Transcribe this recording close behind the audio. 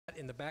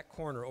in the back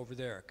corner over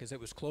there because it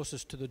was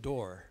closest to the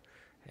door,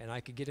 and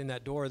I could get in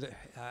that door.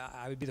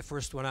 I would be the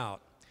first one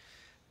out.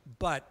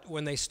 But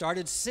when they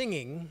started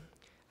singing,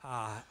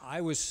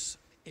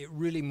 it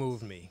really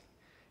moved me.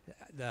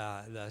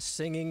 The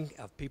singing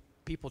of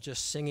people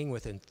just singing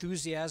with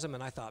enthusiasm,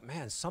 and I thought,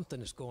 man,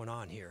 something is going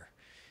on here.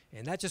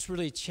 And that just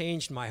really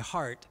changed my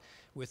heart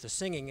with the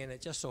singing, and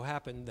it just so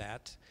happened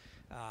that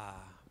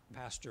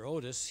Pastor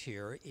Otis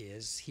here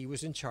he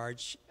was in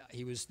charge.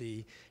 He was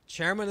the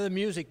chairman of the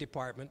music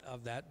department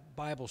of that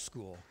Bible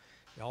school.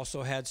 He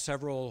also had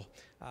several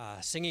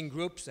singing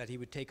groups that he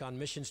would take on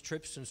missions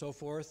trips and so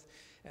forth.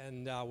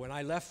 And when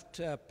I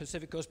left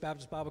Pacific Coast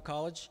Baptist Bible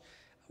College,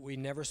 we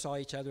never saw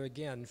each other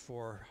again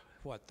for,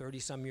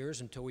 30-some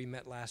years until we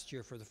met last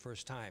year for the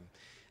first time.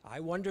 I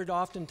wondered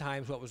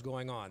oftentimes what was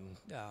going on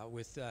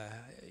with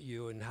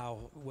you and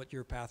what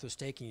your path was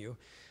taking you,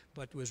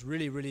 but was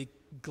really, really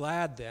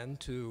glad then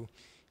to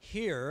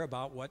hear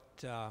about what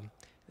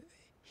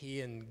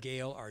he and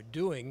Gail are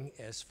doing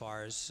as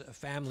far as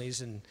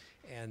families and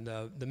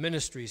the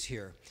ministries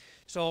here.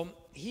 So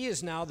he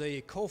is now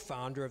the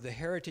co-founder of the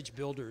Heritage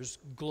Builders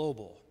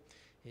Global.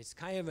 It's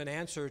kind of an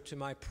answer to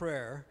my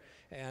prayer,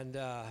 and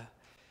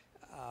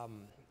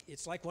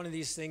it's like one of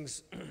these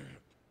things.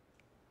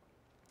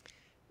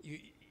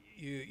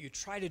 You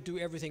try to do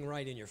everything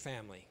right in your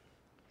family.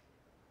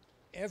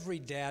 Every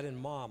dad and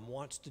mom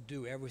wants to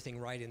do everything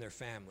right in their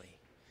family.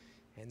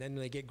 And then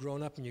they get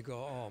grown up and you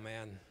go, oh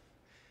man,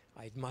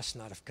 I must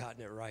not have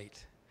gotten it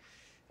right.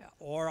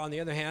 Or on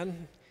the other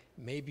hand,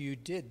 maybe you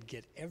did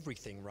get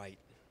everything right.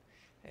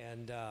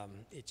 And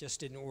it just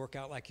didn't work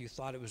out like you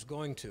thought it was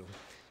going to.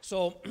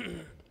 So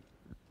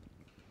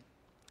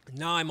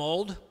now I'm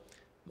old,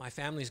 my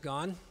family's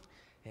gone,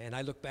 and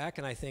I look back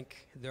and I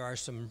think there are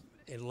some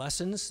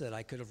lessons that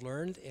I could have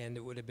learned, and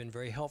it would have been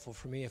very helpful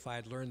for me if I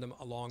had learned them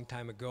a long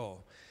time ago.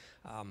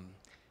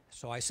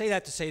 So I say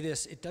that to say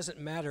this: it doesn't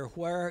matter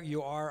where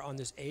you are on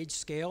this age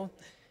scale.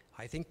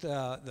 I think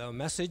the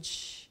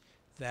message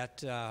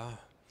that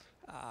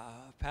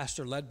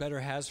Pastor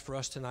Ledbetter has for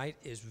us tonight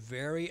is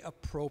very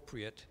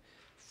appropriate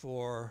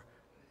for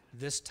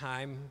this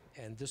time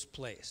and this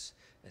place,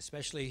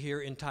 especially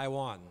here in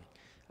Taiwan.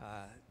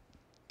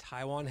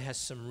 Taiwan has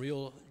some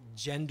real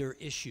gender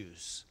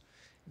issues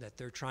that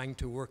they're trying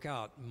to work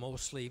out,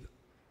 mostly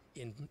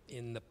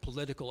in the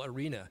political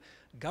arena.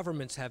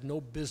 Governments have no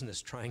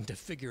business trying to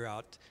figure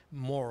out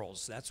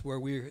morals. That's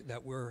what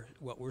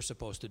we're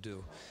supposed to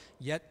do.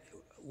 Yet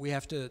we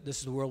have to. This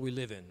is the world we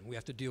live in. We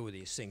have to deal with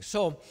these things.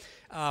 So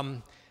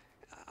I'm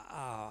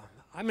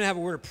going to have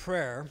a word of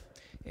prayer,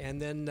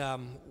 and then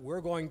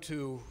we're going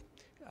to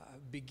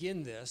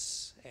begin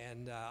this.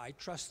 And I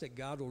trust that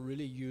God will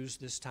really use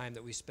this time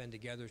that we spend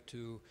together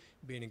to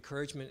be an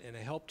encouragement and a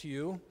help to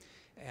you.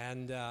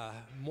 And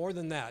more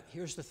than that,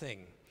 here's the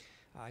thing.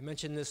 I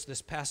mentioned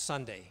this past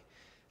Sunday.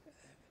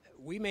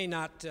 You may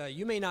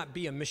not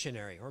be a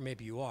missionary, or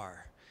maybe you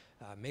are.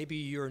 Maybe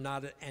you're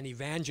not an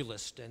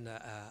evangelist and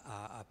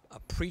a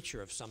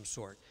preacher of some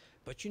sort.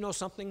 But you know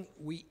something?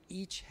 We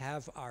each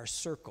have our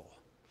circle.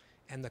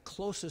 And the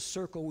closest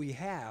circle we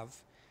have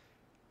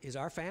is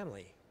our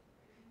family.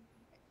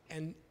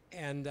 And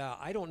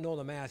I don't know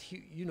the math.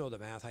 You know the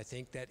math, I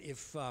think, that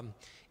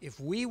if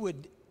we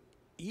would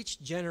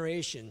each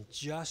generation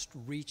just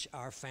reach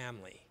our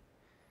family,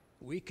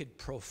 we could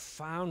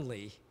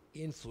profoundly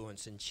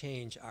influence and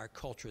change our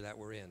culture that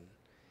we're in.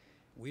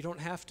 We don't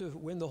have to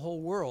win the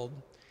whole world.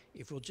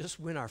 If we'll just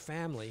win our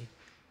family,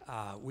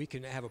 we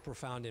can have a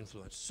profound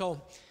influence.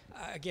 So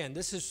again,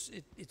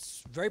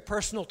 it's very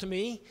personal to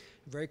me,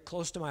 very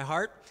close to my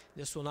heart.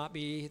 This will not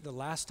be the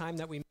last time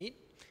that we meet,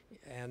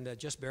 and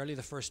just barely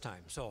the first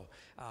time. So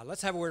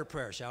let's have a word of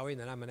prayer, shall we?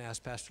 And then I'm going to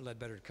ask Pastor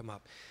Ledbetter to come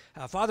up.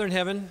 Father in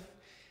heaven,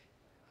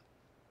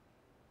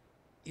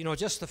 you know,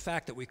 just the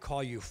fact that we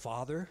call you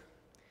Father,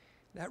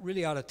 that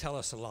really ought to tell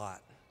us a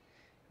lot.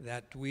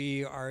 That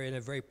we are in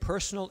a very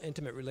personal,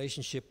 intimate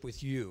relationship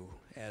with you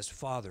as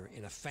Father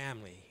in a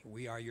family.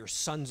 We are your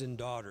sons and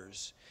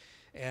daughters.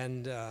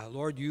 And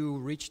Lord, you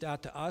reached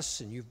out to us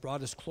and you've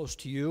brought us close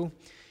to you.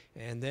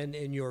 And then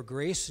in your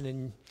grace and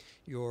in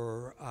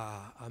your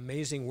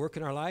amazing work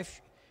in our life,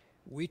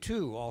 we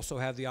too also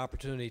have the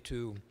opportunity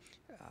to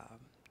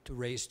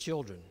raise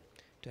children,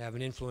 to have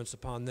an influence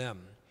upon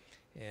them.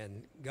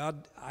 And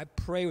God, I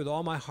pray with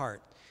all my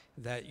heart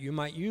that you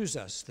might use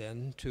us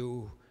then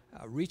to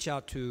reach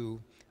out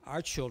to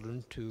our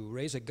children to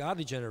raise a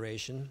godly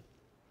generation,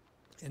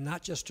 and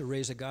not just to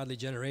raise a godly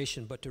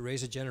generation, but to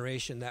raise a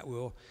generation that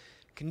will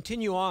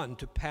continue on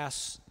to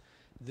pass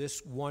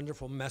this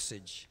wonderful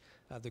message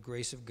of the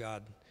grace of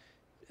God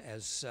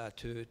as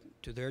to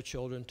their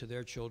children, to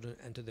their children,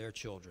 and to their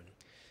children.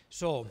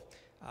 So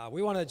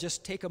we want to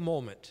just take a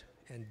moment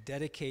and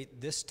dedicate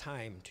this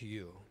time to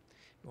you.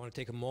 We want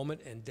to take a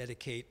moment and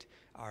dedicate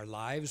our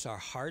lives, our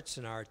hearts,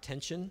 and our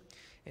attention,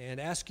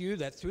 and ask you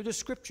that through the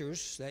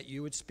scriptures that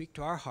you would speak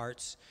to our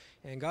hearts.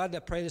 And God, I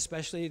pray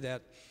especially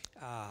that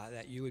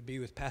you would be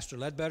with Pastor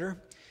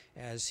Ledbetter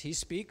as he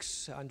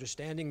speaks,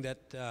 understanding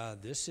that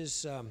this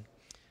is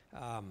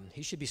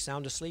He should be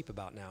sound asleep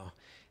about now.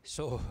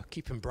 So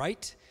keep him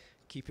bright,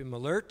 keep him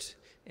alert,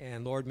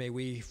 and Lord, may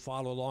we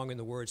follow along in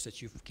the words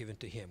that you've given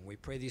to him. We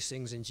pray these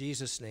things in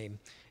Jesus' name.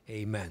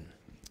 Amen.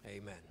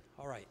 Amen.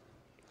 All right.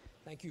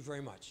 Thank you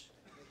very much.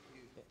 Thank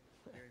you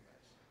very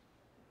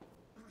much.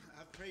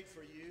 I've prayed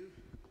for you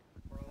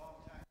for a long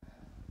time now.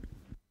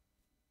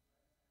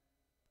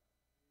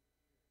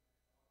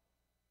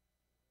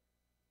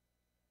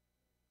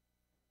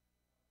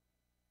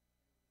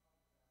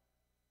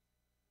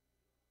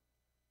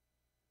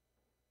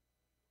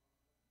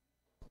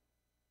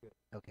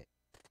 Okay.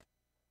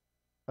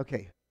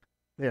 Okay.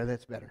 There,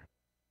 that's better.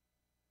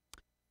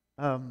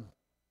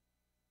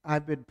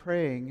 I've been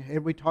praying,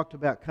 and we talked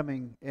about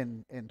coming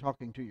and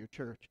talking to your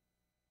church.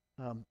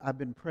 I've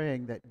been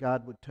praying that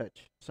God would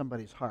touch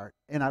somebody's heart.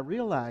 And I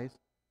realized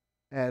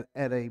at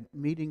a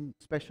meeting,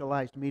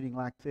 specialized meeting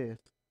like this,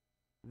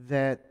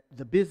 that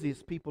the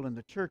busiest people in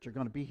the church are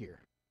going to be here.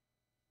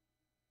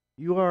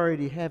 You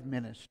already have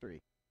ministry.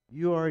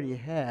 You already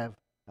have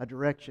a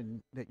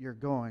direction that you're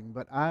going.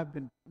 But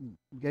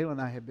Gail and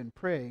I have been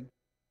praying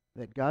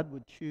that God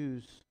would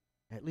choose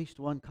at least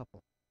one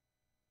couple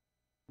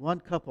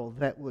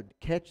that would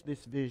catch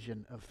this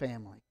vision of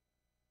family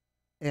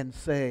and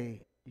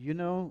say, you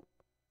know,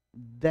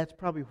 that's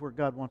probably where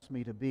God wants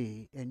me to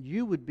be, and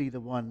you would be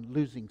the one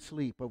losing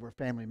sleep over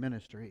family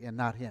ministry and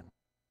not him.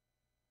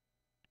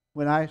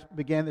 When I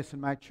began this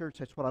in my church,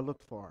 that's what I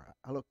looked for.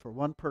 I looked for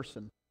one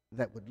person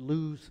that would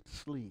lose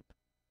sleep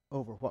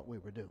over what we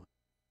were doing.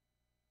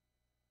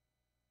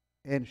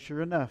 And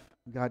sure enough,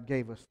 God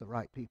gave us the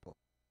right people.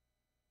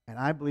 And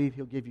I believe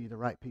he'll give you the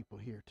right people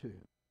here too.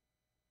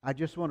 I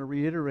just want to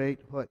reiterate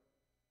what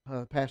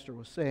the pastor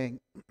was saying.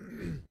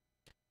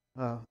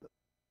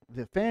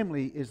 The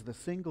family is the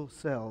single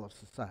cell of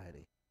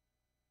society.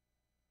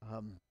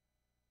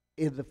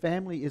 The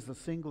family is the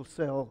single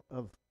cell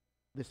of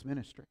this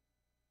ministry.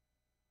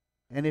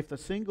 And if the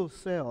single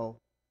cell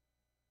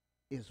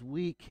is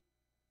weak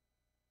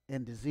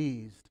and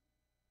diseased,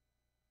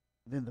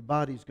 then the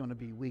body's going to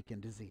be weak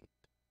and diseased.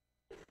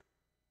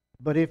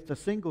 But if the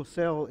single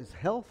cell is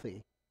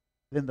healthy,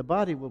 then the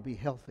body will be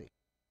healthy.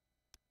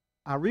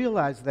 I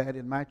realized that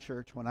in my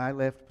church when I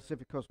left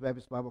Pacific Coast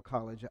Baptist Bible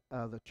College,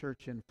 the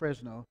church in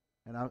Fresno,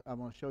 and I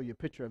want to show you a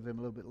picture of them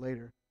a little bit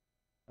later,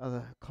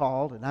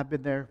 called,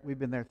 and we've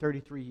been there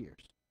 33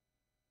 years.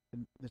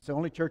 And it's the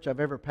only church I've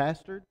ever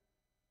pastored.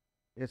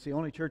 It's the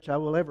only church I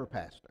will ever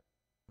pastor.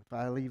 If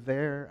I leave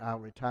there, I'll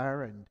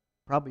retire and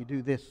probably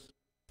do this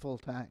full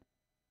time.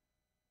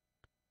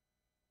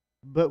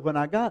 But when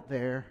I got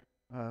there,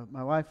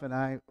 my wife and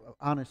I,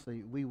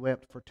 honestly, we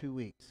wept for 2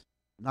 weeks.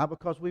 Not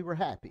because we were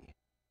happy.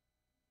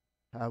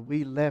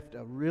 We left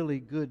a really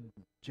good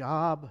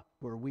job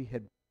where we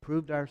had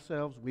proved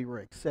ourselves. We were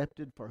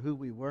accepted for who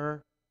we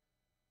were.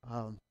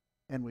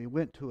 And we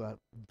went to a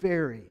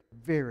very,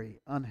 very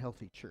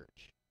unhealthy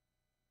church.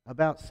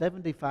 About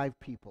 75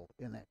 people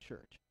in that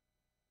church.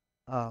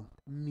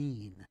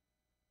 Mean.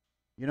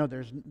 You know,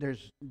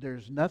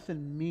 there's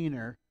nothing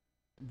meaner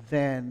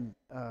than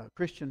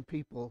Christian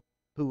people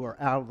who are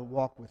out of the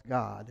walk with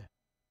God.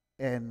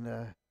 And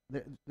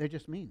they're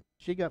just mean.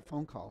 She got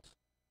phone calls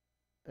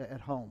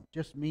at home,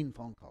 just mean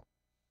phone calls.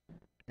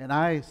 And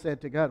I said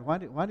to God, why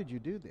did you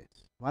do this?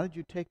 Why did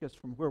you take us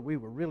from where we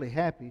were really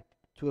happy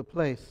to a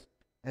place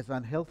as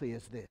unhealthy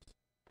as this?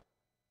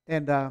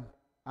 And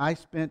I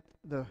spent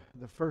the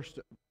first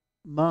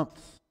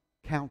months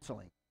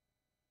counseling.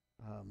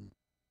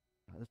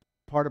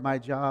 Part of my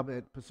job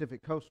at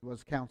Pacific Coast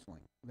was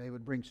counseling. They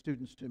would bring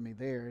students to me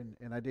there,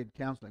 and I did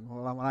counseling.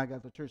 Well, when I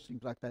got to the church, it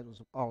seems like that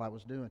was all I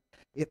was doing.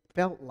 It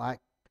felt like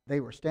they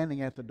were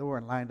standing at the door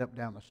and lined up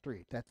down the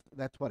street.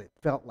 That's what it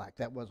felt like.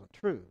 That wasn't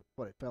true,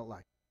 what it felt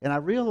like. And I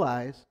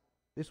realized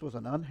this was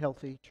an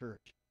unhealthy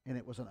church, and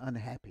it was an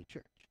unhappy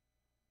church.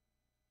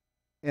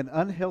 And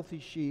unhappy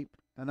sheep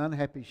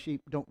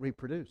don't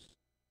reproduce.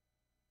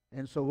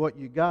 And so what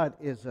you got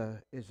is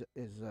a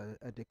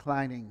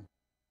declining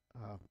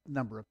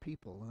number of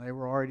people, and they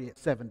were already at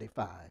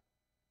 75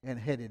 and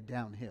headed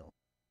downhill.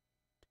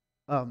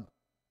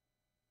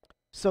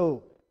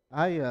 So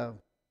I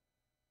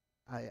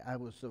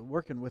was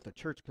working with a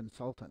church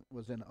consultant,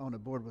 on a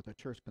board with a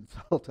church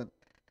consultant,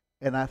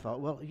 and I thought,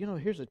 well, you know,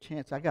 here's a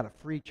chance. I got a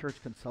free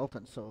church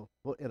consultant, so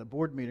at a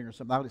board meeting or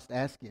something, I'll just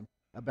ask him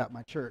about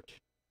my church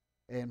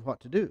and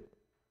what to do.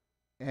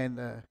 And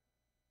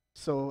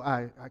so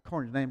I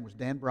cornered, his name was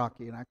Dan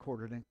Brocky, and I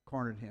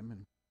cornered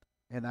him,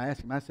 and I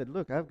asked him, I said,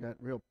 look, I've got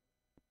real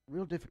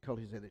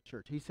difficulties at the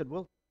church. He said,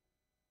 well,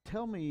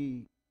 tell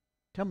me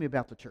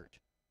about the church.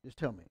 Just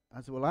tell me.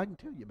 I said, well, I can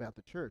tell you about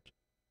the church.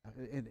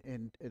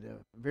 In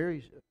a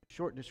very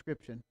short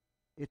description,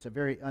 it's a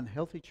very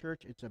unhealthy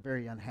church. It's a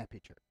very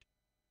unhappy church.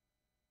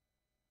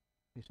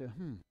 He said,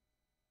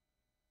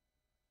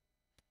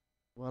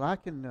 well, I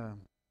can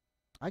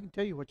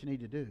tell you what you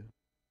need to do.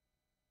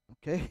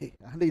 Okay,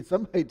 I need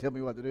somebody to tell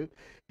me what to do.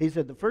 He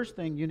said, the first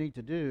thing you need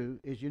to do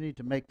is you need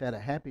to make that a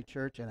happy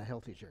church and a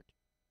healthy church.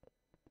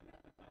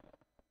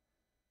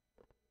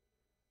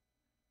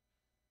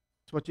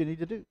 That's what you need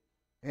to do.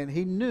 And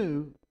he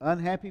knew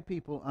unhappy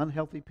people,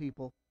 unhealthy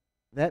people,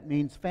 that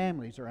means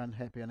families are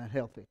unhappy and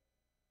unhealthy.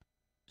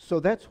 So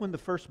that's when the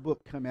first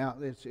book came out.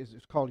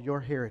 It's called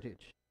Your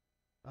Heritage.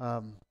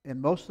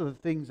 And most of the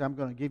things I'm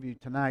going to give you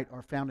tonight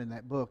are found in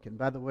that book. And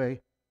by the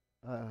way,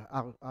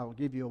 I'll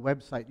give you a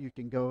website you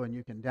can go and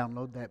you can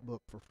download that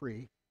book for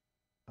free.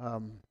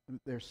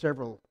 There's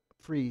several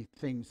free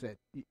things that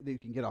you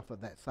can get off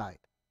of that site.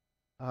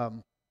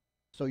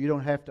 So you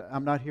don't have to,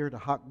 I'm not here to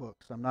hawk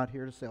books. I'm not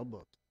here to sell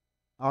books.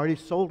 I already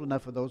sold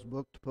enough of those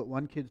books to put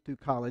one kid through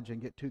college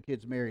and get 2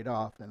 kids married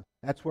off. And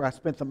that's where I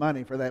spent the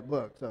money for that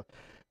book. So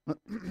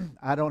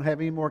I don't have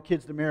any more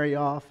kids to marry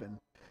off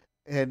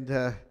and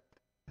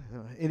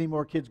any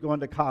more kids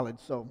going to college.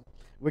 So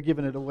we're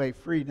giving it away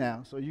free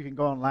now. So you can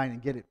go online and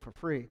get it for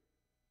free.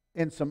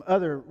 And some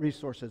other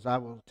resources I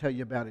will tell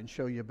you about and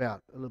show you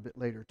about a little bit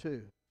later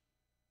too.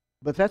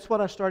 But that's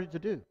what I started to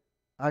do.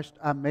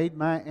 I made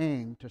my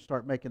aim to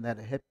start making that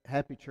a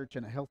happy church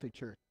and a healthy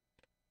church.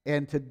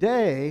 And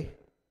today,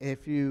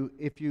 if you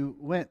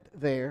went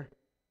there,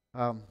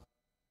 let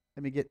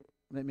me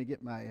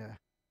get my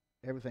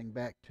everything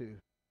back to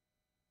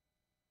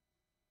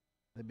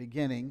the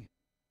beginning.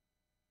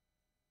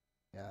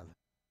 Yeah.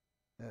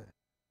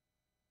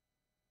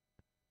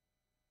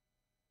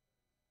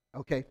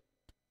 Okay.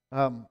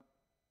 I'll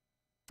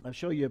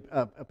show you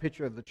a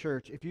picture of the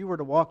church. If you were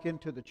to walk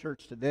into the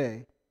church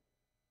today,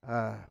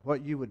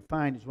 what you would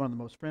find is one of the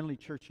most friendly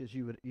churches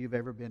you've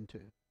ever been to.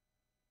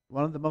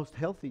 One of the most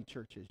healthy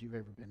churches you've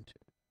ever been to.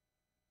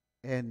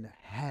 And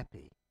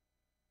happy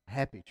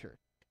church.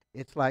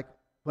 It's like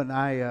when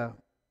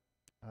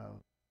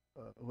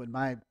when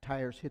my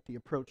tires hit the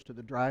approach to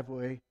the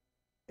driveway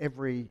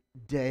every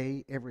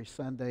day, every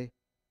Sunday,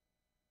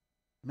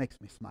 makes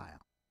me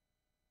smile.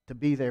 To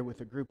be there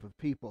with a group of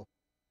people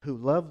who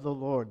love the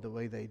Lord the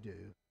way they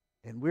do.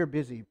 And we're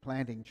busy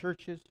planting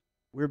churches.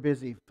 We're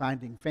busy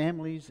finding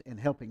families and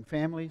helping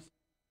families.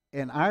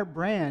 And our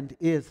brand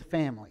is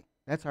family.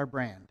 That's our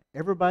brand.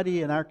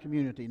 Everybody in our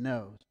community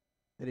knows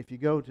that if you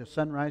go to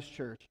Sunrise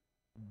Church,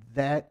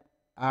 that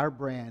our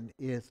brand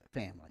is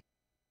family.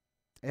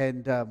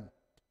 And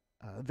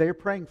they're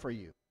praying for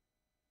you.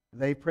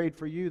 They prayed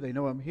for you. They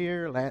know I'm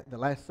here. The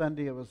last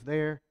Sunday I was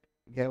there.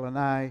 Gail and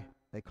I,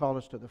 they called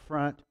us to the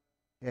front.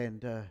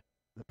 And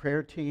the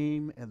prayer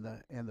team and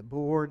the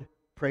board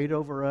prayed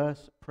over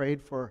us,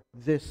 prayed for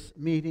this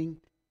meeting,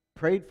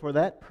 prayed for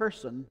that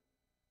person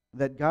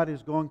that God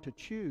is going to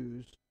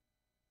choose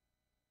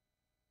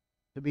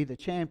to be the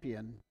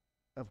champion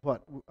of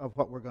what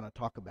we're going to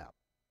talk about.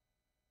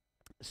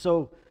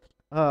 So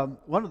I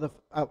want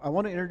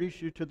to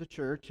introduce you to the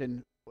church,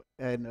 and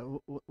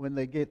when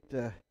they get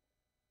the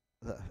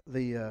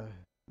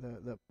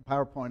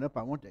PowerPoint up,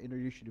 I want to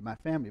introduce you to my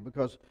family,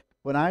 because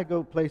when I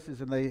go places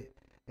and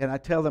I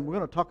tell them we're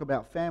going to talk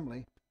about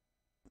family,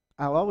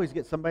 I'll always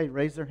get somebody to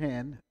raise their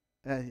hand.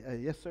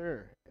 Yes,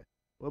 sir.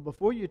 Well,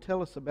 before you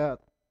tell us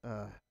about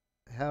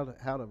how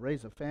to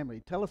raise a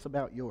family, tell us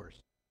about yours.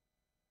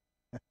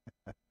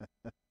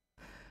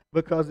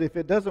 Because if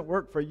it doesn't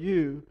work for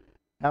you,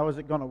 how is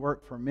it going to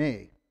work for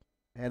me?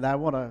 And I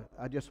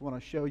just want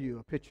to show you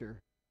a picture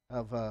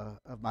of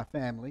my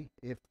family.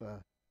 If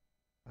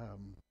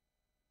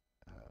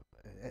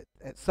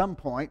at some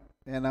point,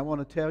 and I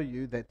want to tell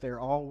you that they're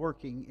all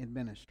working in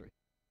ministry.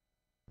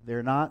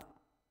 They're not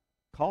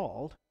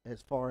called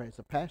as far as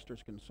a pastor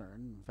is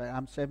concerned. In fact,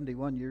 I'm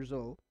 71 years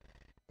old,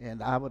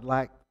 and I would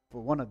like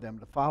for one of them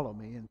to follow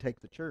me and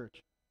take the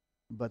church.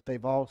 But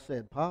they've all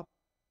said, "Pop,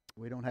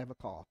 we don't have a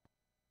call."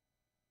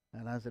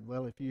 And I said,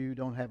 "Well, if you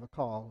don't have a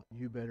call,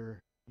 you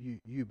better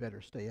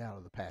stay out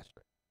of the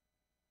pastor."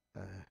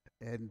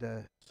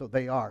 So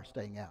they are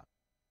staying out.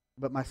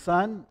 But my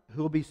son,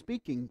 who will be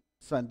speaking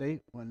Sunday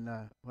when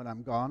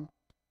I'm gone,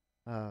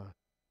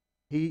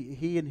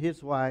 he and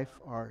his wife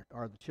are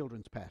the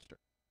children's pastor.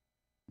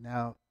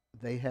 Now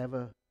they have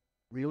a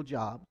real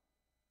job.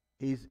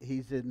 He's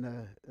in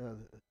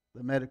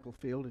the medical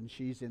field, and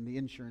she's in the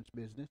insurance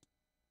business,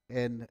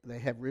 and they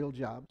have real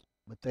jobs.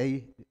 But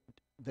they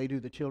do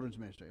the children's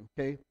ministry.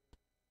 Okay.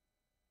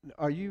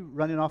 Are you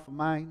running off of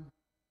mine?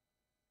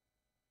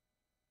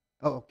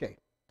 Oh, okay.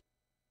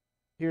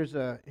 Here's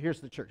the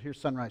church. Here's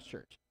Sunrise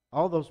Church.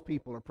 All those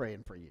people are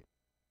praying for you.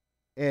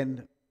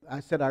 And I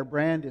said our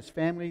brand is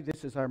family.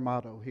 This is our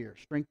motto here: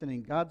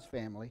 strengthening God's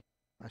family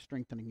by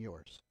strengthening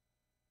yours.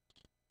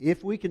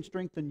 If we can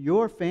strengthen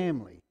your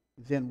family,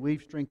 then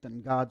we've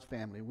strengthened God's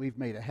family. We've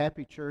made a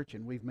happy church,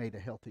 and we've made a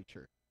healthy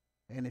church.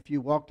 And if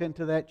you walked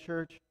into that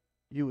church,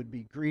 you would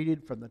be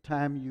greeted from the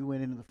time you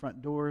went into the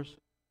front doors,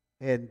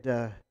 and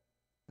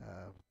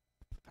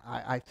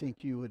I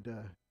think you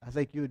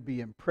would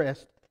be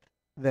impressed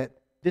that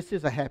this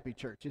is a happy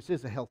church. This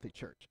is a healthy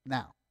church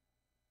now,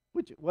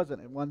 which it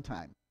wasn't at one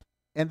time.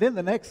 And then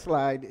the next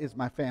slide is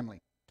my family.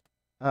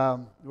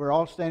 We're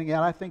all standing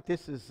out. I think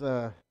this was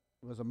a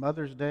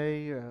Mother's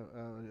Day.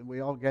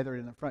 We all gathered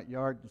in the front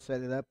yard and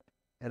set it up.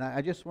 And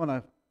I just want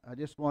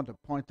to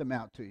point them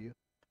out to you.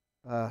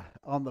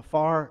 On the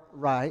far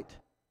right,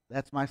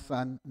 that's my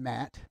son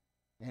Matt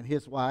and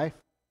his wife,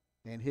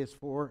 and his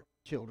 4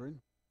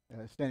 children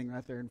standing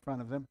right there in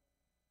front of them.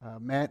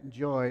 Matt and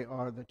Joy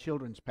are the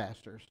children's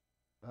pastors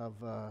of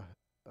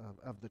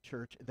the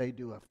church. They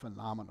do a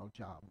phenomenal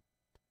job.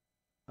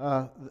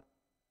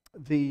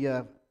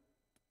 The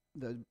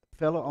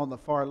fellow on the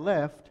far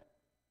left,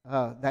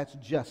 that's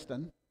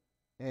Justin,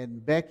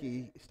 and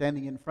Becky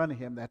standing in front of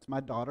him. That's my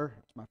daughter.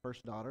 It's my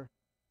first daughter,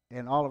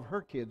 and all of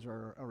her kids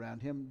are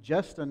around him.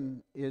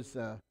 Justin is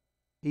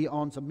he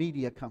owns a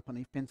media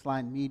company, Fence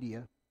Line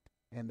Media,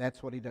 and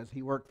that's what he does.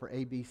 He worked for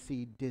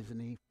ABC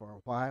Disney for a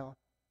while,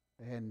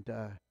 and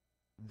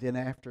then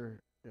after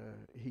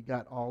he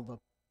got all the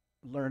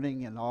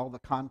learning and all the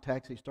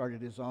contacts, he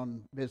started his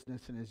own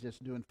business and is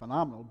just doing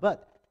phenomenal.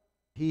 But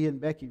he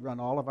and Becky run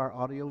all of our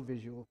audio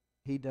visual.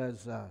 He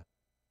does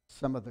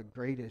some of the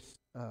greatest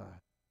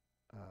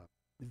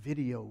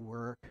video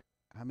work.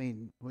 I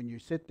mean, when you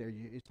sit there,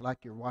 it's like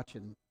you're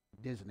watching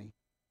Disney.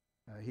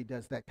 He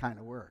does that kind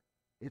of work.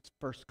 It's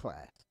first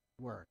class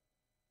work.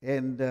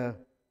 And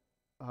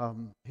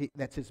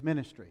that's his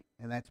ministry,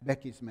 and that's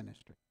Becky's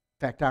ministry.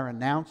 In fact, our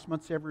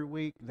announcements every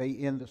week, they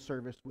end the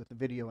service with the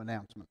video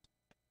announcements.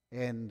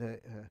 And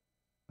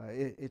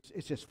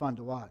it's just fun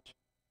to watch.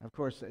 Of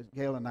course,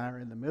 Gail and I are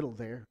in the middle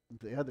there,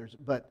 the others.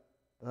 But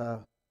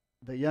the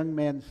young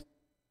man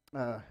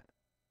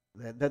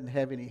that doesn't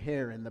have any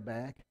hair in the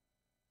back,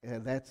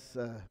 that's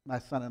my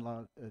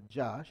son-in-law,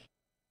 Josh.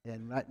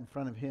 And right in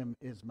front of him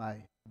is my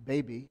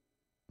baby,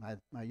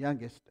 my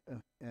youngest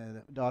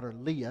daughter,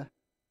 Leah.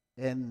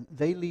 And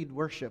they lead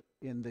worship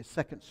in the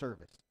second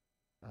service.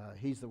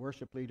 He's the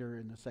worship leader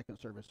in the second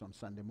service on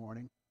Sunday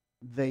morning.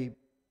 They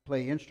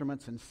play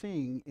instruments and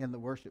sing in the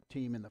worship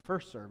team in the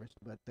first service,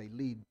 but they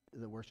lead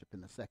the worship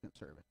in the second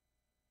service.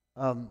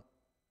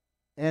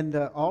 And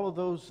all of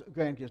those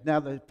grandkids. Now,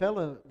 the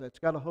fellow that's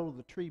got a hold of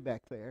the tree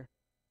back there,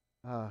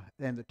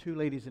 and the 2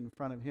 ladies in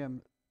front of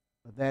him,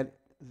 that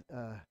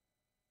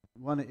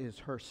one is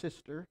her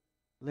sister,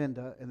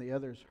 Linda, and the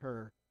other is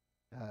her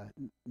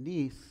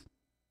niece,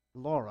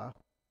 Laura.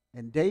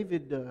 And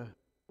David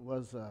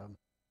was an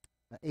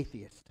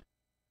atheist,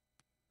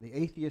 the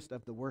atheist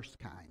of the worst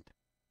kind.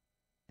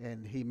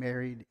 And he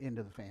married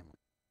into the family.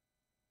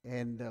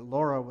 And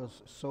Laura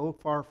was so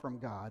far from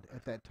God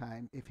at that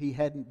time, if he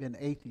hadn't been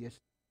atheist,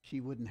 she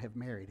wouldn't have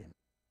married him.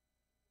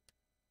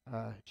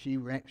 She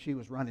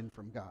was running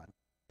from God.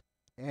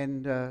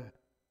 And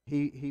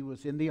he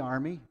was in the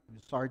Army, he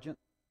was sergeant,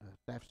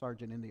 staff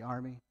sergeant in the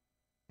Army.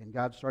 And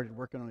God started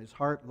working on his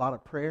heart. A lot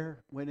of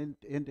prayer went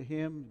into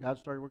him. God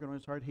started working on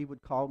his heart. He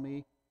would call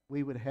me.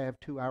 We would have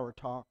 2-hour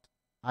talks.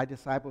 I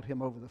discipled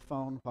him over the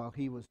phone while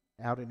he was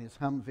out in his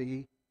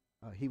Humvee.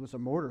 He was a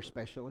mortar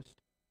specialist,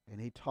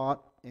 and he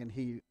taught, and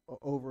he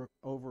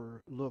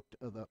overlooked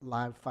the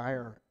live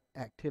fire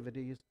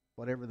activities,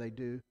 whatever they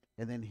do,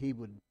 and then he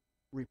would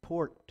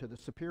report to the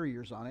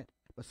superiors on it.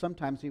 But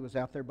sometimes he was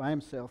out there by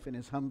himself in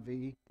his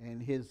Humvee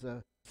and his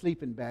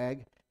sleeping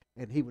bag,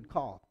 and he would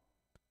call.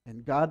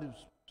 And God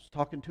was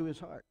talking to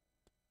his heart.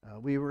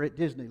 We were at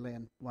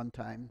Disneyland one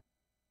time,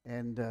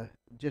 and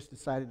just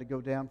decided to go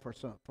down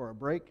for a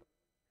break.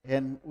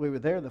 And we were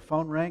there. The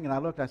phone rang, and I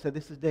looked. I said,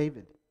 "This is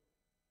David."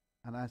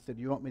 And I said,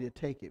 "You want me to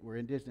take it? We're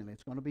in Disneyland.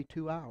 It's going to be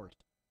 2 hours.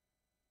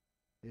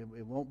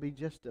 It won't be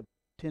just a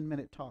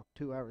 10-minute talk,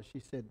 2 hours." She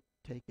said,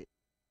 "Take it."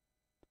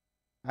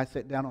 I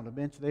sat down on a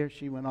bench there.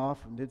 She went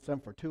off and did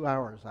something for 2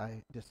 hours.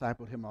 I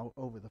discipled him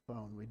over the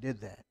phone. We did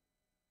that.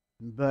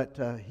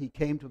 But he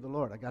came to the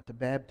Lord. I got to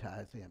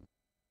baptize him.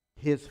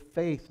 His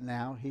faith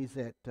now, he's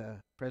at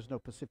Fresno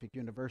Pacific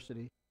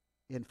University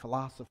in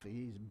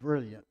philosophy. He's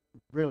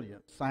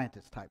brilliant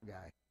scientist type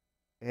guy.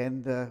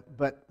 And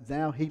but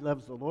now he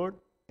loves the Lord.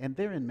 And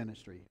they're in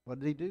ministry. What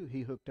did he do?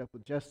 He hooked up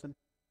with Justin.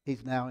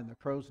 He's now in the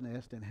Crow's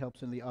Nest and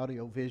helps in the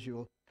audio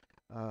visual,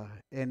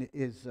 and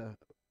is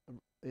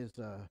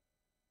a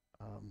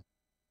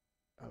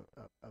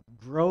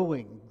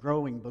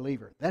growing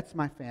believer. That's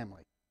my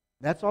family.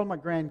 That's all my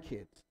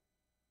grandkids.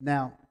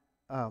 Now,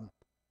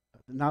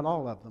 not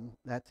all of them.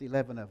 That's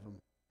 11 of them.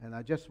 And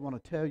I just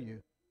want to tell you,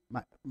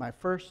 my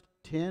first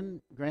 10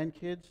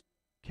 grandkids,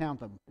 count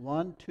them.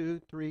 1,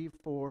 2, 3,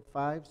 4,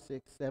 5,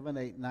 6, 7,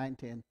 8, 9,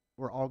 10.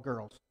 Were all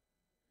girls.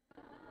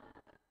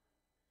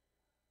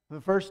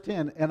 The first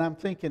 10, and I'm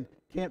thinking,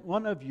 can't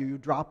one of you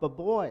drop a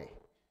boy?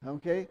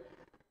 Okay?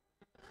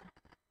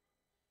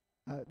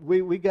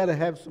 We got to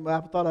have some.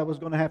 I thought I was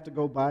going to have to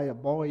go buy a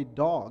boy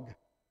dog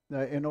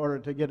in order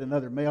to get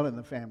another male in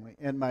the family.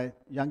 And my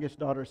youngest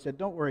daughter said,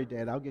 "Don't worry,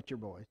 Dad, I'll get your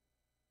boys."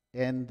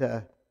 And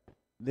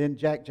then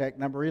Jack,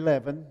 number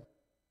 11,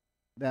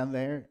 down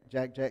there,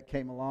 Jack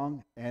came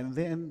along, and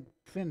then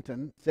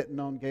Fenton, sitting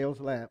on Gail's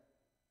lap,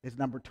 is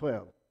number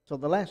 12. So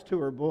the last 2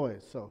 are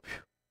boys, so,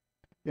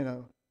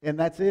 and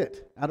that's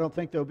it. I don't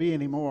think there'll be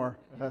any more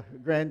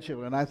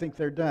grandchildren. I think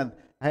they're done.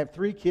 I have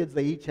 3 kids.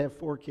 They each have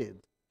 4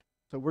 kids.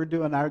 So we're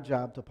doing our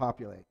job to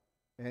populate.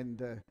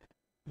 And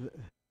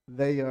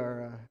they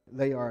are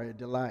a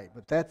delight.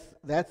 But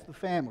that's the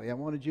family. I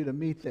wanted you to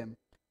meet them.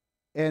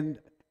 And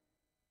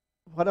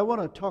what I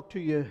want to talk to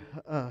you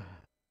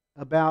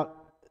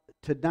about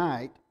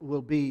tonight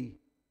will be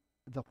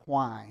the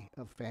why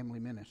of family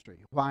ministry,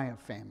 why of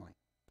family.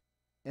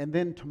 And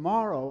then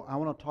tomorrow, I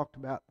want to talk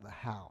about the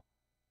how.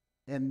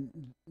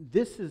 And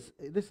this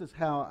is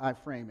how I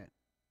frame it.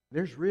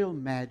 There's real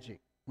magic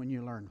when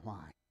you learn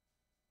why.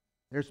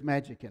 There's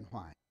magic in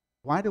why.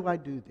 Why do I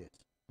do this?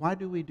 Why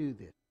do we do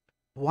this?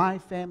 Why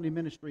family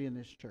ministry in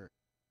this church?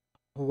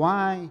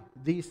 Why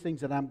these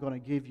things that I'm going to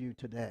give you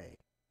today?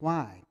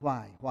 Why?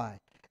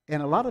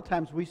 And a lot of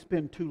times we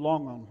spend too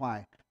long on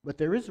why. But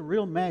there is a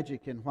real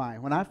magic in why.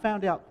 When I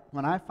find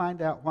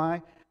out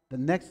why, the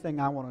next thing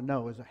I want to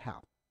know is a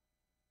how.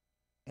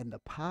 And the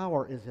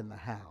power is in the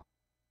how.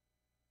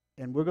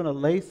 And we're going to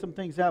lay some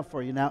things out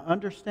for you. Now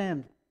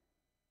understand,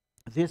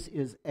 this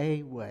is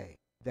a way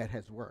that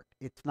has worked.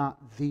 It's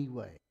not the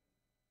way.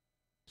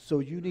 So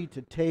you need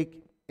to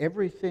take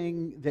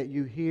everything that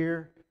you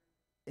hear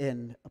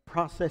and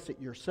process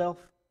it yourself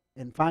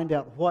and find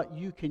out what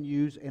you can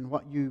use and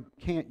what you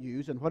can't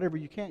use, and whatever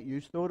you can't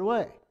use, throw it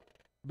away.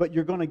 But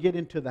you're going to get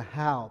into the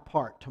how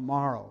part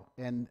tomorrow,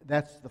 and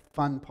that's the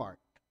fun part.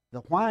 The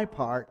why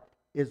part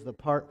is the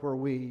part where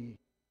we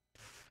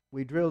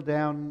drill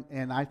down,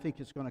 and I think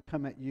it's going to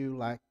come at you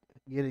like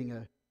getting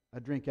a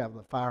drink out of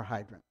the fire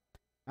hydrant.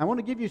 I want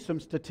to give you some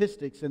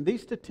statistics, and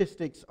these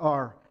statistics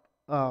are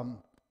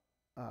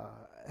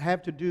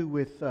have to do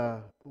with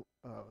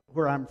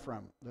where I'm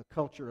from, the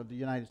culture of the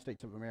United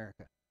States of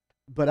America.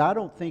 But I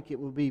don't think it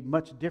will be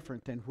much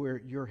different than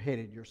where you're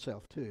headed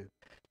yourself too.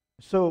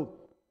 So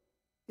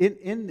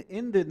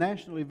in the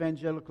National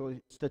Evangelical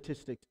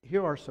Statistics,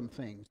 here are some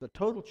things. The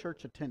total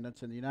church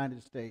attendance in the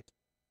United States,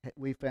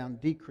 we found,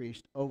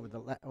 decreased over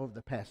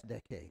the past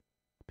decade.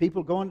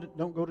 People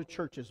don't go to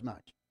church as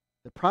much.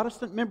 The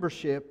Protestant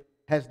membership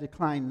has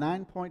declined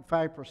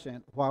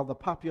 9.5%, while the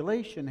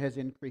population has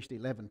increased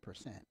 11%.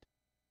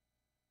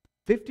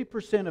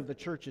 50% of the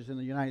churches in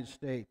the United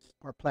States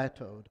are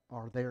plateaued,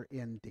 or they're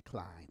in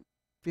decline.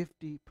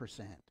 50%.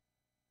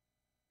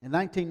 In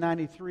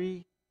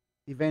 1993,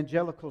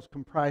 evangelicals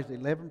comprised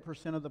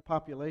 11% of the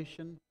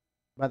population.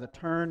 By the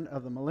turn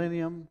of the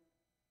millennium,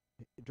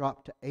 it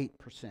dropped to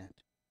 8%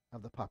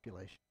 of the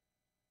population.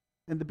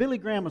 And the Billy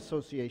Graham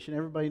Association,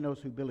 everybody knows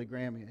who Billy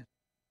Graham is.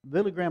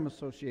 Billy Graham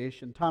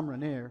Association, Tom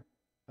Rainier,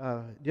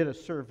 did a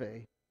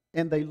survey,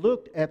 and they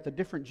looked at the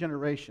different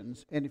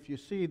generations. And if you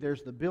see,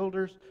 there's the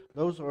builders.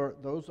 Those are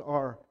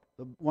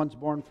the ones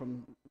born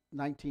from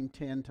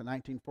 1910 to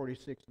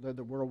 1946. They're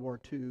the World War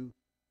II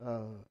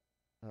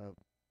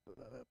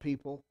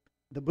people.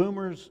 The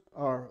boomers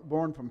are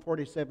born from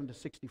 47 to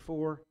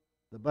 64.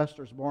 The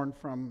busters born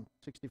from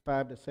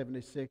 65 to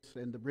 76,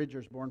 and the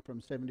bridgers born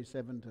from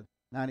 77 to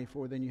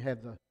 94. Then you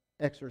have the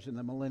Xers and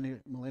the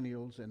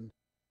millennials and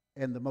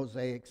the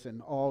mosaics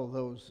and all of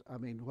those. I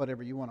mean,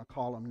 whatever you want to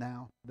call them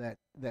now. But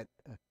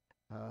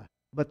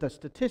the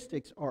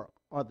statistics are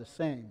the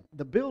same.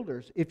 The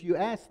builders, if you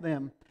ask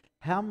them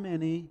how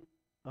many,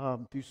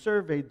 if you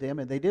surveyed them,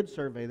 and they did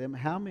survey them,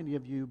 how many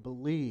of you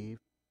believe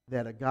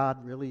that a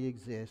God really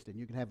exists and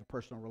you can have a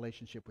personal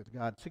relationship with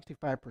God?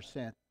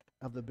 65%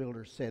 of the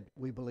builders said,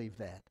 we believe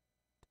that.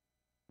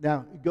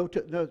 Now,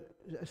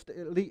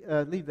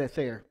 leave that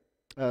there.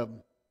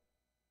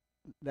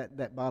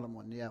 That bottom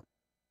one, yeah.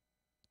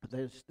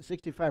 There's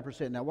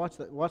 65%. Now,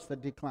 what's the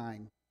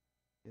decline?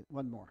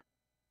 One more.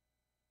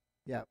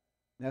 Yeah.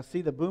 Now,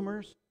 see the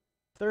boomers?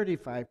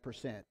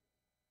 35%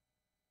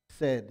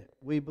 said,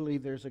 we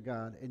believe there's a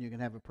God and you can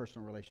have a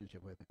personal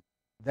relationship with him.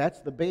 That's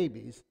the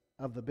babies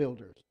of the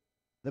builders.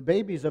 The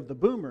babies of the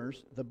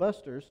boomers, the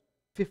busters,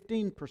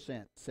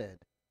 15% said,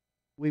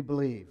 we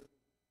believe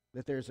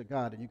that there's a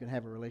God and you can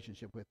have a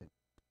relationship with him.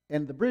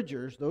 And the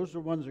bridgers, those are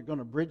ones that are going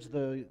to bridge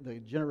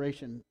the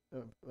generation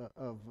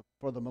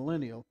for the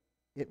millennial.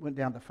 It went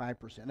down to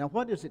 5%. Now,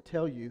 what does it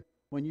tell you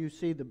when you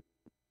see the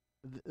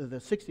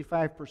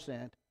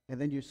 65%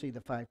 and then you see the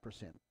 5%?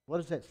 What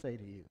does that say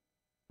to you?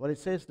 What it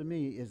says to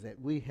me is that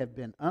we have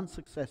been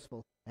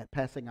unsuccessful at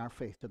passing our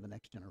faith to the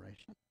next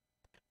generation.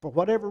 For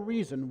whatever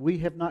reason, we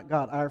have not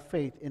got our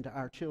faith into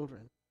our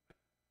children.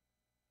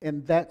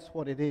 And that's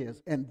what it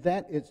is. And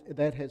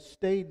that has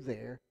stayed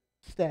there,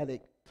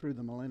 static, through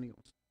the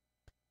millennials.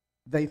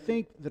 They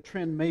think the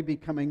trend may be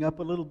coming up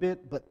a little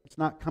bit, but it's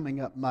not coming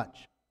up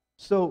much.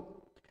 So,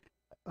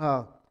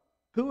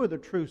 who are the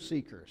true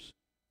seekers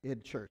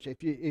in church?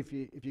 If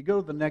you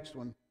go to the next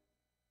one,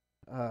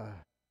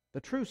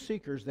 the true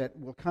seekers that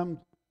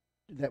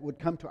would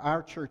come to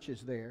our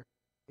churches there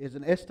is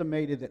an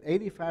estimated that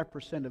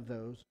 85% of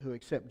those who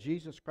accept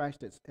Jesus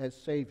Christ as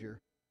Savior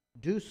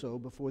do so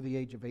before the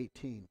age of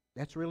 18.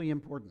 That's really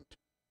important.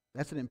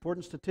 That's an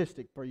important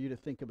statistic for you to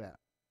think about.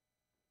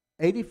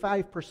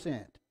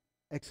 85%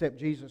 accept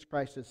Jesus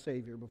Christ as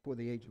Savior before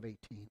the age of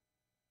 18.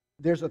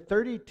 There's a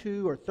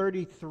 32 or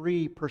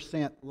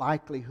 33%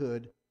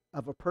 likelihood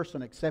of a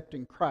person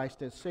accepting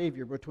Christ as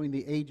Savior between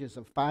the ages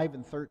of 5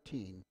 and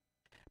 13.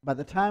 By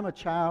the time a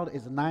child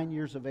is 9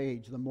 years of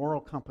age, the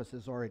moral compass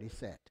is already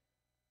set.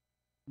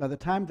 By the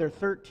time they're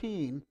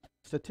 13,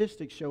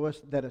 statistics show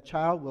us that a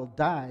child will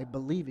die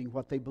believing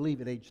what they believe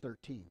at age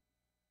 13,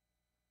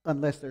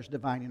 unless there's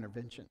divine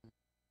intervention.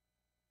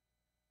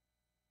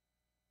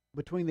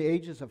 between the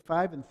ages of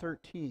 5 and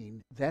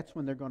 13, that's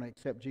when they're going to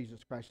accept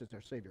Jesus Christ as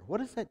their Savior. What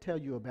does that tell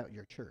you about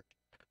your church?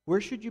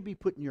 Where should you be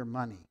putting your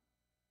money?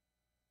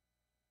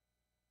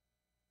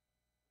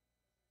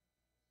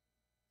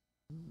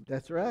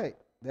 That's right.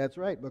 That's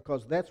right,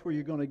 because that's where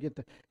you're going to get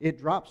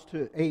it drops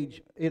to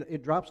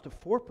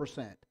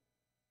 4%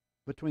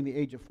 between the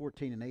age of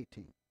 14 and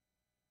 18.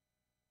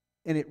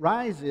 And it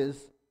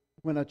rises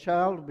when a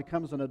child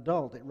becomes an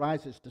adult, it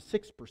rises to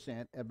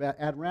 6%.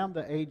 At around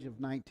the age of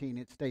 19,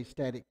 it stays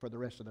static for the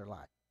rest of their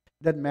life.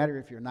 It doesn't matter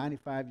if you're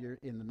 95, you're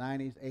in the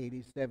 90s,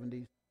 80s,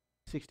 70s,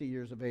 60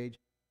 years of age.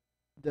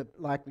 The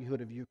likelihood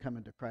of you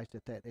coming to Christ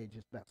at that age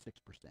is about 6%.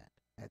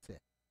 That's it.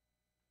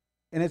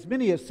 And as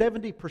many as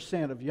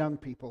 70% of young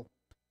people,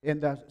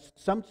 and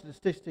some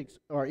statistics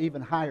are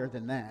even higher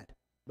than that,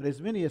 but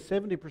as many as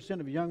 70%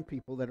 of young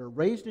people that are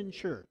raised in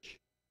church,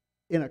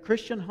 in a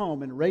Christian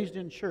home and raised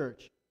in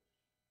church,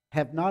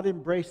 have not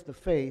embraced the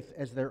faith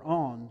as they're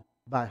on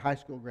by high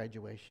school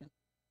graduation.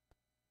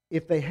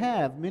 If they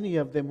have, many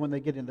of them, when they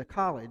get into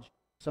college,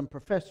 some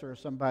professor or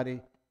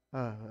somebody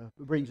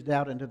brings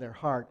doubt into their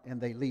heart and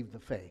they leave the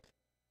faith.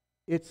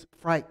 It's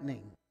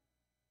frightening.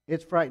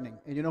 It's frightening.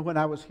 And you know, when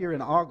I was here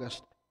in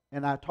August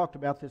and I talked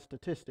about this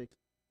statistics,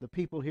 the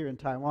people here in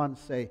Taiwan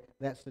say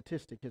that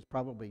statistic is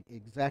probably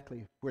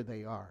exactly where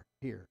they are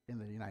here in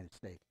the United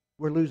States.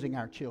 We're losing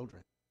our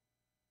children.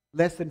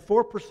 Less than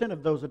 4%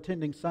 of those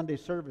attending Sunday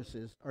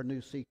services are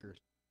new seekers.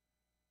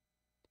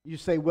 You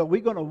say, well,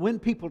 we're going to win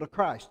people to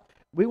Christ.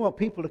 We want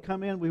people to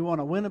come in. We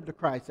want to win them to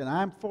Christ. And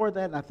I'm for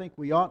that, and I think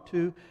we ought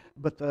to.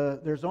 But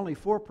there's only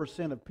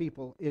 4% of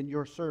people in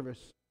your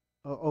service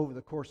over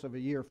the course of a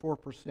year.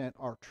 4%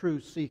 are true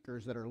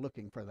seekers that are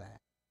looking for that.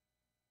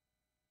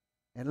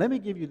 And let me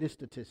give you this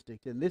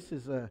statistic. And this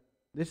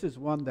is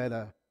one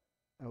that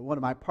one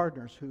of my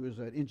partners, who is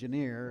an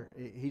engineer,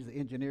 he's the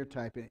engineer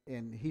type,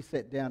 and he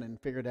sat down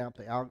and figured out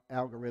the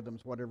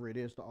algorithms, whatever it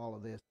is, to all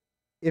of this.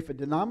 If a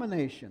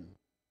denomination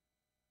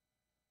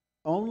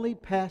only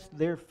passed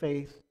their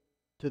faith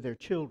to their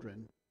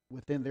children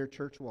within their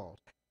church walls,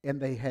 and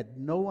they had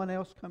no one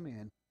else come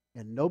in,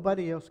 and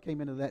nobody else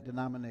came into that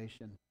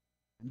denomination,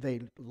 and they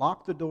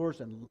locked the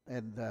doors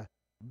and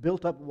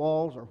built up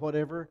walls or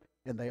whatever,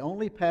 and they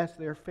only passed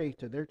their faith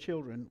to their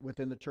children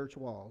within the church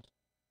walls,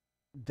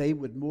 they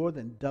would more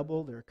than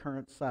double their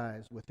current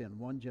size within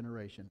one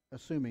generation,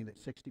 assuming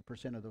that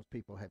 60% of those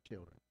people have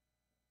children.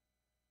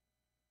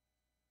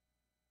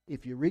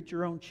 If you reach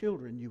your own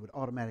children, you would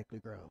automatically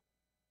grow.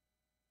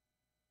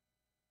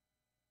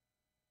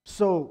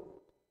 So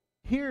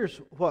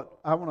here's what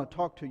I want to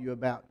talk to you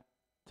about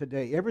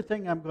today.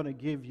 Everything I'm going to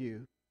give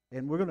you,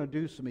 and we're going to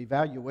do some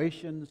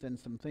evaluations and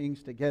some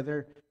things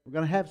together. We're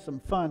going to have some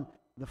fun.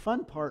 The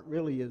fun part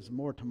really is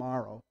more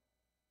tomorrow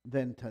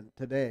than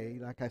today.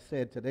 Like I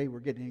said, today we're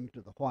getting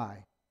into the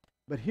why.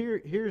 But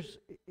here's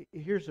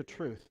the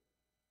truth.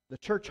 The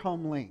church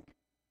home link.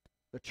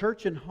 The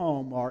church and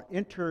home are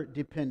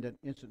interdependent,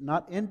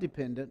 not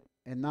independent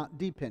and not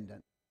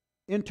dependent.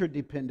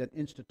 Interdependent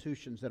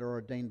institutions that are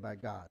ordained by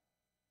God.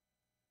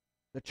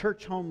 The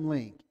church home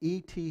link,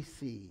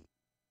 ETC.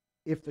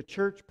 If the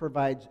church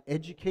provides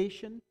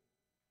education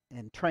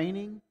and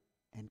training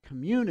and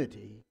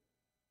community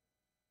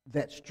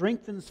that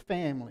strengthens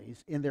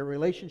families in their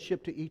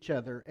relationship to each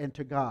other and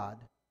to God,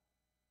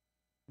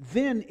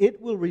 then it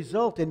will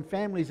result in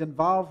families'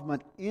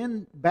 involvement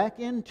back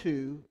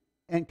into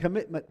and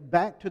commitment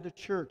back to the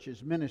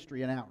church's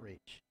ministry and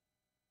outreach.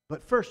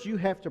 But first, you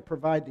have to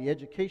provide the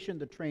education,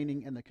 the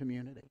training, and the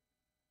community.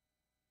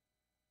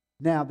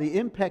 Now, the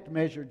impact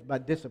measured by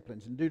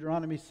disciplines. In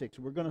Deuteronomy 6,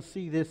 we're going to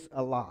see this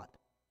a lot.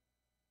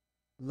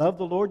 Love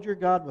the Lord your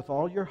God with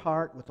all your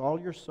heart, with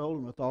all your soul,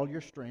 and with all your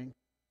strength.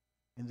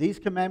 And these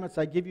commandments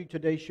I give you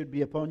today should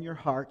be upon your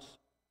hearts.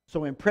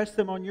 So impress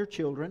them on your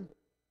children.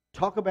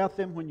 Talk about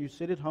them when you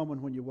sit at home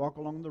and when you walk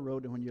along the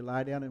road and when you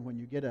lie down and when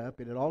you get up.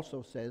 And it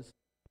also says,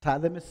 tie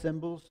them as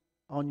symbols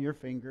on your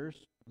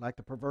fingers, like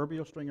the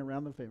proverbial string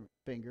around the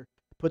finger.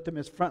 Put them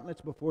as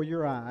frontlets before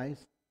your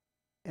eyes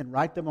and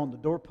write them on the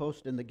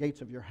doorpost and the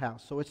gates of your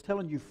house. So it's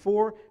telling you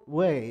 4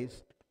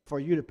 ways for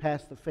you to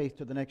pass the faith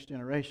to the next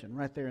generation,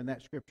 right there in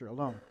that scripture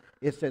alone.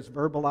 It says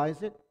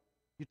verbalize it,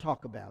 you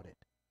talk about it.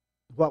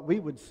 What we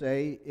would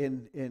say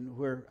in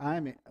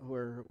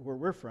where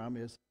we're from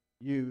is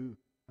you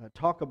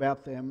talk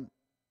about them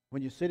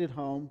when you sit at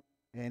home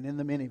and in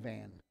the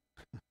minivan.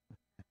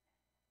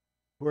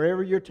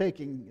 Wherever you're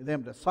taking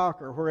them to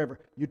soccer, wherever,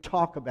 you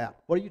talk about.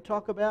 What do you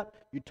talk about?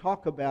 You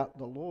talk about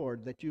the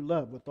Lord that you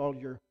love with all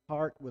your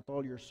heart, with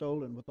all your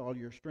soul, and with all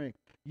your strength.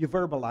 You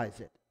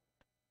verbalize it.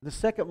 The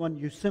second one,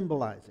 you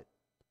symbolize it.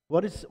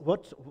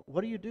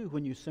 What do you do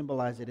when you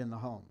symbolize it in the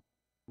home?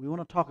 We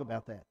want to talk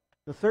about that.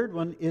 The third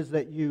one is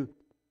that you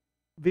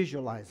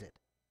visualize it.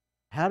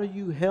 How do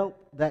you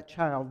help that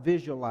child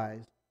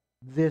visualize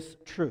this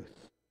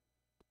truth?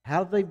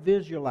 How do they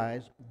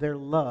visualize their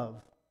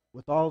love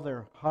with all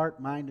their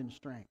heart, mind, and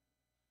strength?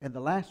 And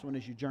the last one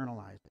is you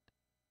journalize it.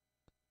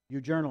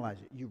 You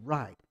journalize it. You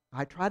write.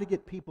 I try to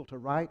get people to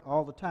write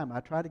all the time.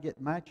 I try to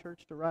get my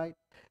church to write.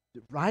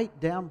 Write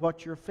down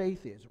what your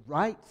faith is.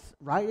 Write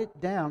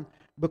it down,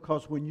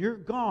 because when you're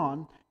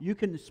gone, you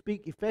can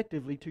speak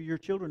effectively to your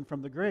children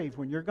from the grave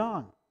when you're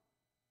gone,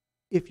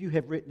 if you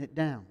have written it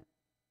down.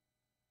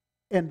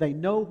 And they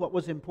know what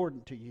was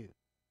important to you.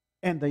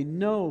 And they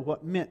know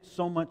what meant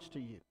so much to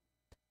you.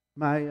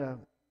 My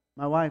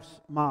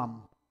wife's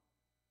mom,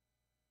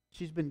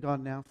 she's been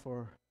gone now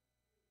for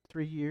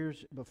 3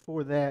 years.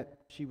 Before that,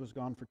 she was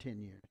gone for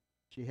 10 years.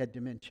 She had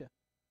dementia.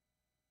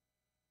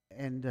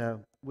 And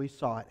we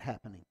saw it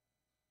happening.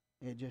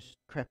 It just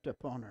crept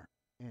up on her.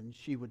 And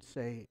she would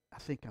say, I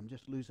think I'm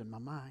just losing my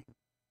mind.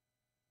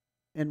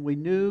 And we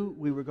knew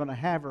we were going to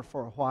have her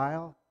for a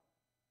while.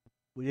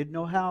 We didn't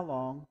know how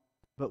long,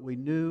 but we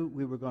knew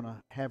we were going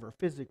to have her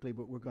physically,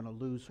 but we're going to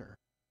lose her.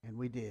 And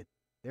we did.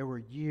 There were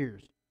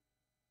years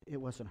it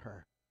wasn't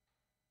her.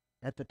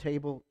 At the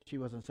table, she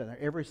wasn't sitting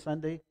there. Every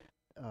Sunday,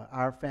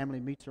 our family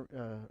meets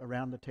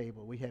around the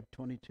table. We have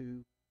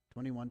 22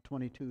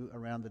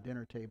 around the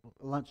dinner table,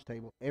 lunch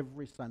table,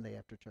 every Sunday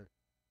after church.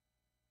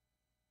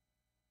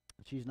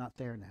 She's not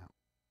there now.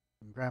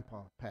 And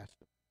Grandpa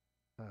passed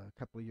a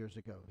couple of years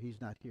ago. He's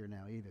not here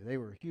now either. They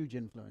were huge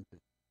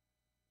influences.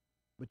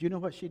 But you know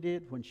what she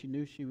did when she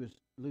knew she was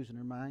losing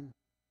her mind?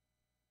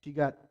 She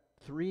got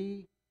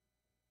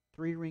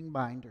three-ring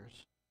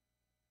binders.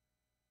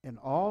 And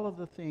all of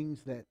the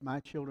things that my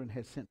children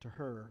had sent to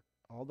her,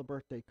 all the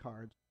birthday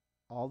cards,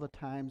 all the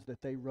times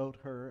that they wrote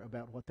her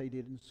about what they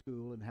did in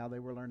school and how they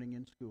were learning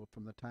in school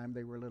from the time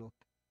they were little,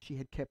 she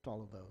had kept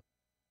all of those.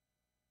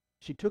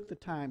 She took the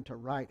time to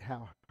write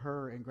how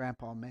her and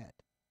Grandpa met.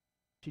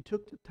 She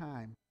took the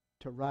time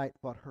to write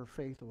what her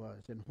faith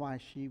was and why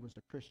she was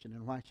a Christian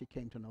and why she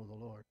came to know the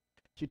Lord.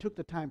 She took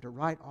the time to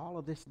write all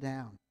of this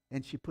down,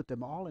 and she put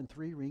them all in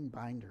 3-ring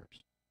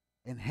binders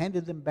and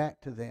handed them back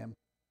to them.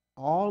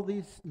 All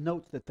these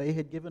notes that they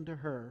had given to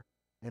her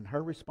and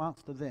her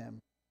response to them.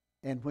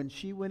 And when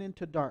she went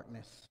into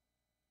darkness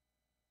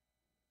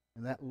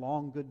and that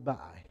long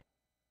goodbye,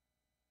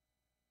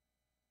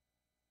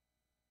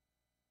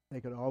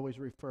 they could always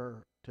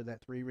refer to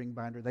that 3-ring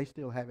binder. They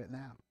still have it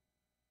now.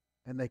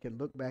 And they can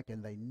look back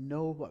and they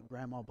know what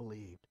Grandma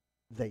believed.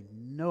 They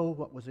know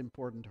what was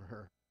important to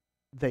her.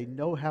 They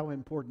know how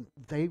important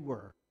they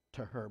were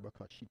to her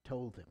because she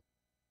told them.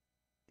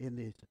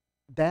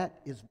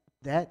 That is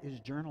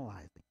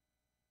journalizing.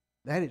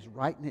 That is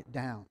writing it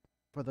down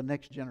for the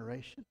next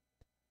generation.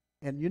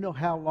 And you know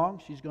how long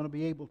she's going to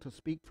be able to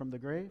speak from the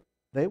grave?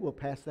 They will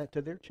pass that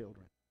to their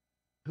children,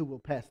 who will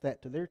pass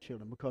that to their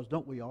children. Because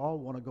don't we all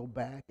want to go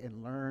back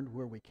and learn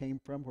where we came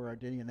from, where our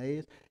DNA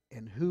is,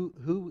 and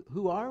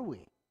who are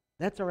we?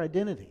 That's our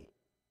identity.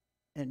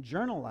 And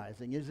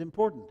journalizing is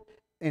important.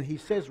 And he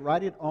says,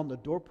 write it on the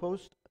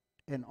doorpost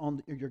and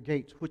on your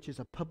gates, which is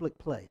a public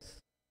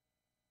place.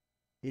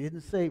 He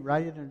didn't say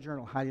write it in a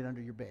journal, hide it under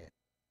your bed.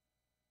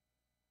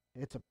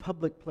 It's a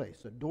public place.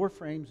 The door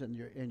frames and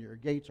your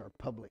gates are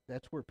public.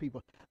 That's where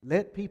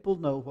let people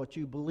know what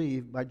you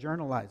believe by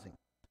journalizing.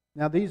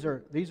 Now these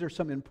are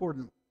some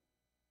important.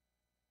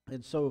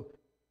 And so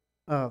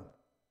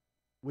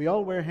we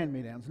all wear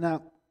hand-me-downs.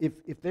 Now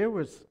if there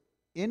was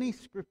any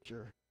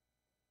scripture,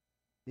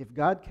 if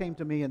God came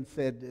to me and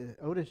said,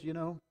 Otis,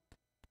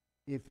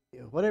 if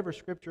whatever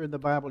scripture in the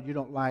Bible you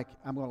don't like,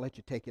 I'm going to let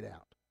you take it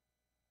out,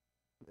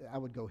 I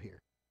would go here.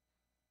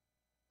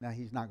 Now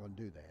he's not going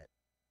to do that.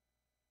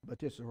 But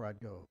this is where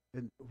I'd go.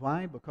 And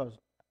why?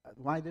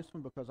 Why this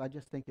one? Because I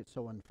just think it's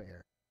so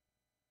unfair.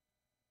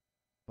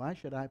 Why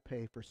should I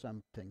pay for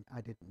something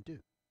I didn't do?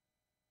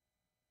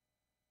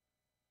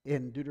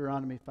 In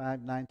Deuteronomy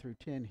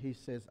 5:9-10, he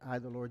says, I,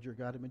 the Lord your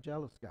God, am a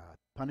jealous God,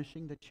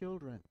 punishing the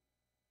children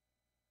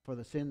for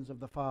the sins of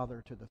the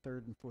father to the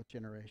 3rd and 4th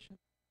generation.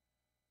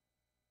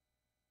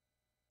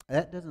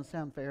 That doesn't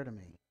sound fair to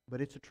me, but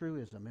it's a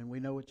truism, and we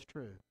know it's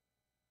true.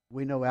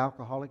 We know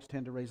alcoholics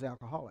tend to raise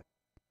alcoholics.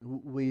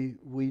 We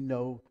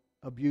know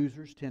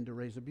abusers tend to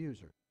raise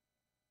abusers.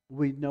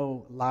 We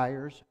know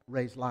liars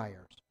raise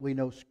liars. We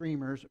know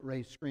screamers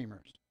raise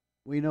screamers.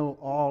 We know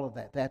all of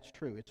that. That's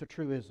true. It's a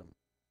truism.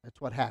 That's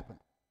what happened.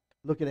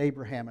 Look at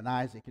Abraham and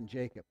Isaac and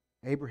Jacob.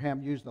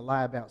 Abraham used the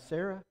lie about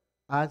Sarah.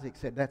 Isaac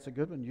said, that's a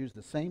good one. Used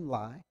the same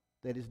lie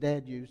that his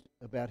dad used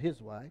about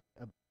his wife.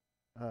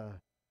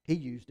 He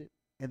used it.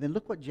 And then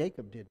look what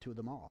Jacob did to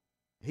them all.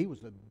 He was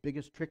the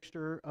biggest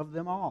trickster of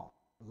them all,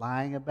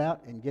 lying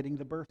about and getting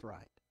the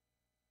birthright.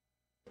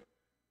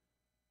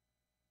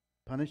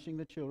 Punishing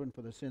the children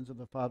for the sins of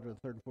the father of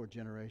the 3rd and 4th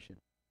generation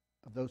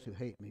of those who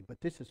hate me. But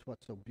this is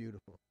what's so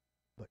beautiful.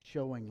 But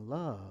showing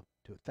love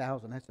to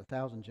 1,000, that's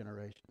 1,000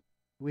 generations.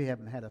 We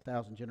haven't had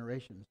 1,000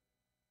 generations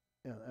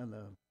in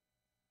the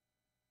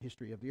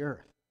history of the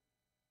earth.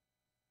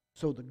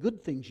 So the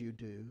good things you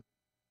do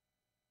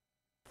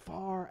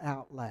far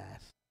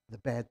outlast the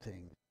bad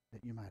things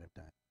that you might have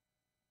done.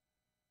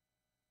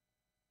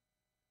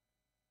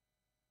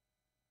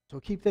 So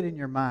keep that in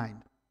your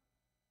mind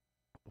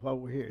while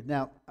we're here.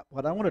 Now,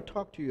 what I want to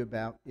talk to you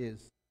about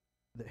is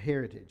the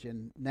heritage.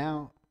 And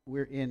now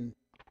we're going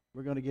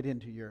to get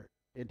into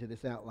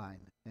this outline.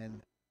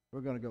 And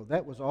We're going to go.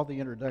 That was all the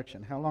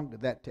introduction. How long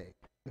did that take?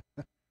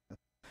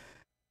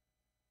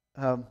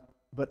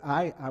 But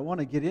I want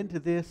to get into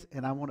this,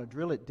 and I want to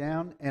drill it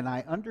down, and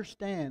I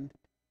understand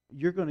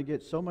you're going to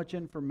get so much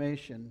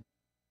information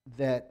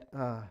that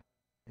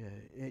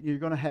you're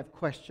going to have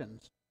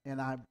questions, and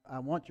I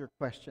want your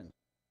questions.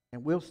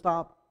 And we'll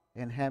stop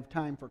and have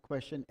time for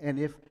question. And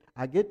if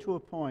I get to a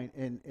point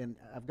and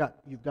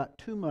you've got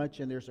too much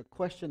and there's a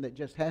question that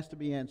just has to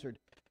be answered,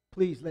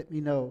 please let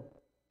me know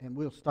and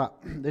we'll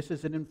stop. This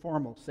is an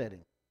informal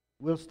setting.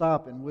 We'll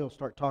stop and we'll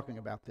start talking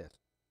about this.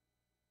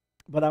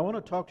 But I want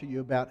to talk to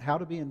you about how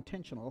to be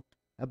intentional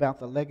about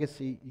the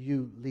legacy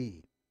you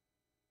leave.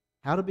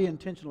 How to be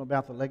intentional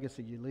about the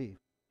legacy you leave.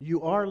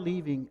 You are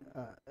living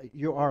a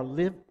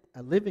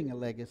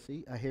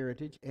legacy, a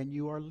heritage, and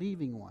you are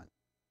leaving one.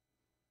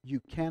 You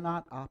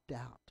cannot opt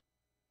out.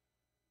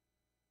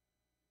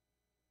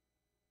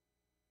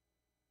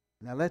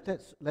 Now let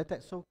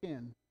that soak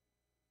in.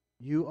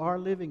 You are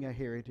living a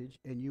heritage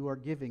and you are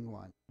giving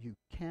one. You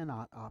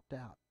cannot opt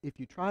out. If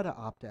you try to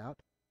opt out,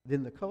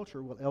 then the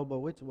culture will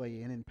elbow its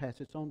way in and pass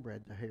its own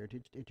bread to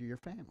heritage into your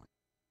family.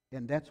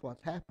 And that's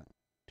what's happened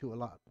to a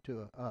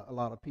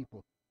lot of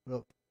people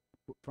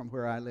from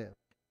where I live.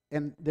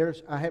 And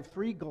I have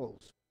 3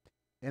 goals.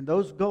 And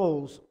those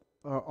goals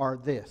are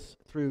this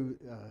through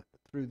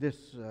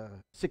this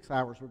 6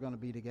 hours we're going to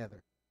be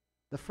together.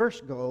 The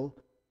first goal,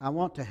 I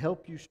want to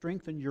help you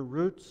strengthen your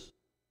roots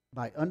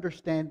by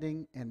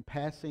understanding and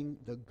passing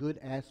the good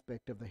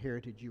aspect of the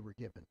heritage you were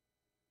given.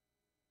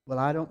 Well,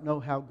 I don't know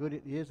how good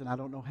it is, and I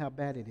don't know how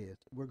bad it is.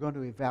 We're going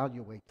to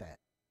evaluate that.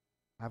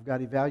 I've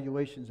got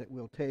evaluations that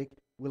we'll take.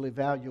 We'll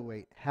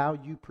evaluate how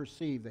you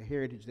perceive the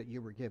heritage that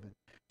you were given.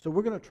 So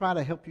we're going to try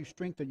to help you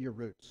strengthen your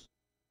roots.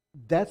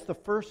 That's the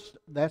first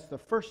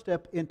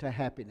step into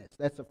happiness.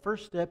 That's the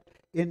first step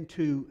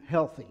into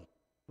healthy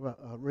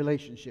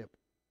relationship,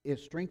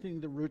 is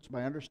strengthening the roots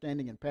by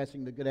understanding and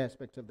passing the good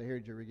aspects of the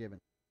heritage you were given.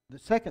 The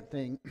second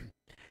thing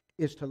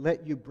is to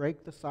let you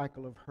break the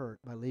cycle of hurt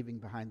by leaving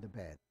behind the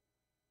bad.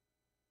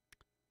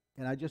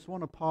 And I just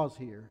want to pause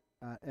here,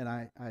 and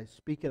I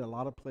speak at a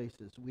lot of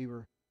places. We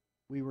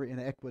were in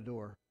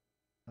Ecuador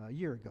a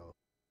year ago,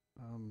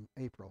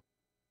 April.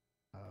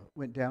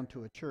 Went down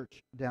to a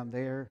church down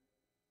there.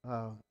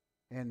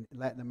 In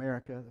Latin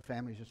America, the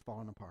family's just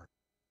falling apart.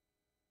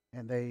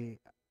 And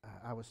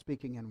I was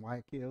speaking in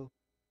Guayaquil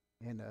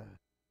in a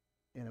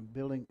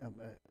building,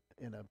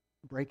 in a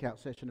breakout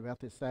session about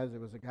this size. There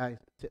was a guy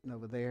sitting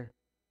over there.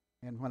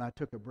 And when I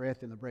took a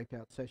breath in the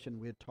breakout session,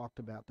 we had talked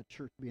about the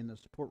church being the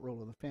support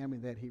role of the family.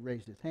 That he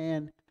raised his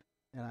hand,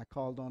 and I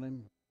called on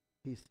him.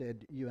 He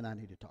said, "You and I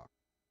need to talk."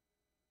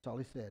 That's all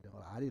he said.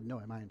 Well, I didn't know.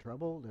 Am I in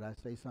trouble? Did I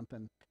say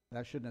something that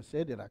I shouldn't have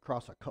said? Did I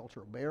cross a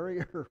cultural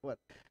barrier or what?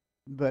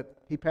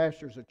 But he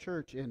pastors a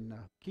church in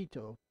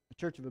Quito, a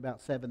church of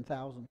about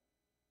 7,000.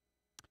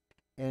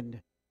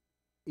 And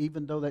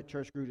even though that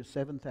church grew to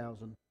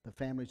 7,000, the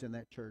families in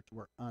that church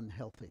were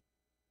unhealthy.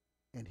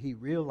 And he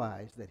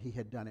realized that he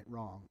had done it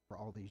wrong for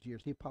all these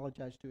years. He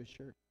apologized to his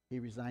church. He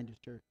resigned his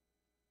church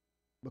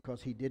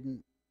because he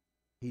did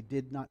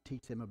not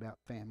teach them about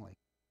family.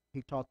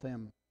 He taught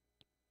them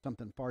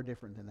something far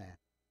different than that.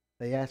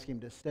 They asked him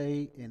to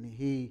stay, and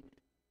he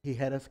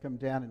had us come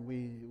down, and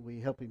we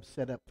helped him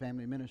set up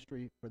family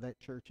ministry for that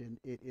church, and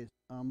it is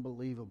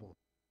unbelievable.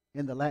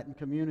 In the Latin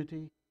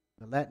community,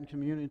 the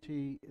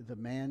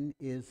man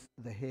is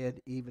the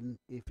head, even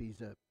if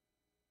he's a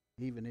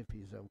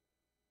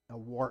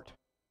wart.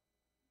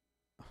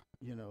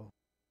 You know,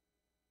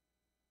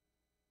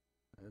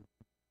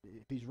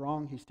 if he's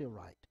wrong, he's still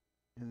right.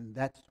 And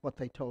that's what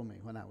they told me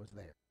when I was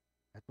there.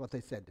 That's what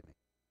they said to me.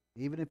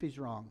 Even if he's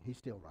wrong, he's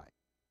still right.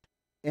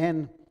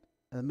 And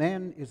the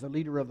man is the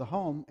leader of the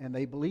home, and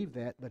they believe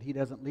that, but he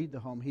doesn't lead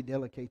the home. He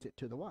delegates it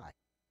to the wife.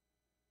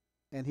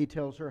 And he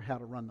tells her how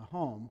to run the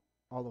home,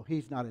 although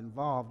he's not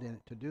involved in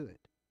it to do it.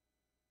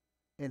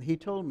 And he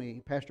told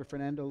me, Pastor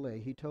Fernando Lay,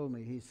 he told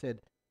me, he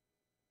said,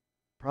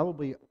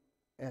 probably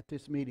at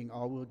this meeting,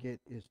 all we'll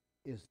get is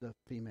the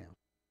female,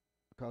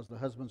 because the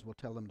husbands will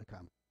tell them to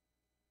come.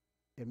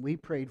 And we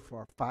prayed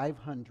for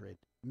 500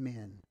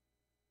 men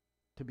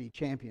to be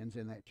champions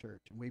in that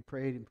church. And we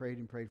prayed and prayed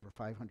and prayed for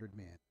 500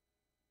 men.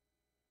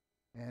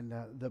 And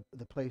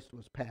the place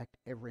was packed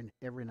every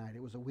night.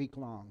 It was a week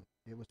long.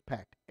 It was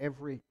packed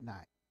every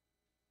night.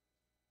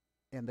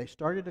 And they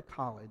started a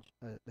college.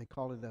 They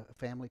called it a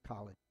family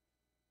college.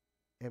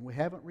 And we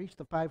haven't reached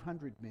the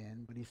 500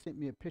 men, but he sent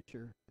me a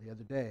picture the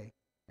other day,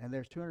 and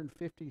there's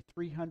 250,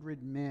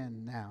 300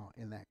 men now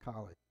in that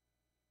college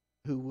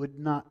who would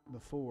not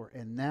before.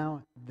 And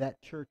now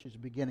that church is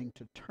beginning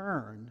to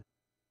turn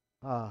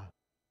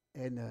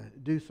and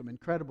do some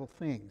incredible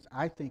things.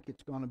 I think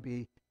it's going to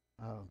be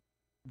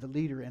the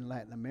leader in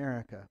Latin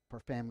America for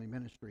family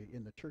ministry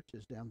in the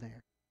churches down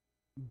there.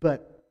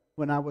 But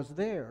when I was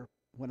there,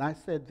 when I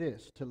said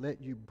this, to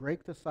let you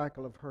break the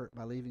cycle of hurt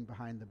by leaving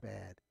behind the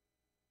bad,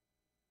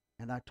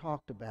 and I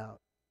talked about,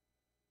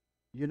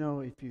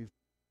 if you've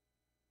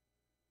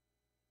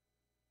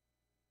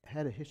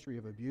had a history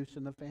of abuse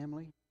in the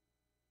family,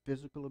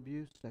 physical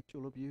abuse,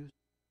 sexual abuse,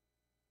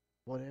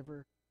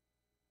 whatever,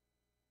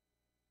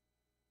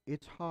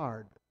 it's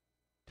hard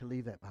to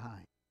leave that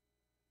behind.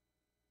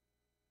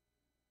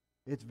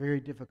 It's very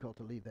difficult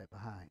to leave that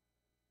behind.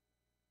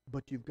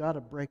 But you've got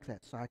to break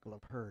that cycle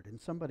of hurt. And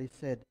somebody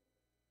said,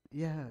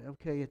 yeah,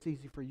 okay, it's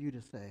easy for you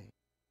to say.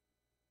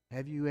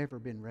 Have you ever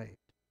been raped?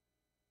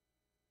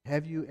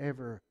 Have you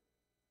ever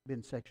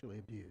been sexually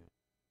abused?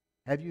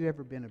 Have you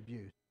ever been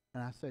abused?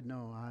 And I said,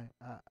 no,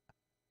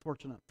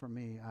 fortunate for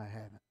me, I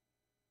haven't.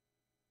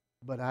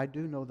 But I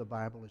do know the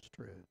Bible is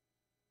true.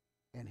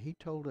 And he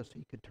told us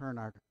he could turn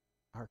our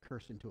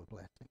curse into a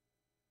blessing.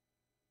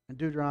 In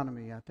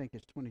Deuteronomy, I think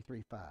it's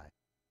 23:5,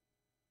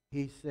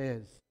 he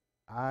says,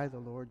 I, the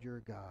Lord your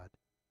God,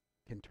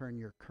 can turn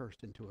your curse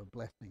into a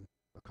blessing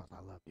because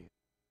I love you.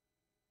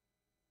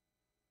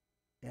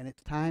 And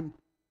it's time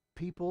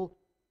people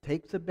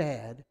take the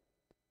bad,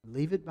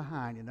 leave it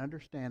behind, and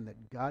understand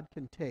that God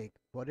can take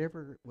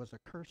whatever was a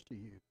curse to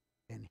you,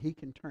 and he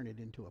can turn it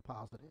into a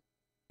positive.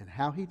 And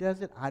how he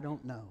does it, I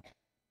don't know.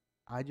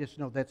 I just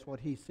know that's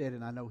what he said,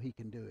 and I know he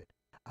can do it.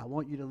 I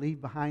want you to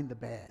leave behind the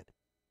bad.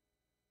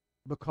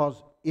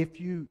 Because if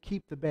you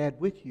keep the bad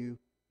with you,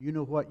 you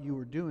know what you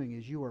are doing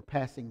is you are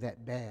passing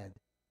that bad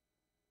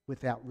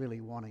without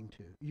really wanting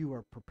to. You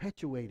are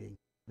perpetuating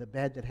the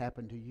bad that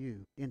happened to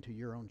you into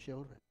your own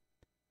children.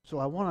 So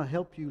I want to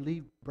help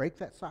you break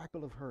that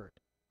cycle of hurt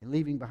and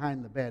leaving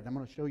behind the bad. I'm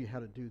going to show you how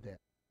to do that.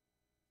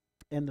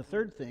 And the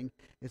third thing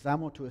is I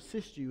want to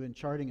assist you in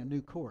charting a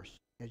new course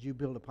as you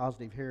build a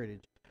positive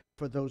heritage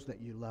for those that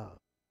you love.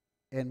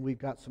 And we've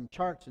got some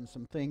charts and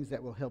some things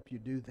that will help you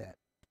do that.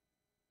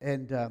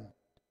 And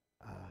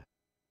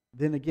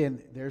then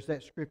again, there's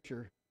that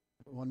scripture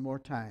one more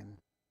time.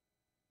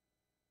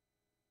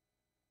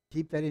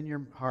 Keep that in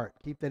your heart.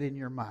 Keep that in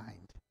your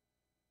mind.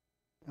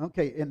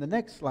 Okay, in the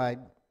next slide,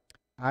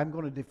 I'm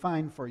going to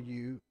define for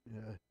you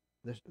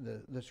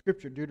the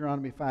scripture.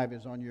 Deuteronomy 5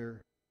 is on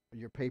your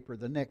paper.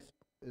 The next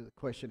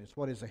question is,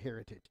 what is a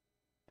heritage?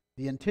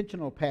 The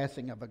intentional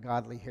passing of a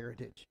godly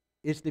heritage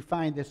is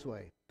defined this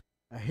way.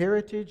 A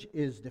heritage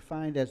is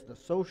defined as the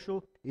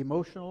social,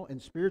 emotional, and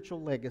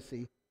spiritual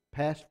legacy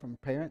passed from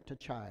parent to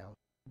child,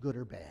 good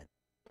or bad.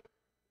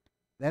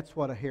 That's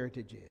what a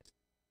heritage is.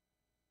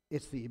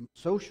 It's the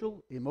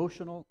social,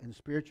 emotional, and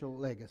spiritual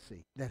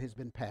legacy that has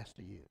been passed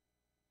to you.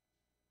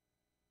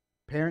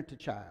 Parent to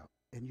child.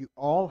 And you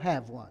all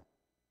have one.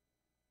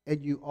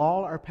 And you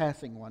all are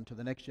passing one to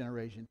the next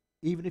generation.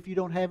 Even if you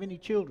don't have any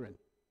children,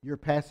 you're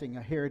passing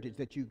a heritage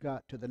that you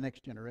got to the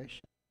next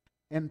generation.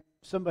 And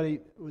somebody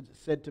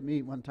said to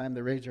me one time,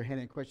 they raised their hand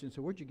in question and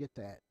said, where'd you get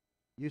that?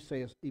 You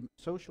say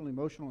social,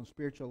 emotional, and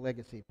spiritual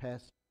legacy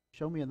passed.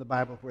 Show me in the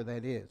Bible where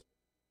that is.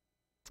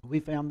 I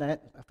found that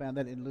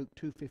in Luke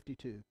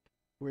 2:52,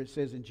 where it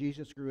says, and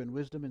Jesus grew in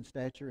wisdom and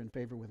stature and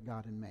favor with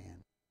God and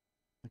man.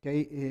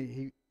 Okay,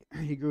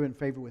 he grew in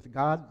favor with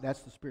God,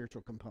 that's the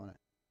spiritual component.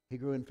 He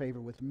grew in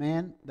favor with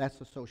man, that's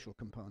the social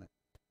component.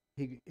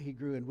 He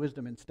grew in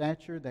wisdom and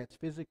stature, that's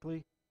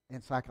physically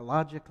and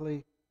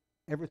psychologically.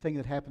 Everything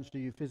that happens to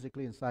you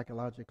physically and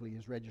psychologically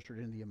is registered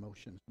in the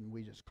emotions, and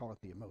we just call it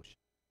the emotion.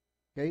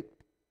 Okay?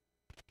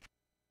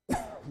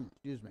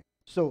 Excuse me.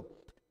 So,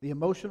 the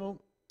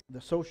emotional, the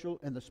social,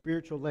 and the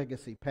spiritual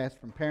legacy passed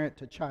from parent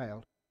to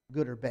child,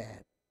 good or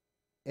bad.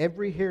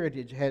 Every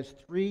heritage has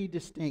three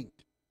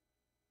distinct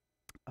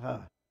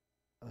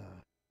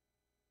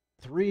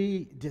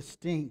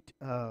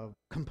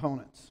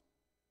components.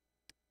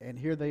 And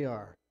here they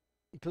are.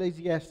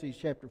 Ecclesiastes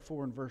chapter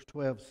 4 and verse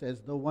 12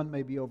 says, though one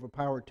may be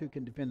overpowered, two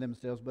can defend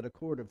themselves, but a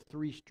cord of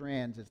three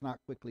strands is not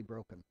quickly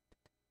broken.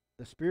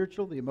 The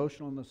spiritual, the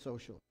emotional, and the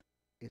social.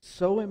 It's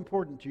so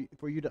important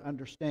for you to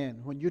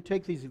understand. When you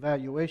take these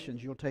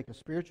evaluations, you'll take a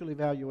spiritual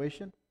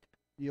evaluation,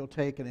 you'll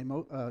take an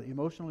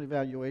emotional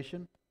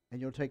evaluation, and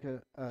you'll take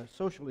a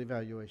social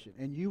evaluation.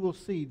 And you will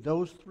see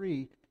those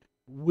three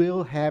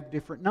will have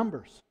different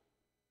numbers.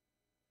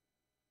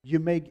 You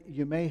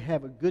may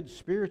have a good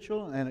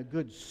spiritual and a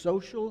good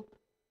social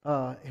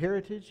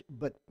heritage,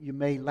 but you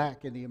may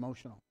lack in the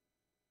emotional.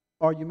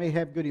 Or you may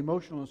have good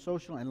emotional and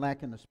social and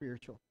lack in the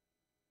spiritual.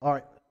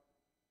 Or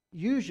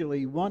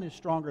usually one is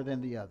stronger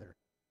than the other,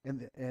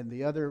 and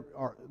the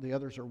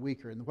others are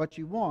weaker. And what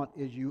you want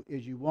is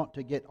you want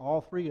to get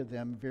all three of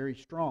them very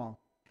strong,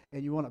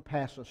 and you want to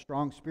pass a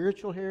strong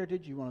spiritual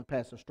heritage, you want to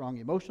pass a strong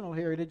emotional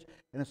heritage,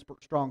 and a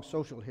strong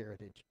social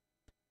heritage.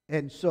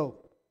 And so,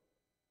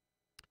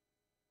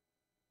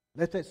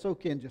 let that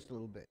soak in just a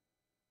little bit.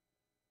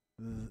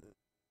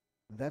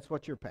 That's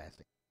what you're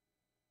passing.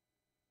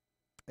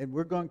 And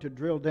we're going to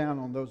drill down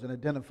on those and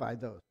identify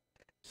those.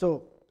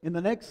 So, in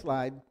the next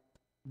slide,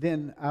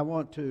 then I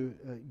want to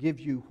give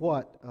you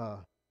what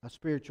a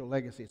spiritual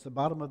legacy. It's the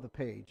bottom of the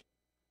page.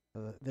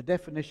 The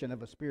definition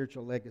of a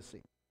spiritual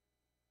legacy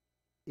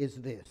is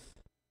this.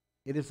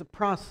 It is a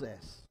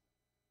process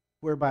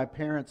whereby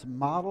parents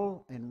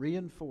model and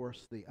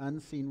reinforce the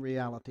unseen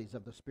realities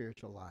of the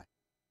spiritual life.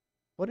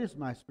 What is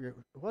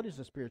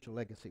a spiritual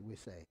legacy, we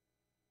say?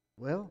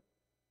 Well,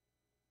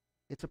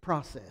 it's a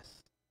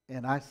process.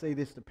 And I say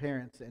this to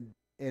parents, and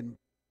And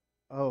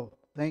oh,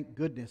 thank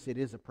goodness it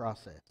is a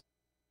process.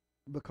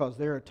 Because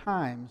there are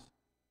times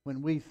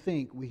when we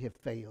think we have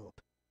failed.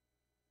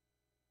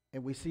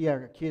 And we see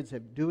our kids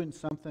have doing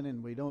something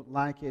and we don't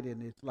like it,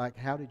 and it's like,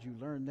 how did you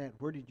learn that?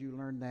 Where did you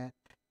learn that?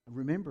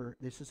 Remember,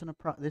 this is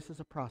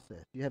a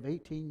process. You have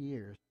 18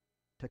 years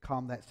to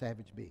calm that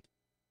savage beast.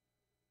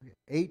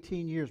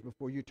 18 years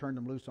before you turn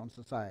them loose on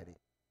society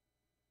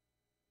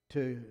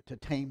to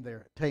tame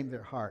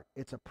their heart.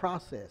 It's a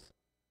process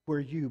where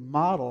you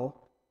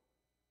model.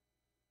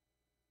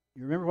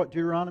 You remember what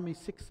Deuteronomy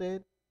 6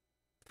 said?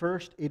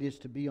 First, it is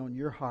to be on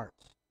your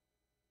hearts.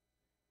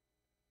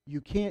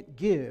 You can't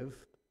give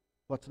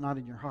what's not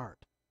in your heart.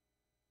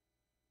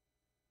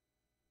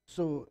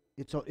 So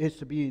it's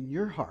to be in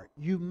your heart.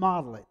 You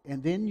model it,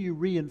 and then you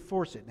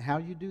reinforce it. And how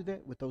you do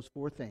that? With those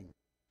four things.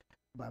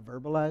 By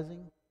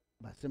verbalizing,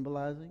 by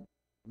symbolizing,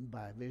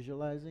 by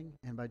visualizing,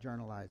 and by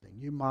journalizing.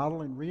 You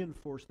model and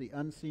reinforce the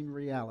unseen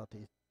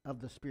realities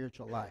of the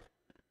spiritual life.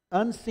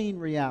 Unseen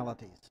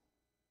realities.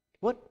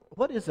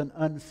 What is an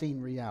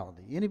unseen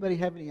reality? Anybody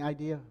have any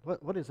idea?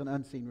 What is an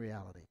unseen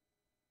reality?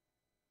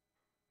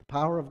 The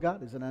power of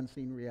God is an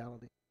unseen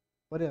reality.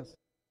 What else?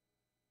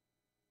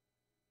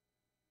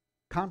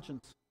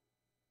 Conscience is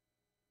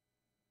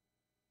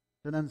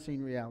an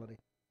unseen reality.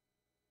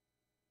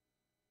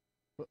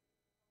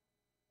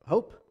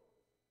 Hope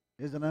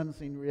is an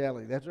unseen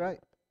reality. That's right.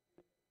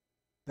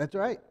 That's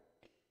right.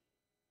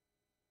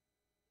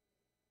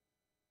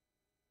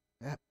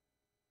 Yeah.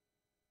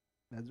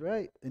 That's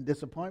right. And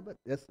disappointment,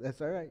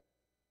 that's all right.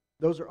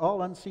 Those are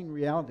all unseen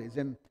realities.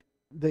 And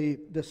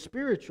the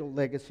spiritual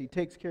legacy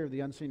takes care of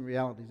the unseen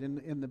realities.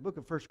 In the book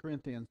of 1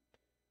 Corinthians,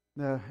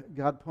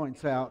 God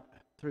points out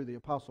through the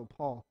Apostle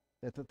Paul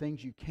that the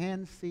things you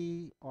can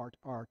see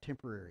are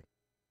temporary.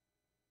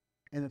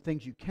 And the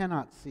things you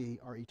cannot see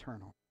are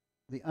eternal.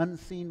 The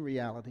unseen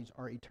realities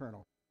are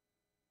eternal.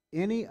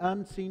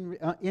 Anything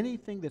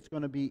that's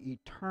going to be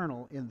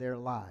eternal in their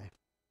life,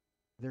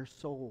 their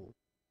soul,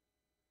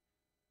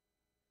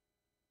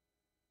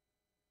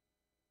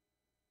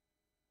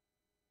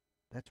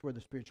 that's where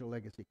the spiritual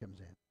legacy comes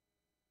in.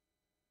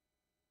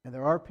 And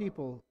there are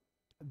people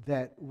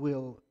that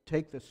will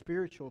take the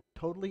spiritual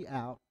totally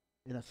out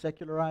in a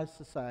secularized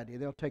society.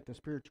 They'll take the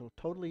spiritual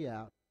totally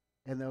out,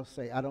 and they'll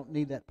say, I don't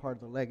need that part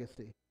of the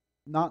legacy,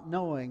 not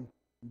knowing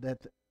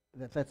that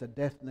that's a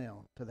death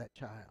knell to that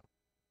child.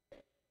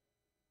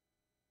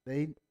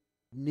 They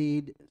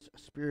need a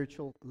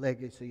spiritual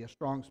legacy, a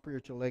strong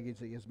spiritual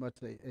legacy, as much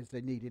as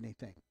they need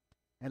anything.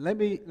 And let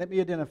me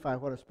identify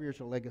what a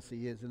spiritual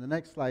legacy is. In the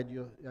next slide,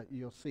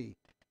 you'll see.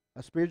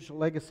 A spiritual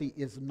legacy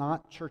is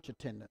not church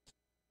attendance.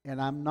 And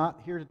I'm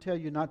not here to tell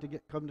you not to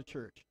come to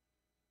church.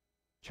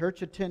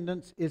 Church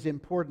attendance is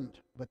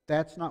important, but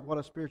that's not what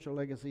a spiritual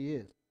legacy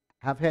is.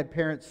 I've had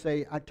parents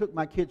say, I took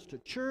my kids to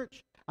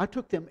church. I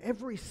took them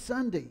every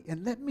Sunday,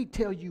 and let me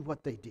tell you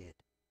what they did.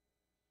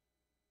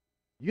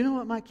 You know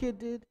what my kid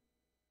did?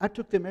 I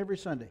took them every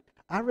Sunday.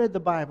 I read the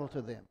Bible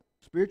to them.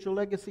 Spiritual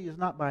legacy is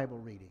not Bible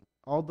reading,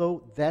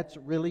 although that's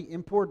really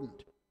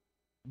important.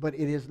 But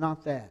it is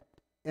not that.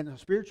 And a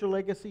spiritual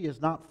legacy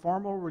is not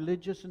formal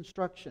religious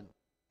instruction.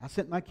 I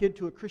sent my kid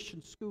to a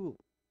Christian school.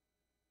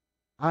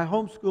 I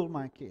homeschooled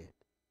my kid.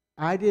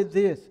 I did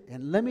this,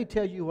 and let me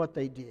tell you what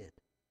they did.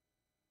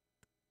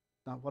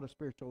 It's not what a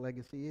spiritual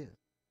legacy is.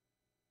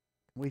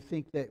 We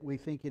think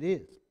it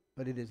is,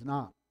 but it is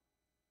not.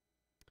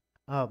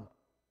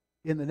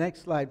 In the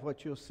next slide,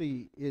 what you'll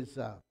see is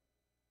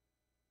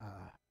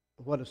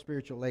what a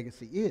spiritual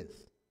legacy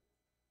is.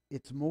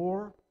 It's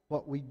more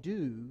what we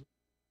do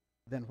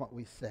than what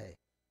we say.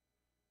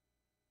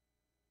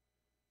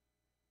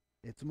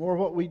 It's more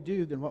what we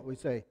do than what we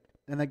say.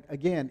 And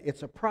again,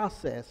 it's a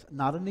process,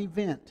 not an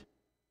event.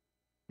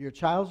 Your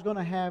child's going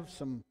to have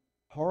some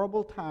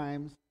horrible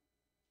times.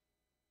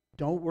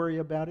 Don't worry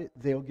about it.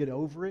 They'll get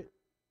over it.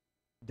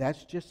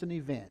 That's just an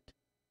event.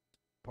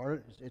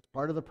 It's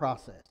part of the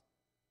process.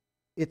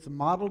 It's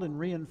modeled and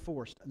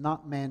reinforced,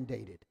 not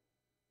mandated.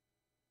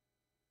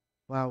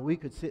 Wow, we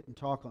could sit and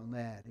talk on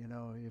that. You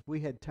know, if we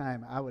had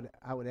time, I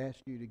would ask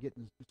you to get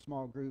in a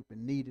small group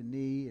and knee to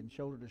knee and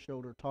shoulder to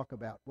shoulder talk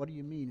about what do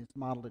you mean it's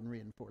modeled and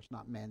reinforced,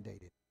 not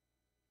mandated.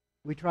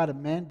 We try to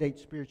mandate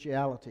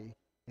spirituality,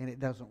 and it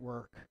doesn't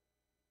work.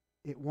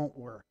 It won't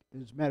work.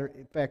 In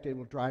fact, it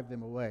will drive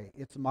them away.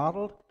 It's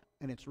modeled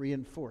and it's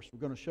reinforced. We're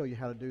going to show you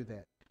how to do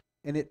that.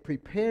 And it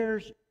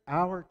prepares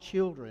our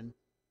children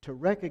to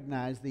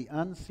recognize the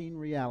unseen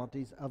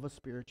realities of a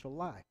spiritual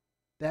life.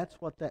 That's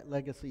what that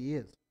legacy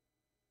is.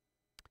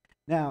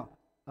 Now,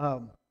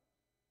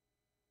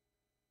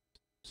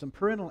 some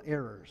parental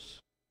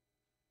errors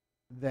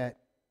that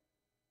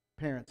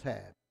parents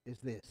have is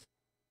this.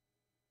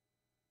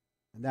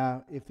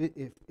 Now, if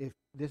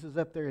this is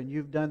up there and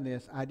you've done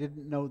this, I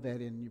didn't know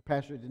that, and your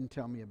pastor didn't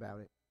tell me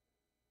about it.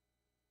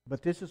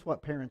 But this is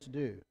what parents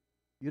do.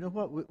 You know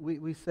what?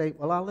 We say,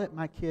 well, I'll let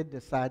my kid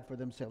decide for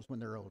themselves when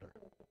they're older.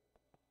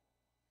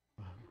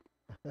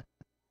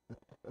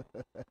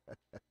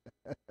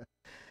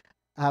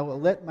 I will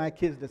let my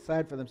kids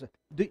decide for themselves.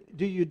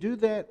 Do you do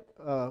that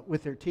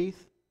with their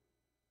teeth?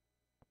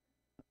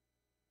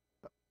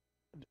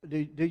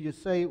 Do you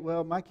say,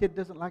 well, my kid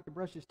doesn't like to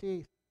brush his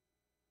teeth,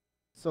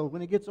 so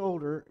when he gets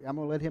older, I'm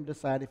going to let him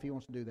decide if he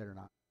wants to do that or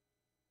not?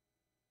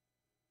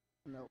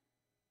 No.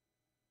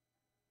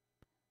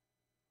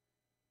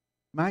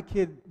 My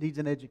kid needs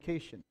an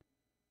education,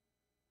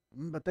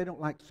 but they don't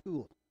like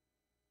school.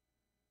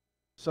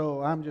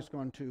 So I'm just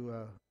going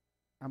to,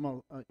 I'm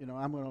going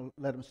to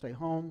let them stay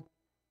home.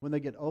 When they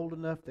get old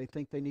enough, they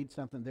think they need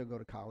something, they'll go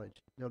to college.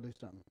 They'll do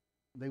something.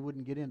 They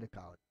wouldn't get into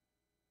college.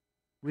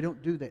 We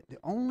don't do that. The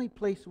only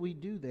place we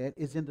do that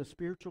is in the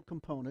spiritual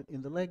component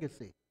in the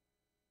legacy.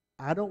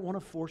 I don't want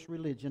to force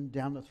religion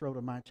down the throat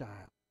of my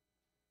child.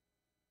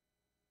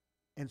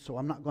 And so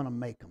I'm not going to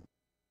make them.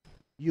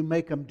 You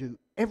make them do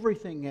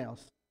everything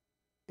else,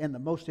 and the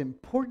most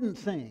important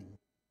thing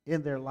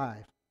in their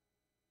life,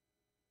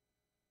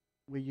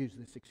 we use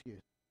this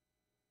excuse.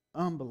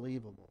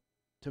 Unbelievable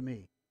to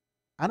me.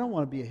 I don't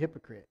want to be a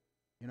hypocrite.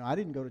 I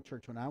didn't go to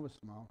church when I was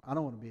small. I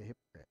don't want to be a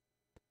hypocrite.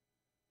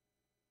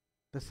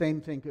 The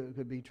same thing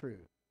could be true.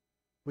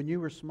 When you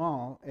were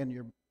small and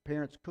your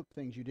parents cooked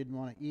things you didn't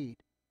want to eat,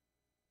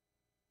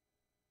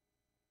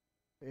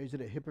 is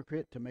it a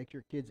hypocrite to make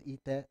your kids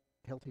eat that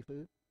healthy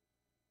food?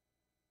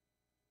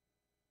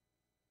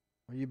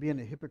 Are you being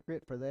a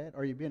hypocrite for that?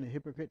 Are you being a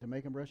hypocrite to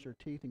make them brush their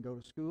teeth and go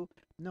to school?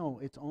 No,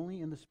 it's only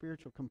in the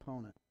spiritual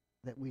component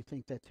that we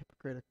think that's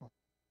hypocritical.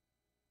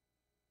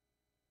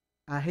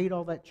 I hate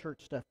all that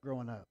church stuff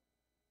growing up,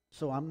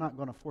 so I'm not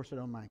going to force it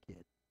on my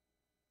kid.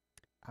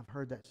 I've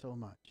heard that so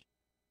much.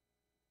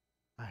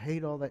 I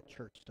hate all that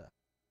church stuff.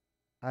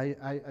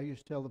 I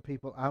used to tell the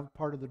people, I'm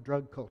part of the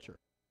drug culture.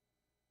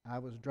 I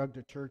was drugged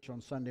to church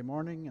on Sunday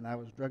morning, and I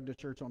was drugged to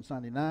church on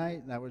Sunday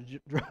night, and I was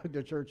drugged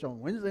to church on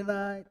Wednesday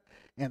night,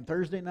 and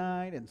Thursday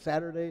night, and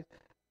Saturdays.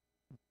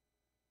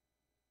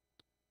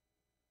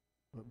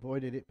 But boy,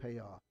 did it pay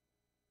off.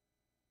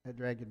 That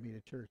dragging me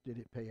to church, did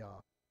it pay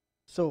off.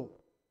 So,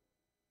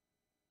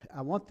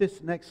 I want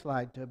this next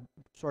slide to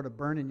sort of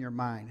burn in your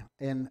mind.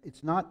 And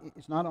it's not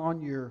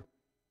on your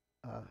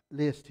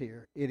list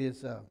here. It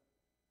is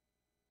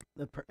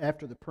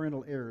after the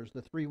parental errors,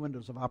 the 3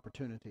 windows of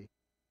opportunity.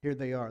 Here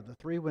they are. The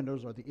 3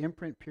 windows are the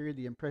imprint period,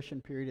 the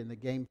impression period, and the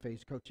game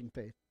phase, coaching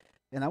phase.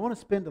 And I want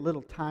to spend a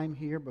little time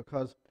here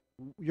because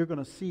you're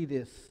going to see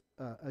this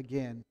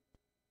again.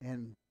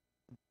 And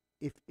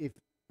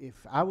if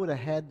I would have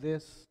had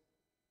this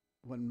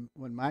when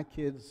my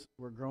kids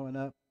were growing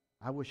up,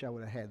 I wish I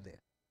would have had this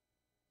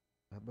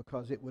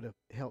because it would have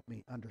helped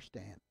me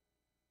understand.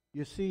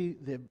 You see,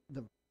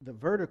 the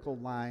vertical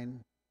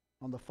line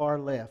on the far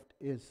left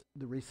is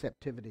the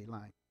receptivity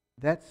line.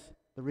 That's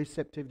the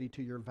receptivity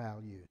to your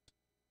values.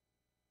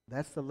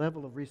 That's the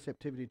level of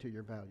receptivity to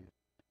your values.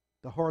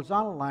 The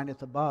horizontal line at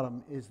the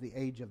bottom is the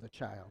age of the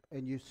child.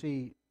 And you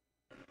see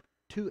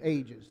 2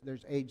 ages.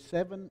 There's age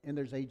 7 and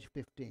there's age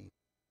 15.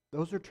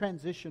 Those are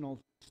transitional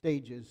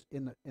stages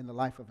in the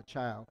life of a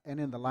child and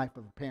in the life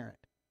of a parent.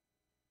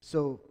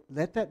 So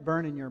let that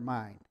burn in your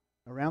mind.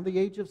 Around the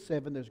age of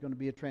 7, there's going to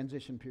be a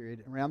transition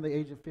period. Around the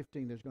age of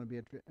 15, there's going to be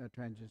a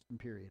transition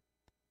period.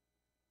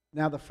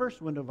 Now, the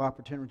first window of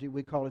opportunity,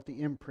 we call it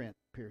the imprint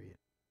period.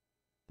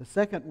 The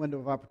second window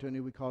of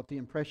opportunity, we call it the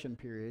impression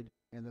period.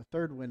 And the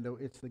third window,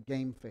 it's the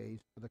game phase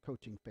or the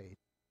coaching phase.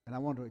 And I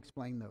want to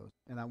explain those.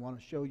 And I want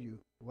to show you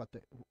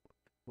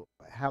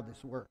how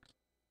this works.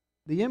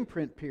 The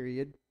imprint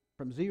period,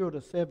 from 0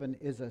 to 7,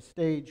 is a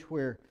stage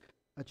where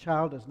a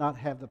child does not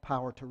have the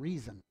power to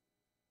reason.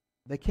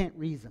 They can't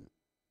reason.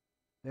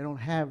 They don't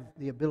have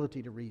the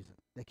ability to reason.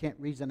 They can't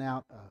reason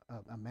out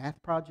a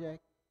math project.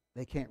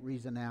 They can't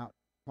reason out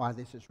why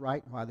this is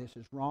right and why this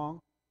is wrong.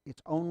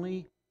 It's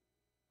only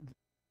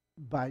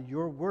by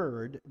your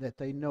word that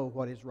they know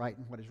what is right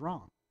and what is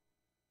wrong.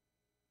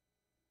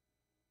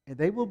 And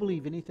they will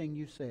believe anything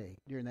you say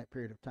during that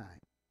period of time.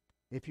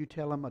 If you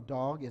tell them a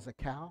dog is a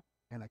cow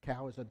and a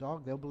cow is a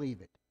dog, they'll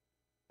believe it.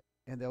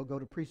 And they'll go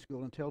to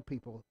preschool and tell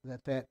people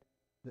that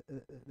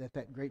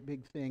great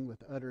big thing with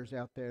udders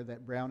out there,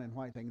 that brown and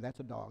white thing, that's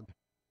a dog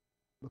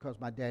because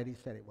my daddy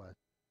said it was.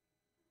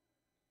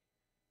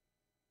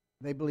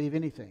 They believe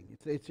anything.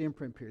 It's the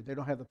imprint period. They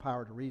don't have the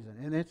power to reason.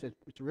 And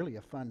it's really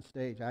a fun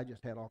stage. I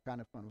just had all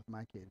kind of fun with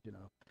my kids,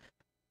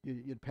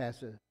 You'd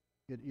pass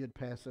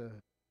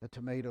a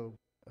tomato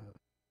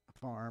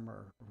farm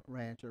or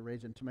ranch or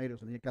raising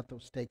tomatoes, and you got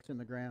those stakes in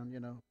the ground,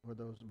 where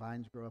those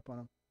vines grow up on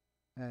them.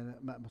 And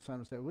my son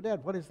would say, well,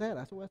 Dad, what is that?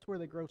 I said, well, that's where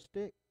they grow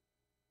sticks.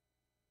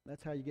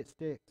 That's how you get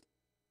sticks.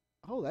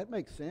 Oh, that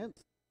makes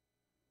sense.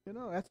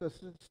 That's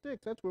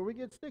sticks. That's where we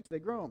get sticks. They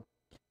grow them.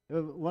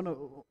 One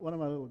of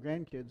my little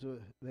grandkids,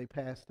 they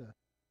passed a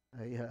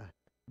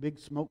big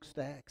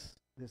smokestacks,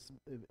 this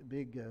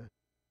big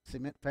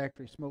cement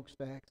factory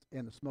smokestacks,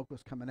 and the smoke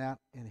was coming out,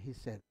 and he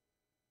said,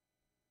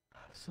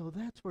 so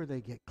that's where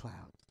they get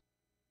clouds.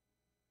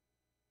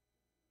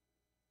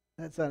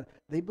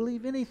 They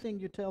believe anything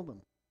you tell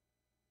them.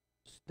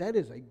 That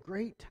is a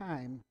great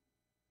time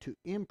to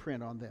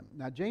imprint on them.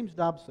 Now, James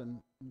Dobson,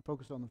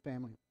 Focus on the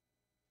Family,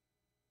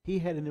 he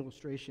had an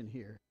illustration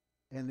here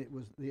and it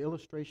was the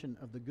illustration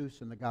of the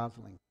goose and the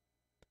gosling.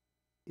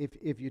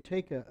 If you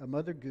take a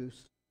mother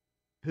goose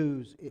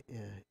who's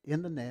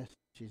in the nest,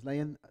 she's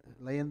laying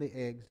the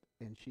eggs,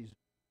 and she's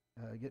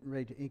getting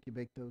ready to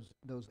incubate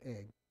those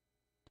eggs.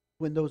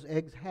 When those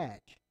eggs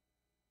hatch,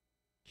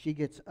 she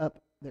gets up.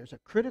 There's a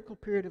critical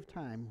period of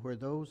time where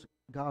those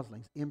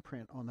goslings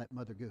imprint on that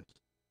mother goose.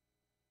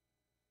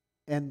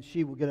 And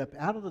she will get up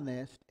out of the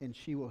nest, and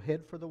she will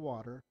head for the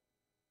water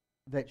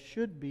that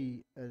should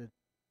be a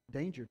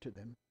danger to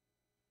them.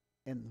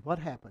 And what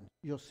happens?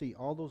 You'll see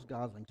all those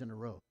goslings in a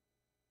row.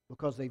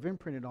 Because they've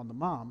imprinted on the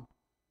mom,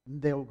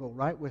 they'll go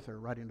right with her,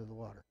 right into the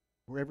water.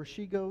 Wherever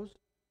she goes,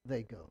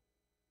 they go.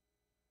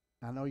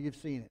 I know you've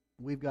seen it.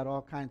 We've got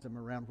all kinds of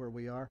them around where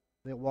we are.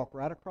 They'll walk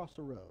right across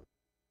the road.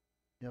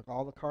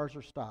 All the cars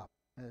are stopped.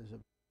 There's a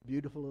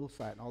beautiful little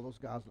sight, and all those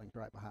goslings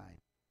right behind.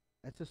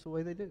 That's just the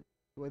way they do,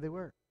 the way they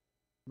work.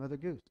 Mother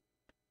goose.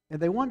 And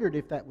they wondered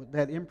if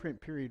that imprint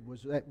period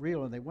was that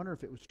real, and they wondered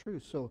if it was true.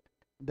 So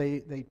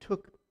they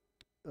took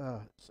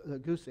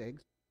goose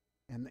eggs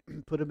and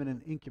put them in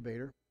an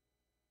incubator,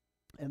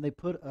 and they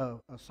put a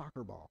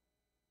soccer ball,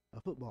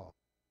 a football,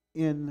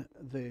 in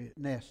the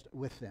nest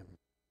with them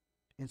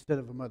instead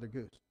of a mother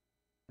goose.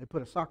 They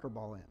put a soccer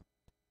ball in.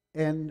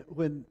 And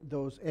when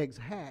those eggs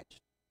hatched,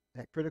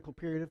 that critical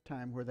period of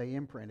time where they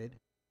imprinted,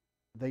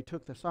 they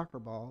took the soccer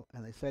ball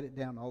and they set it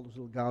down, all those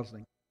little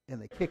goslings,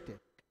 and they kicked it.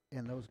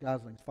 And those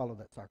goslings followed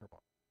that soccer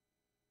ball.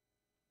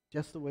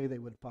 Just the way they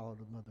would follow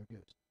the mother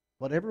goose.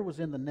 Whatever was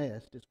in the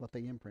nest is what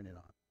they imprinted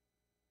on.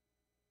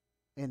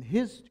 And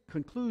his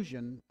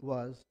conclusion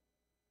was,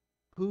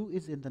 who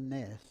is in the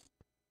nest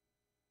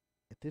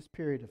at this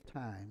period of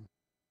time,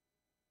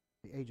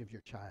 the age of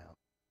your child,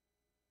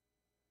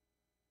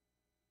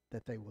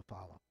 that they will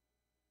follow?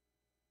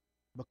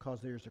 Because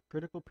there's a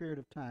critical period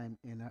of time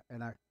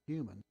in our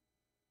human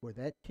where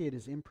that kid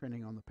is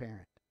imprinting on the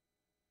parent.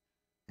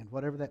 And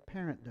whatever that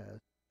parent does,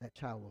 that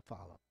child will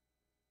follow.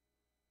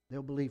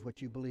 They'll believe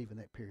what you believe in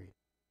that period.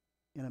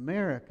 In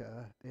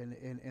America,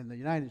 in the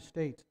United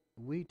States,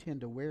 we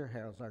tend to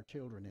warehouse our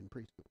children in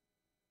preschool.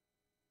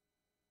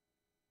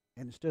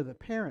 And instead of the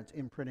parents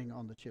imprinting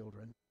on the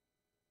children,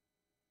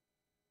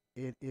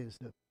 it is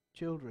the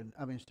children,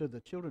 instead of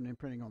the children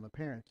imprinting on the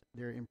parents,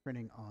 they're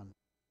imprinting on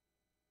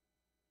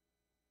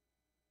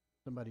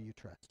somebody you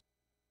trust,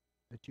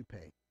 that you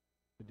pay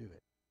to do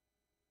it.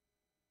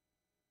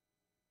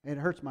 And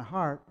it hurts my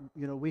heart.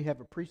 We have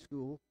a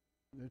preschool.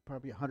 There's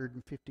probably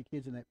 150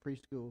 kids in that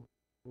preschool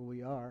where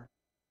we are.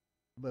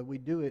 But we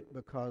do it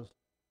because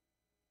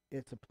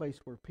it's a place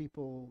where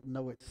people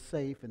know it's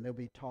safe, and they'll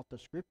be taught the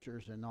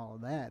scriptures and all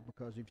of that,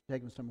 because if you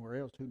take them somewhere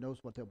else, who knows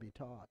what they'll be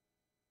taught.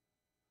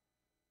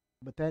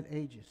 But that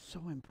age is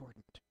so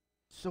important,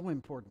 so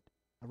important.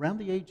 Around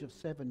the age of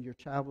 7, your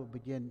child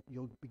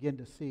you'll begin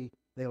to see,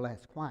 they'll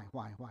ask why.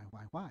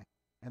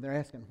 And they're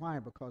asking why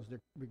because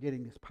they're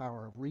getting this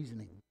power of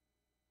reasoning.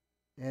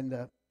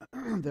 And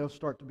they'll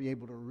start to be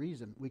able to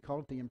reason. We call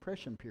it the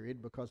impression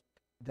period because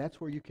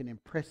that's where you can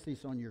impress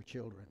these on your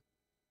children.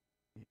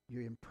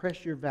 You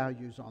impress your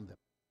values on them.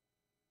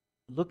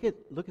 Look at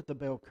the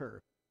bell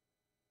curve.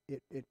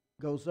 It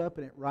goes up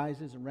and it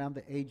rises around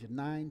the age of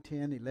 9,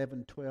 10,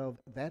 11, 12.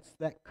 That's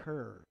that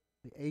curve,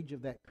 the age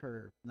of that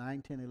curve,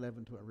 9, 10,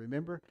 11, 12.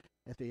 Remember,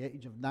 at the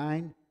age of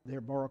 9,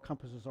 their moral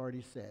compass is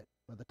already set.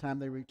 By the time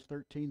they reach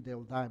 13,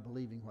 they'll die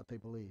believing what they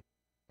believe.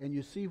 And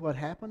you see what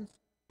happens?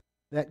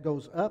 That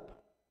goes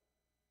up,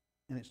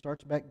 and it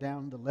starts back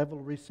down. The level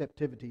of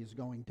receptivity is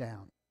going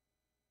down.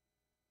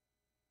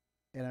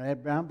 And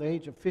around the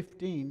age of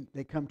 15,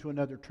 they come to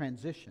another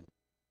transition.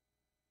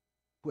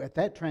 At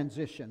that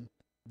transition,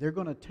 they're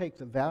going to take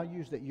the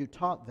values that you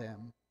taught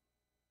them,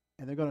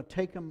 and they're going to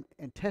take them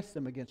and test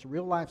them against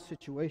real-life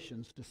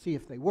situations to see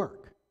if they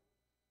work.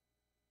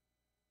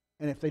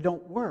 And if they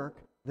don't work,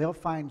 they'll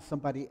find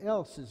somebody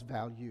else's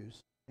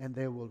values, and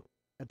they will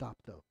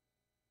adopt those.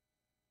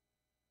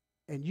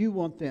 And you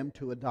want them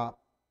to adopt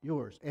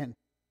yours. And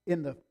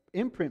in the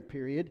imprint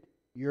period,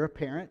 you're a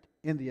parent.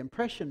 In the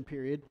impression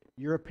period,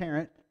 you're a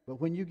parent.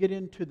 But when you get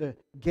into the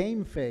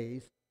game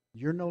phase,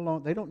 you're no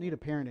longer. They don't need a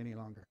parent any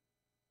longer.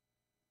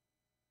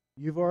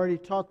 You've already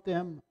taught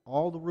them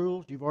all the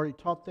rules. You've already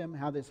taught them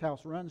how this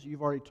house runs.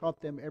 You've already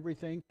taught them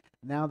everything.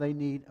 Now they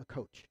need a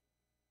coach.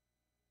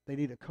 They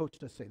need a coach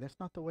to say, that's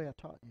not the way I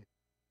taught you.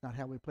 Not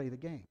how we play the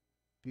game.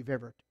 If you've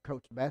ever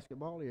coached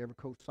basketball, you ever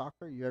coached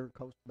soccer, you ever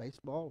coached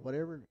baseball,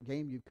 whatever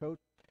game you coach,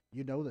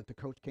 you know that the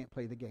coach can't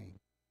play the game.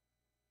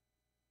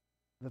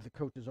 That the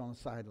coach is on the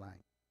sideline.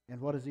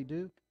 And what does he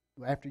do?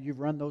 After you've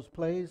run those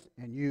plays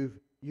and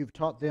you've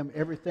taught them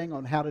everything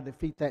on how to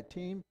defeat that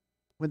team,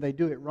 when they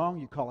do it wrong,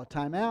 you call a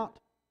timeout,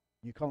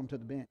 you call them to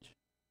the bench.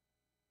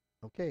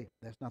 Okay,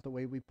 that's not the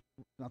way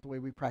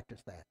we practice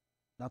that.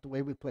 Not the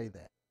way we play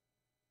that.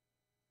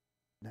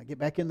 Now get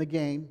back in the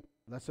game.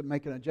 Let's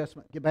make an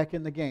adjustment. Get back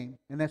in the game,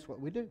 and that's what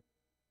we do.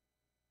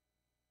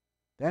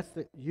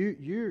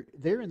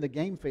 They're in the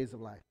game phase of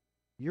life.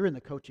 You're in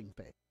the coaching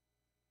phase.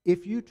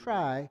 If you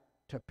try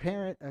to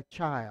parent a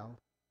child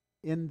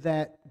in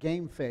that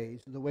game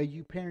phase, the way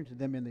you parented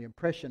them in the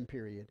impression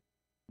period,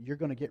 you're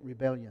going to get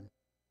rebellion,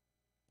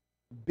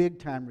 big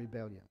time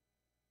rebellion.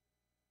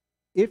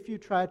 If you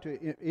try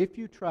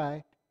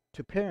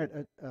to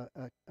parent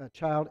a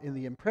child in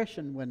the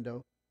impression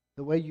window,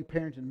 the way you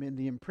parented them in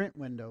the imprint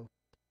window,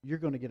 you're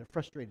going to get a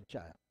frustrated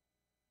child.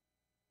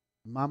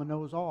 Mama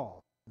knows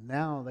all.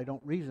 Now they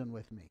don't reason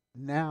with me.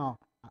 Now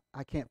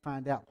I can't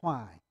find out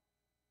why.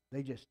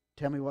 They just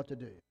tell me what to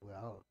do.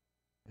 Well,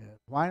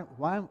 why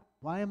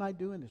am I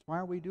doing this? Why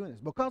are we doing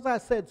this? Because I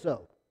said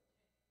so.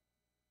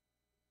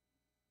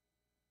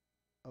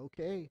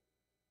 Okay.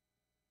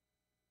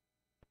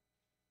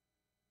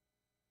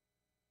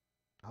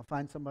 I'll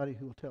find somebody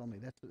who will tell me.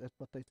 That's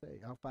what they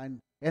say.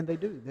 And they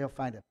do. They'll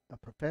find a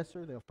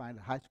professor. They'll find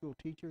a high school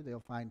teacher.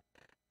 They'll find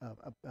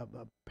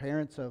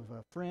parents of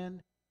a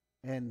friend,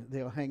 and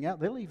they'll hang out.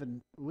 They'll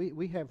even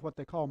we have what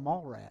they call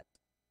mall rats.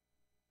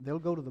 They'll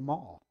go to the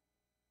mall,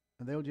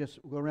 and they'll just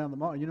go around the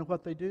mall. You know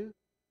what they do?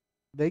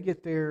 They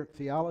get their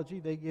theology.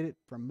 They get it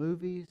from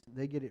movies.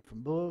 They get it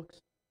from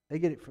books. They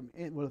get it from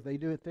if they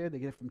do it there, they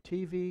get it from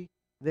TV.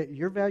 That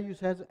your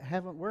values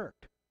haven't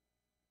worked.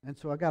 And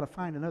so I got to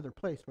find another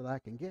place where I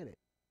can get it.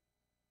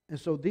 And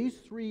so these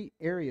three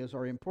areas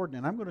are important.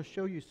 And I'm going to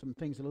show you some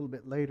things a little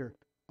bit later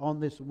on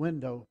this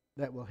window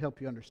that will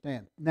help you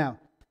understand. Now,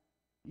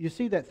 you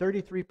see that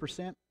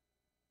 33%?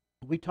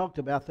 We talked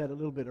about that a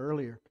little bit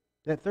earlier.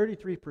 That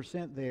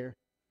 33% there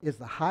is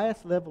the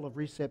highest level of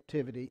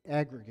receptivity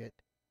aggregate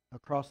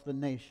across the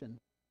nation.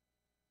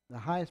 The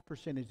highest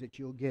percentage that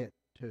you'll get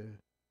to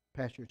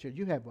pastor your children.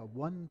 You have a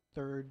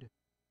 1/3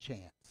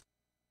 chance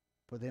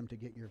for them to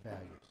get your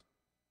values.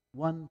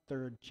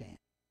 1/3 chance.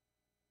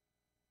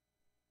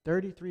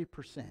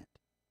 33%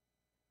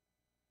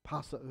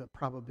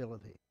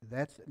 probability.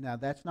 That's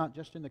not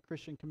just in the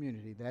Christian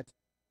community. That's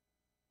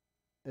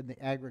in the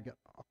aggregate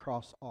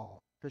across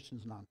all,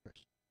 Christians,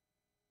 non-Christians.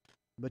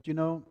 But you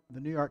know,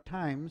 the New York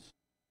Times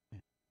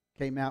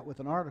came out with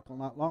an article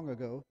not long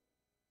ago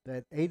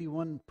that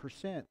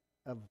 81%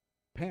 of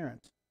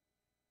parents,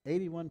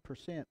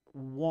 81%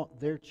 want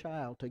their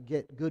child to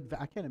get good.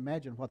 I can't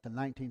imagine what the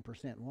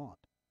 19% want.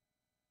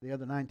 The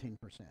other 19%.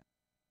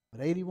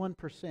 But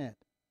 81%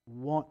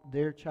 want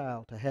their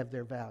child to have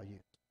their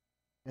values.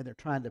 And they're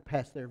trying to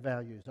pass their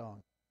values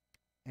on.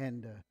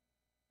 And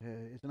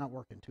it's not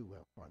working too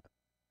well for them.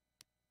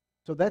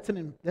 So that's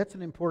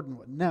an important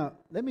one. Now,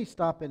 let me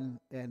stop and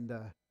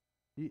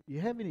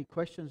you have any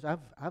questions?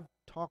 I've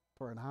talked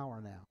for an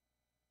hour now.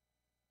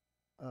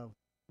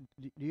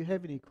 Do you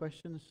have any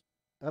questions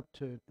up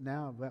to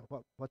now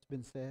about what's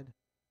been said?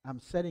 I'm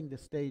setting the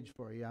stage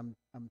for you. I'm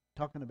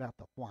talking about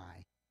the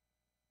why.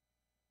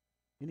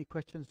 Any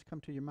questions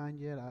come to your mind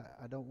yet?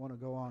 I don't want to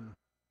go on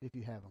if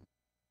you have them.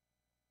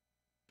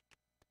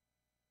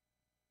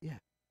 Yeah.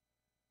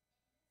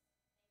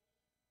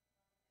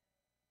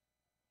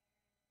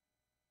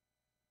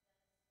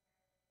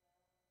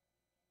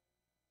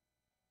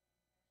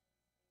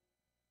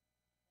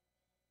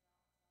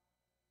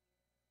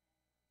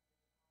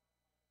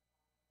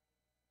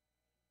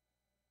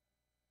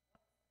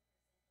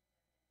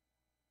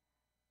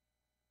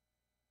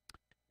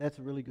 That's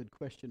a really good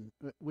question.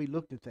 We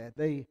looked at that.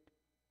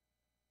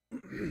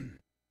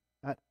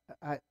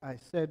 I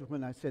said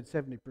when I said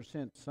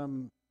 70%,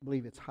 some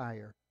believe it's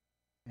higher,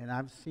 and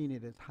I've seen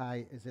it as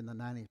high as in the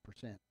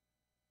 90%.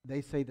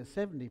 They say the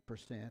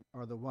 70%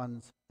 are the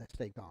ones that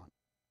stay gone.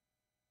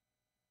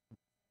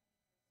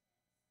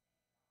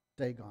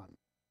 Stay gone.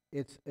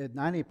 It's at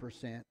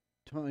 90%.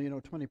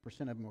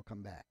 20% of them will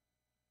come back.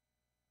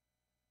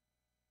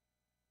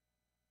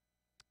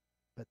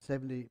 But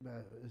the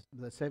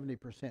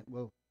 70%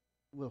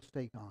 will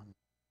stay gone.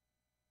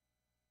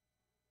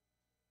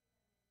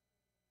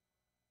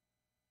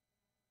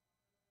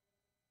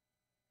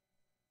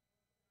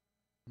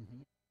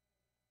 Mm-hmm.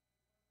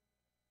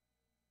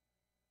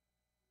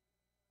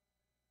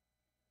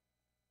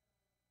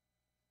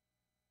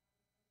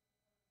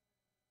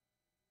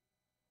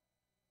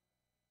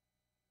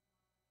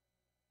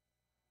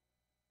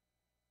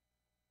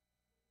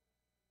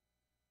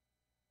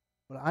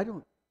 Well, I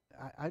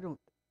don't,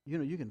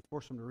 you can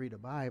force them to read a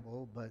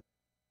Bible, but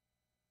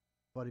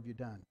what have you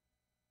done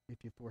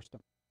if you force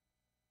them?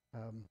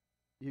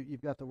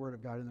 You've got the Word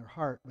of God in their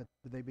heart, but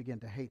they begin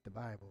to hate the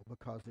Bible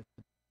because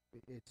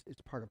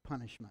it's part of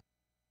punishment.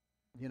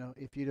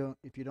 If you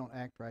don't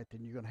act right,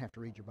 then you're going to have to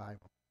read your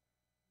Bible.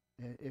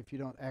 If you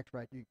don't act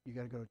right, you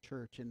got to go to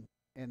church,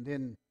 and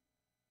then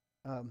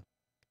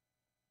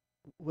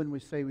when we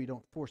say we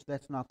don't force,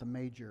 that's not the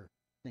major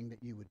thing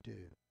that you would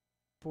do.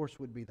 Force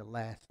would be the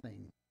last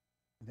thing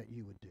that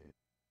you would do.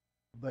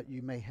 But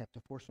you may have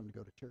to force them to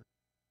go to church.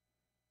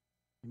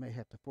 You may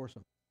have to force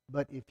them.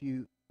 But if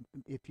you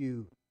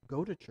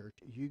go to church,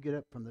 you get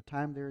up from the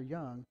time they're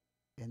young,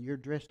 and you're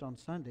dressed on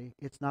Sunday.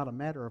 It's not a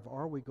matter of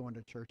are we going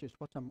to church. It's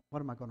what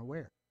am I going to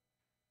wear?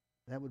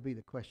 That would be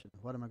the question.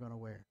 What am I going to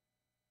wear?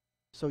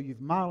 So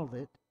you've modeled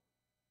it,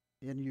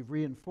 and you've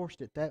reinforced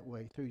it that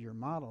way through your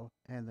model,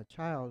 and the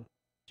child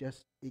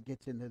it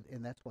gets in,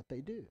 and that's what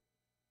they do.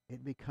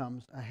 it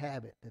becomes a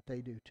habit that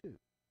they do too.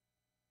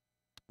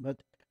 But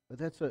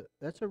that's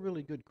a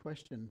really good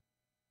question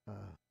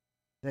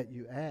that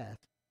you ask.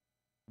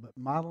 But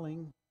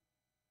modeling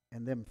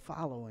and them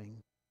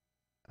following,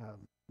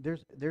 um,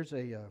 there's there's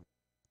a uh,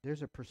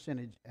 there's a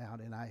percentage out,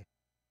 and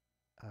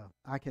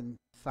I can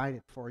cite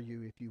it for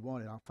you if you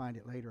want it. I'll find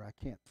it later. I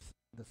can't.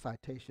 The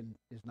citation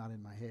is not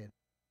in my head.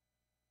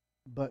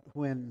 But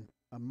when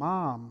a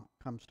mom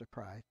comes to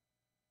Christ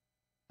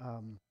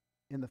um,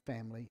 in the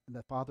family, and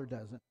the father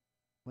doesn't,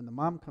 when the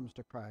mom comes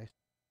to Christ,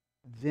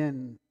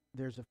 then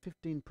there's a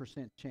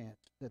 15% chance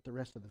that the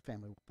rest of the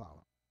family will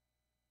follow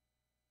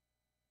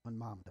when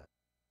mom does.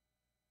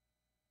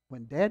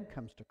 When dad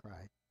comes to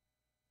Christ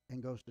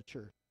and goes to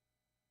church,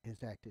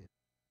 is active,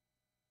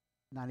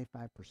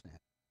 95%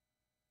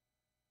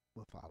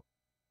 will follow.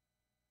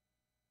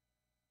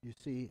 You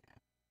see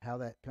how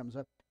that comes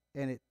up?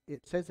 And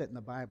it says that in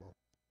the Bible,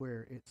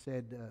 where it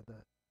said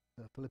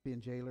the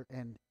Philippian jailer,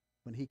 and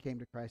when he came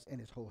to Christ, and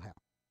his whole house.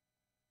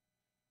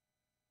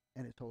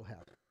 And his whole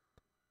house.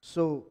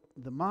 So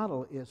the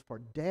model is for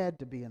dad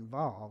to be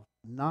involved,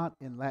 not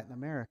in Latin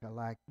America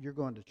like you're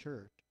going to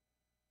church.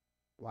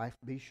 Wife,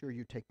 be sure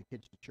you take the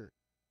kids to church,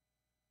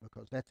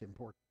 because that's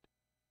important.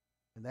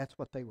 And that's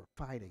what they were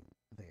fighting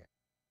there.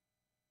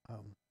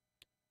 Um,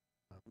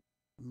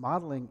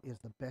 Modeling is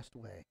the best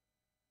way.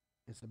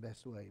 It's the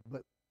best way.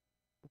 But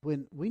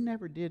when we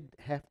never did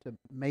have to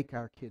make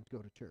our kids go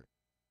to church.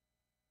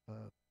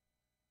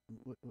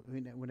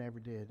 We never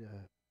did.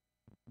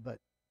 But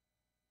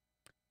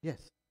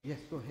yes,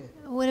 go ahead.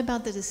 What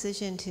about the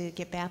decision to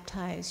get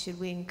baptized? Should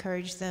we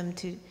encourage them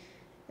to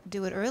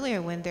do it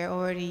earlier when they're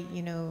already,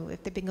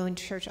 if they've been going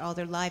to church all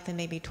their life and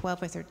maybe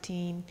 12 or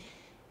 13,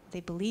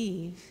 they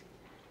believe?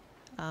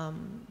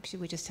 Should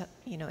we just,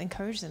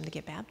 encourage them to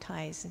get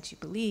baptized since you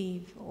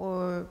believe,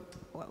 or?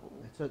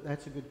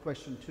 That's a good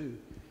question too,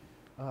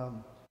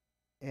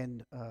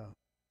 and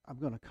I'm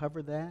going to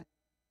cover that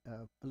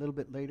a little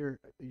bit later.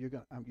 You're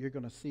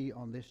going to see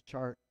on this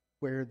chart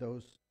where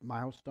those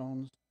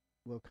milestones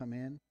will come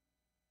in.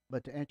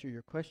 But to answer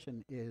your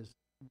question is,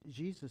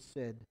 Jesus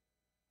said,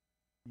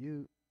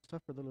 "You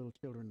suffer the little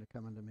children to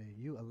come unto me.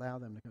 You allow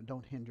them to come.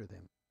 Don't hinder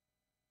them.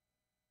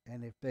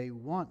 And if they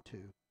want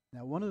to."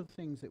 Now, one of the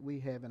things that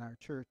we have in our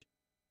church,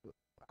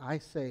 I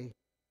say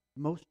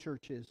most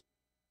churches,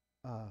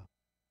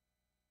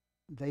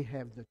 they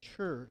have the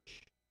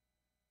church,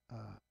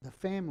 the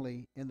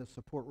family in the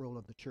support role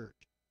of the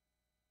church.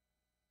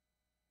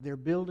 They're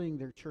building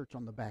their church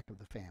on the back of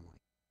the family.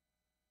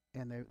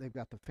 And they've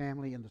got the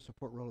family in the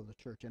support role of the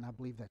church, and I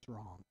believe that's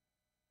wrong.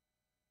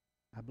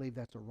 I believe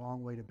that's a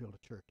wrong way to build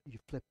a church. You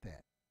flip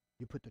that.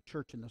 You put the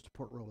church in the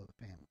support role of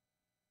the family.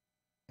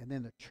 And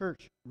then the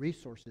church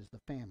resources the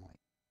family.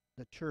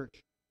 The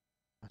church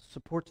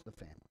supports the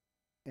family.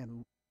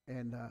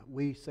 And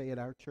we say at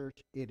our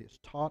church, it is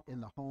taught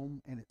in the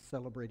home and it's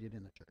celebrated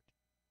in the church.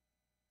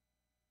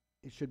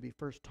 It should be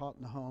first taught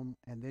in the home,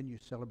 and then you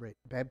celebrate.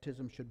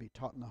 Baptism should be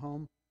taught in the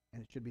home,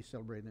 and it should be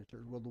celebrated in the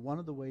church. Well, one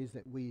of the ways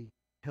that we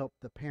help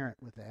the parent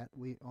with that,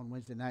 on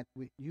Wednesday night,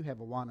 you have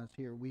Awanas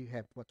here. We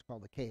have what's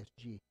called the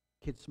KSG,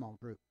 Kids Small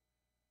Group.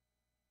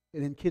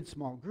 And in Kids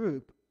Small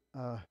Group,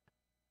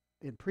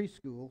 in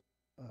preschool,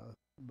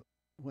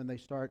 when they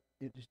start,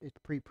 it's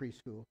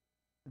preschool,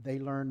 they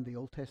learn the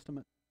Old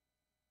Testament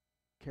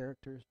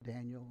characters,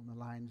 Daniel in the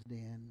lion's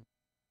den,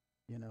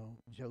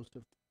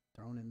 Joseph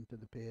thrown into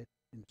the pit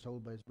and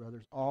sold by his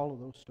brothers. All of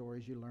those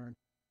stories you learn.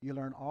 You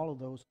learn all of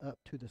those up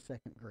to the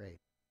second grade.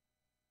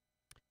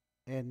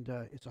 And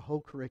it's a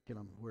whole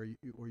curriculum where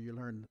you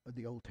learn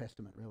the Old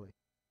Testament, really.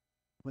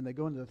 When they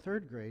go into the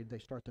third grade, they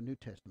start the New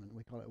Testament.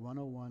 We call it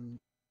 101,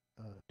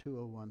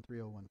 201,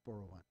 301,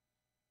 401.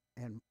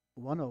 And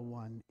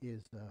 101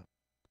 it's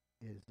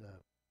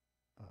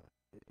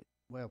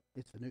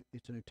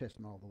a New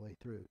Testament all the way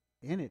through.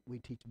 In it, we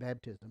teach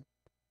baptism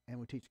and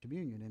we teach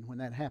communion. And when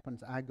that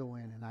happens, I go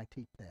in and I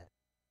teach that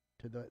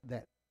to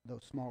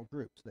those small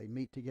groups. They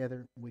meet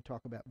together. We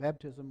talk about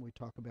baptism. We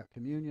talk about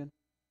communion.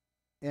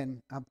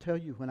 And I'll tell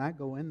you, when I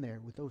go in there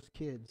with those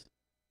kids,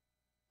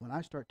 when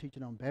I start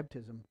teaching on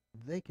baptism,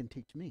 they can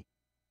teach me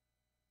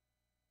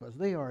because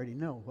they already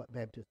know what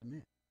baptism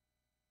is.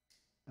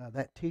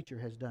 That teacher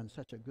has done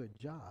such a good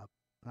job.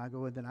 And I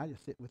go in, then I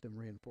just sit with them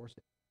and reinforce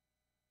it.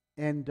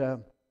 And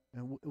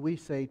we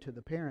say to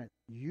the parent,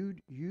 you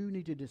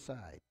need to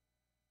decide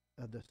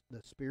the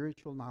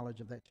spiritual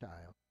knowledge of that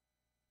child,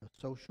 the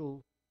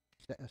social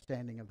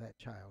standing of that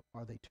child.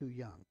 Are they too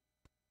young?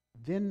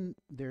 Then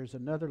there's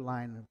another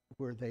line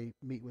where they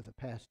meet with a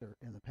pastor,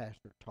 and the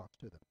pastor talks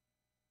to them.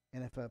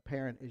 And if a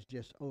parent is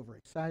just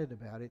overexcited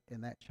about it,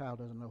 and that child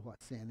doesn't know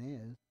what sin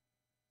is,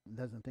 and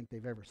doesn't think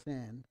they've ever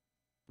sinned,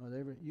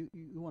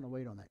 you want to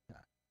wait on that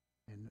child.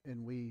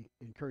 And we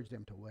encourage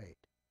them to wait.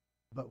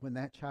 But when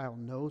that child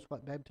knows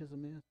what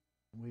baptism is,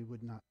 we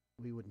wouldn't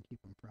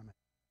keep them from it.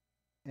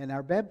 And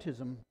our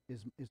baptism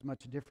is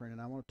much different,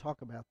 and I want to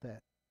talk about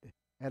that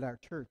at our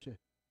church.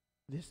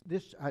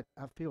 I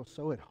feel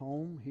so at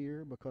home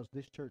here because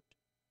this church,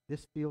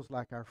 this feels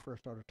like our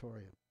first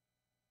auditorium.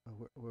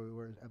 where we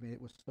were. I mean,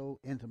 it was so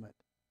intimate.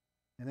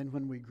 And then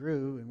when we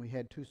grew and we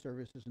had 2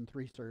 services and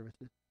 3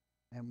 services,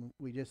 and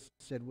we just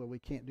said, well, we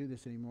can't do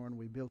this anymore, and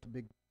we built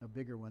a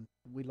bigger one,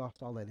 we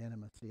lost all that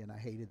intimacy, and I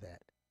hated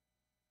that.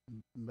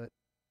 But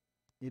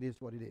it is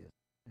what it is.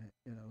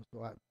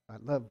 So I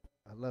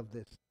love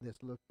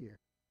this look here.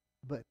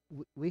 But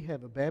we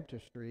have a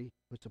baptistry.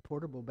 It's a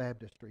portable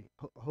baptistry.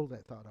 Hold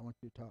that thought. I want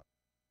you to talk.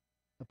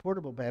 A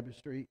portable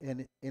baptistry,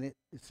 and it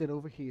sit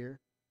over here.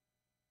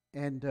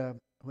 And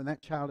when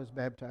that child is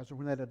baptized, or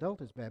when that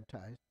adult is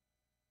baptized,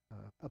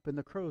 up in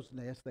the crow's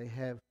nest, they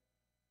have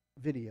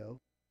video,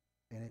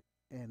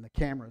 and the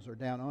cameras are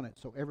down on it,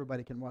 so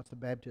everybody can watch the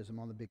baptism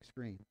on the big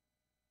screen.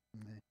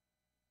 Okay.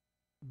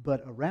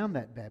 But around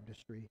that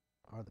baptistry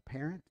are the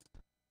parents,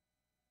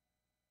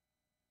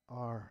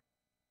 are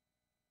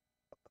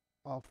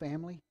all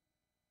family,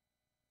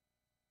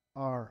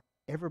 are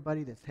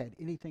everybody that's had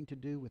anything to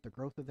do with the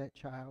growth of that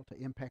child,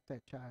 to impact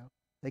that child.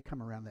 They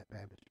come around that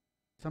baptistry,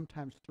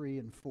 sometimes 3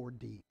 and 4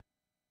 deep.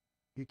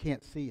 You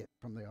can't see it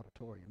from the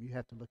auditorium. You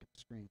have to look at the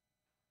screen.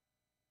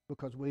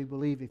 Because we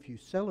believe if you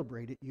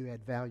celebrate it, you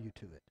add value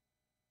to it.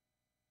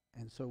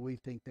 And so we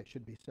think that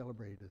should be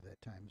celebrated at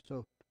that time.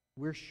 So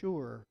we're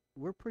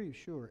pretty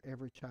sure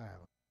every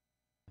child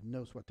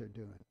knows what they're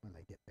doing when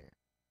they get there.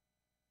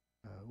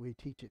 We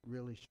teach it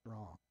really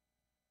strong.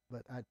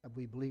 But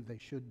we believe they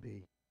should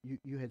be.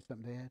 You had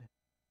something to add?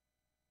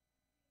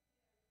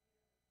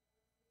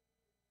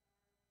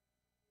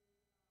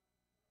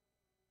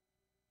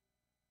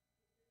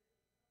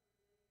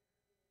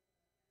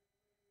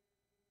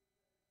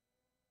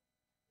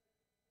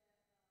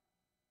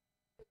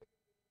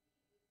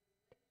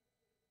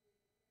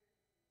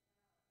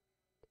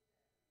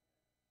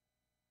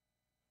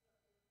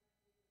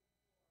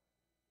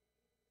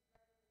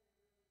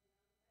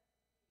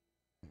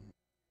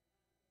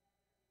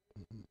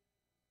 Mhm.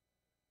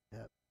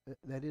 Yep.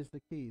 That is the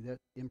key, that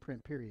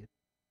imprint period.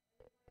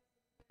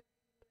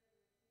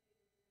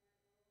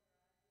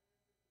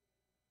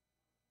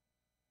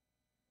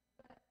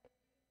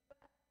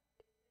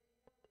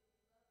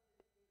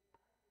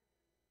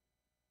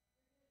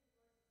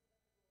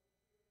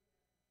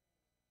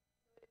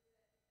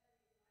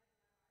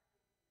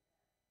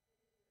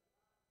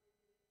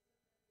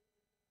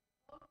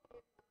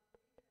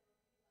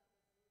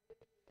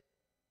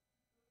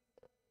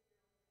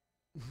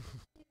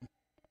 Mhm.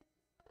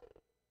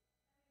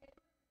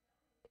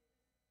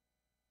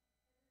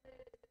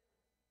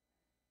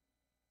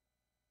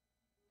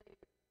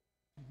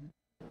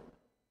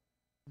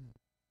 Mm.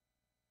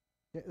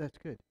 Yeah, that's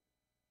good.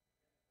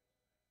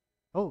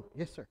 Oh,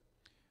 yes, sir.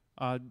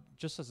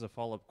 Just as a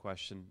follow-up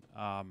question,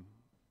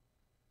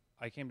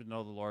 I came to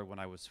know the Lord when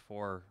I was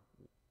 4,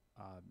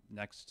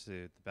 next to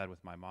the bed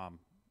with my mom.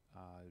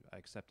 I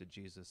accepted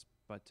Jesus,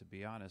 but to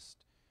be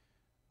honest,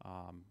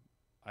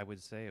 I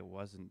would say it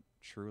wasn't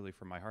truly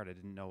from my heart. I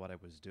didn't know what I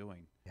was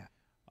doing. Yeah.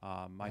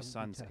 My That would be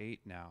son's tough. 8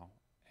 now,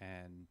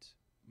 and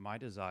my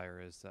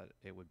desire is that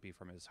it would be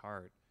from his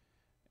heart.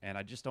 And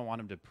I just don't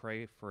want him to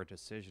pray for a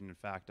decision. In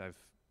fact, I've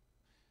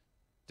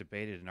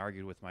debated and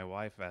argued with my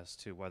wife as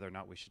to whether or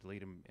not we should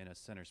lead him in a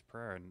sinner's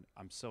prayer, and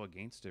I'm so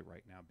against it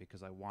right now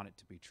because I want it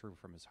to be true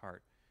from his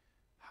heart.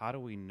 How do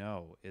we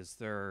know? Is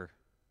there...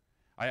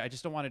 I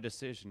just don't want a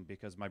decision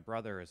because my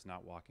brother is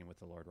not walking with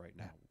the Lord right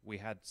now. Yeah. We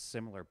had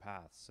similar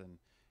paths, and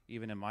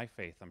even in my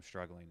faith, I'm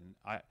struggling.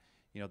 And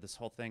this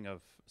whole thing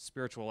of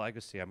spiritual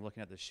legacy, I'm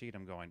looking at the sheet,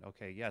 I'm going,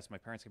 okay, yes, my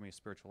parents gave me a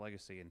spiritual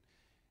legacy, and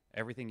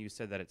everything you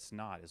said that it's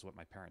not is what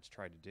my parents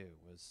tried to do,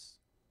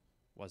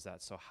 was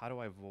that. So how do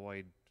I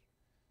avoid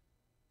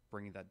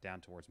bringing that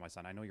down towards my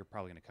son? I know you're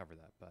probably going to cover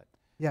that, but...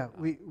 Yeah,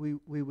 we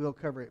will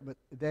cover it, but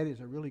that is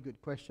a really good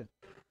question.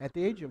 At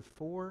the age of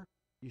 4,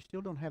 you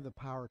still don't have the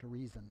power to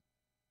reason.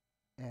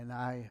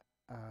 And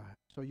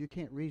so you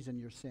can't reason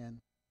your sin.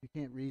 You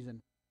can't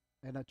reason.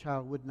 And a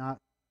child would not,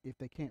 if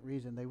they can't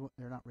reason,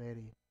 they're not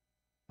ready.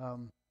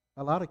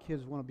 A lot of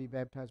kids want to be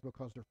baptized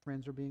because their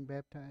friends are being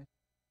baptized.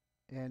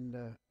 And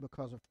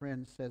because a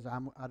friend says,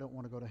 I don't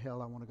want to go to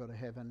hell, I want to go to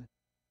heaven.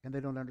 And they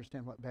don't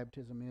understand what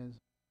baptism is.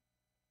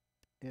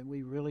 And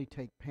we really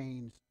take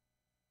pains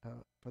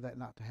for that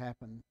not to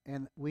happen.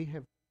 And we've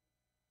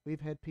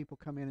had people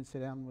come in and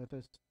sit down with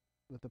us,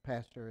 with the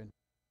pastor, and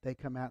they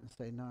come out and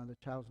say, no, the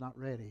child's not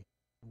ready.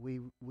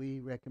 We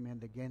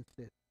recommend against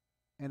it.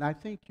 And I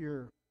think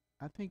you're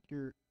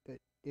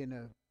in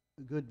a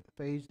good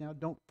phase now.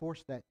 Don't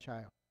force that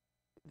child.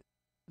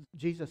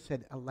 Jesus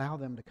said, allow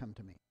them to come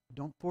to me.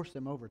 Don't force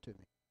them over to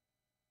me.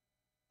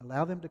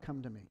 Allow them to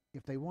come to me.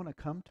 If they want to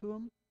come to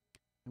them,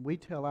 and we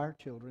tell our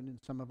children, and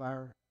some of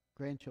our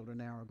grandchildren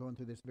now are going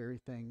through this very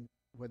thing,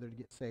 whether to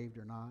get saved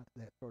or not,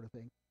 that sort of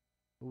thing.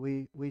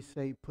 We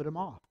say put them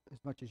off as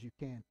much as you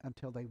can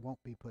until they won't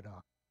be put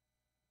off.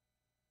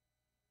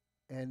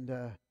 And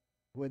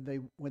when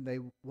they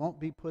won't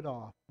be put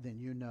off, then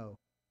you know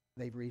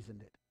they've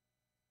reasoned it.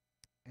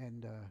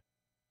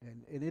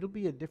 And it'll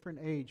be a different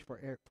age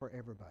for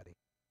everybody.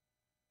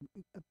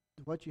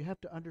 What you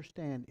have to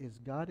understand is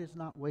God is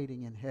not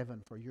waiting in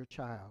heaven for your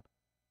child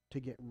to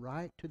get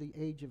right to the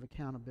age of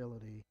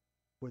accountability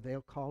where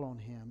they'll call on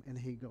him, and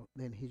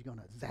then he's going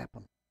to zap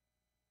them.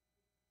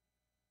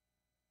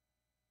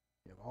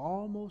 You're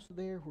almost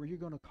there where you're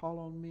going to call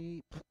on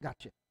me.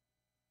 Gotcha.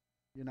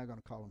 You're not going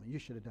to call on me. You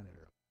should have done it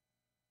earlier.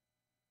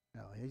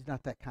 No, he's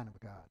not that kind of a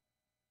God.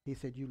 He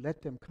said, you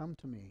let them come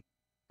to me.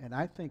 And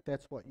I think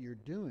that's what you're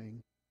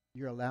doing.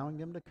 You're allowing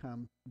them to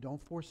come.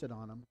 Don't force it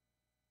on them.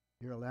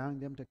 You're allowing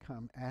them to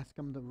come. Ask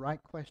them the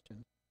right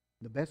question.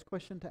 The best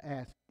question to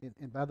ask,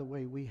 and by the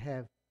way,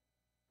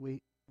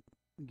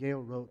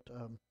 Gail wrote,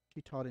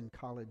 she taught in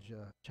college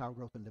child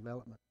growth and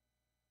development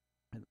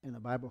in a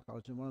Bible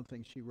college, and one of the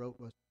things she wrote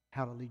was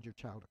how to lead your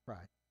child to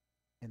Christ.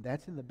 And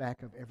that's in the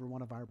back of every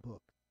one of our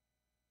books.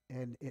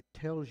 And it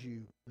tells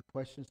you the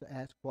questions to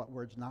ask, what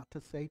words not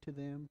to say to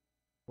them,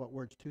 what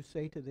words to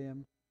say to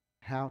them,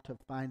 how to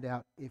find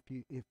out if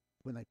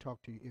when they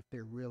talk to you, if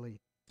they're really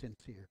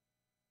sincere.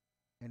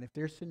 And if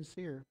they're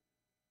sincere,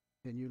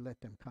 then you let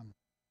them come.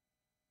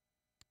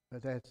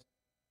 But that's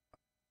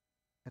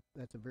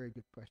a very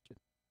good question.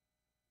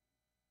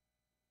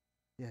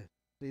 Yes.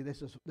 See,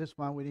 this is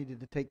why we needed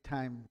to take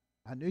time.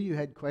 I knew you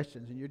had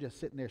questions, and you're just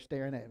sitting there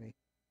staring at me.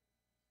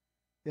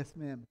 Yes,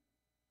 ma'am.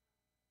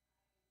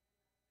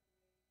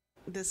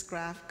 This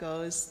graph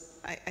goes,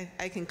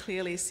 I can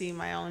clearly see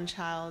my own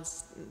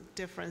child's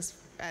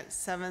difference at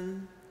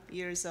 7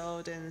 years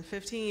old and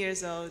 15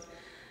 years old.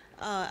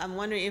 I'm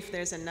wondering if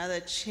there's another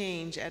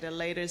change at a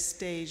later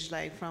stage,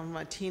 like from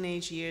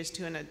teenage years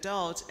to an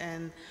adult,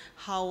 and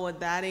how would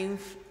that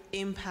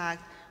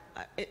impact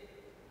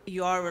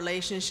your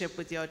relationship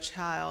with your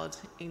child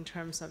in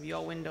terms of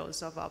your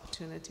windows of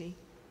opportunity?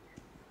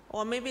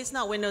 Or maybe it's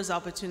not windows of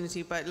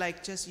opportunity, but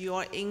like just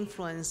your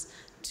influence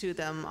to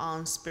them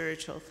on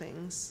spiritual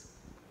things.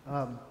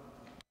 And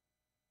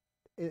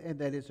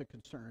that is a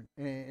concern,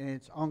 and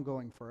it's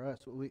ongoing for us.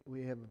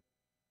 We have a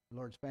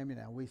Lord's family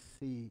now. We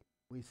see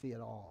it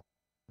all.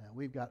 Now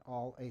we've got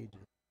all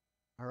ages.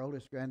 Our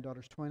oldest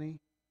granddaughter's 20.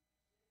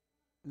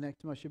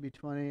 Next month she'll be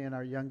 20, and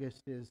our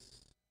youngest is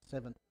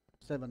 7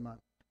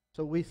 months.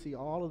 So we see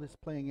all of this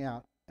playing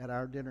out at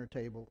our dinner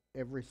table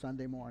every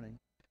Sunday morning.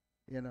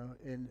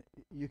 And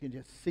you can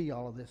just see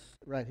all of this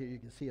right here. You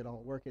can see it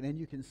all working, and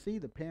you can see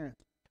the parents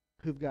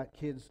who've got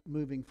kids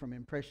moving from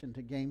impression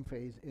to game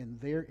phase, and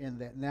they're in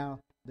that now.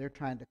 They're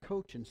trying to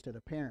coach instead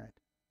of parent,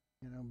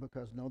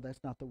 because no,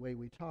 that's not the way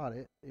we taught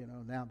it.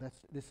 Now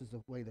this is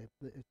the way that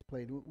it's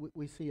played.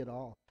 We see it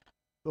all.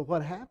 But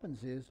what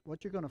happens is,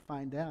 what you're going to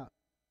find out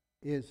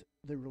is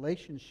the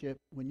relationship.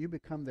 When you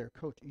become their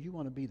coach, you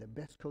want to be the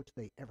best coach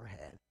they ever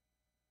had.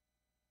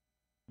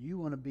 You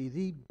want to be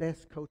the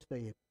best coach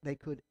they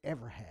could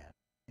ever have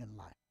in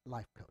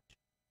life coach.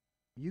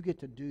 You get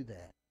to do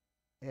that.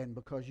 And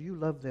because you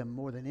love them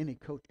more than any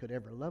coach could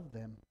ever love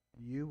them,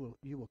 you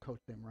will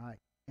coach them right.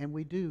 And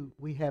we do.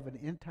 We have an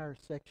entire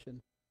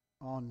section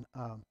on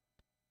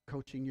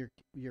coaching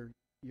your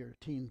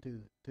team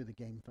through the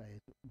game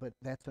phase. But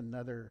that's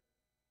another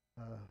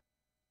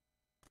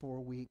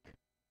 4-week,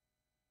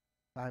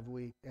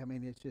 5-week. I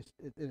mean, it's just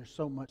there's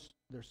so much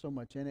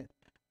in it.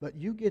 But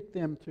you get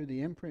them through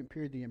the imprint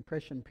period, the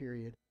impression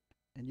period,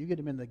 and you get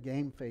them in the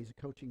game phase, the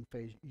coaching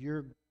phase.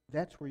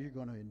 That's where you're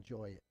going to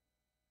enjoy it.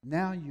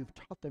 Now you've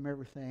taught them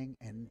everything,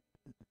 and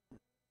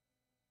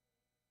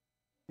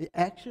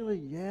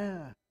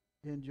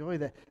enjoy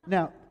that.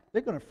 Now,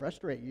 they're going to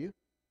frustrate you.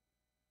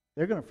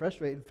 They're going to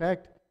frustrate. In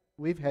fact,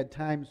 we've had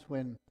times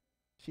when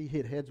she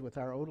hit heads with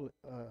our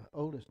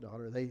oldest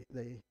daughter.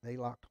 They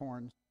locked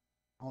horns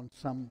on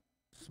some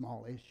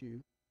small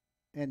issue,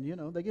 and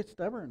they get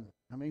stubborn.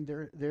 I mean,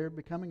 they're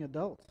becoming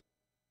adults.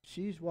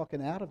 She's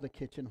walking out of the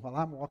kitchen while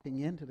I'm walking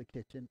into the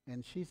kitchen,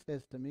 and she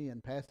says to me in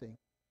passing,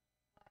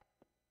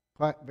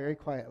 very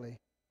quietly,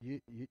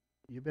 you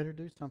better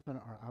do something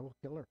or I will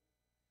kill her.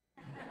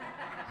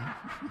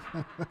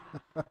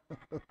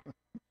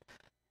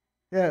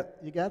 Yeah,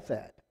 you got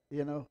that,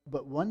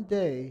 But one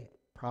day,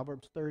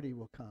 Proverbs 30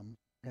 will come,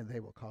 and they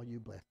will call you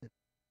blessed.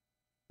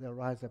 They'll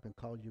rise up and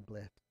call you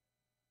blessed.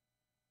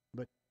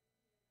 But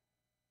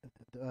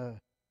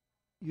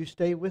you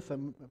stay with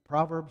them,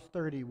 Proverbs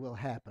 30 will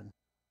happen.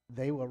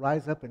 They will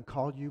rise up and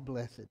call you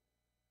blessed.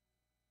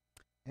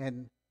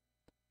 And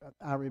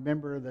I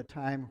remember the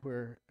time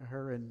where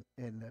her and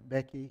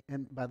Becky,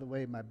 and by the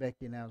way, my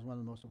Becky now is one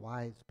of the most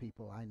wise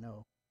people I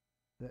know.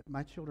 That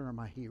my children are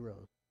my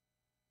heroes.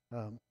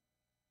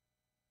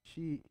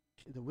 She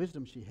the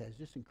wisdom she has is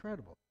just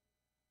incredible.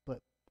 But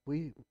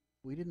we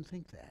didn't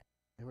think that.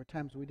 There were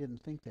times we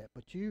didn't think that.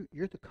 But you're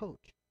the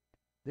coach.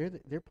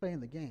 They're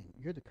playing the game.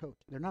 You're the coach.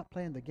 They're not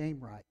playing the game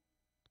right.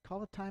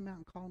 Call a timeout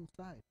and call them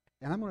aside.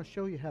 And I'm going to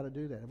show you how to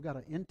do that. I've got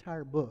an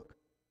entire book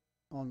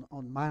on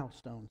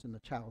milestones in the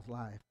child's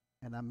life,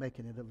 and I'm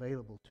making it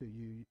available to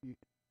you. In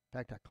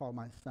fact, I called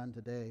my son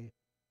today,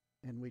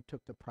 and we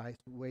took the price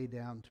way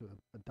down to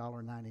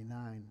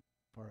 $1.99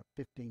 for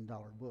a $15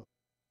 book.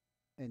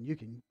 And you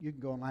can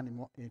go online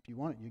and if you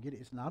want it, you get it.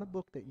 It's not a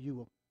book that you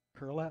will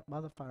curl out by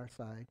the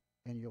fireside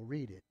and you'll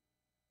read it,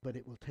 but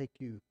it will take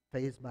you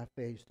phase by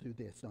phase through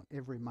this on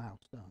every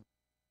milestone.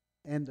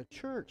 And the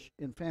church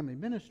in family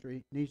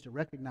ministry needs to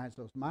recognize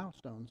those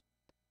milestones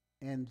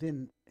and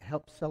then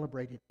help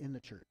celebrate it in the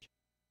church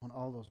on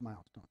all those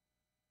milestones.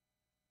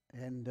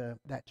 And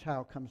that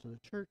child comes to the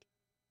church,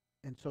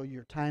 and so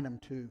you're tying them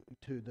to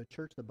the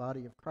church, the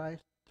body of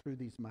Christ, through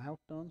these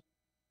milestones,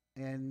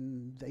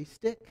 and they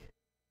stick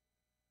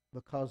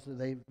because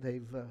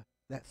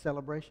that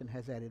celebration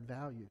has added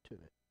value to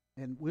it.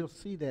 And we'll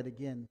see that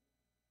again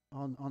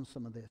on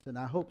some of this. And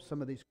I hope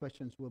some of these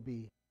questions will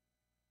be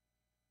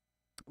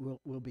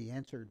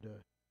answered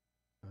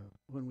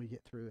when we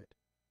get through it.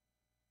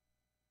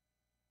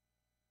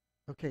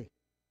 Okay.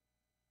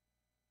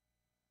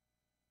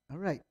 All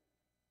right.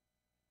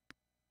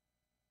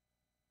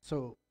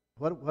 So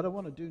what I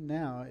want to do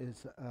now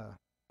is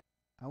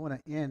I want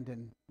to end,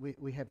 and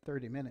we have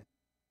 30 minutes.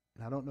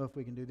 And I don't know if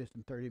we can do this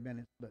in 30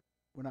 minutes, but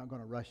we're not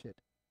going to rush it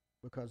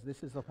because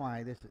this is the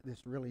why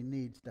this really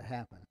needs to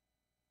happen.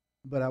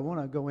 But I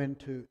want to go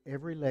into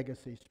every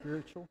legacy,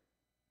 spiritual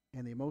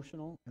and the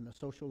emotional and the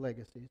social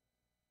legacies,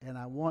 and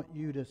I want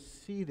you to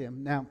see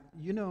them. Now,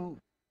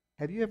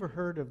 have you ever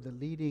heard of the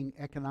leading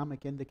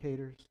economic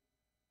indicators?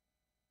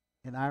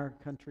 In our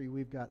country,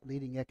 we've got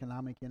leading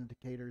economic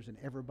indicators, and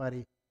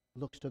everybody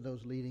looks to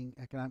those leading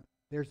economic.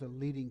 There's a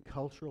leading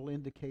cultural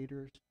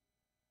indicators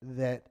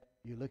that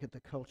you look at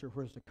the culture.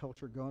 Where's the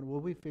culture going?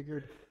 Well, we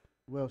figured,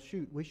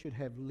 we should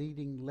have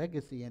leading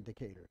legacy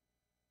indicators.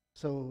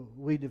 So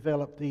we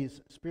developed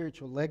these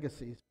spiritual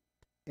legacies.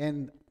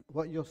 And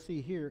what you'll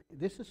see here,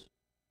 this is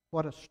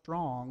what a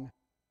strong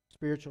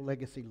spiritual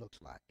legacy looks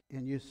like.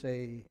 And you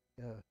say,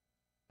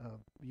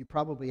 you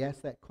probably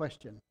asked that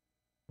question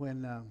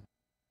when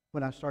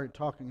I started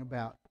talking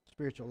about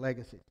spiritual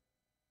legacies.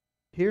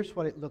 Here's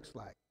what it looks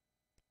like.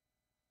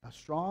 A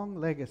strong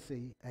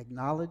legacy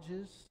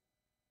acknowledges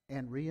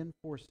and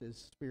reinforces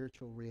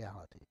spiritual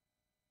reality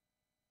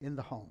in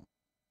the home.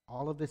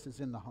 All of this is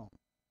in the home.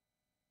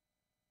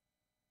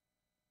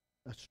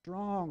 A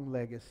strong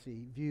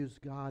legacy views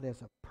God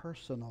as a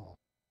personal,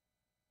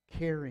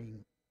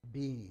 caring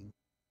being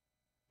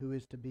who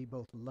is to be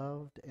both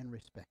loved and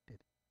respected.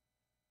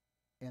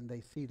 And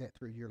they see that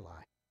through your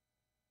life.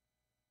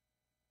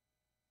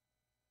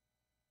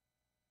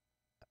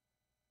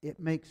 It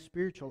makes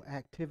spiritual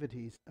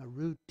activities a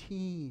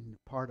routine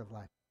part of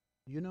life.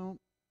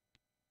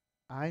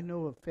 I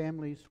know of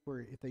families where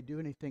if they do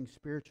anything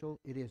spiritual,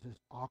 it is as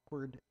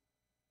awkward.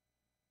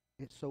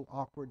 It's so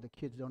awkward the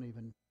kids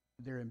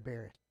they're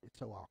embarrassed. It's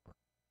so awkward.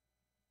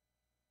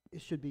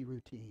 It should be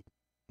routine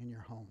in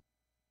your home.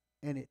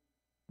 And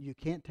you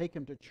can't take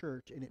them to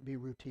church and it be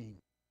routine.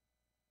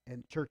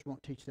 And church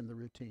won't teach them the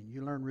routine.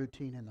 You learn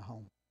routine in the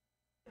home.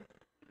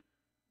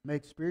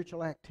 Make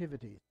spiritual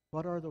activities.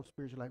 What are those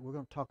spiritual activities? We're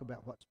going to talk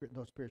about what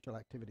those spiritual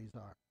activities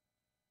are.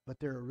 But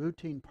they're a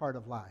routine part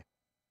of life.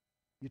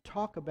 You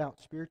talk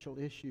about spiritual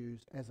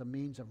issues as a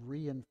means of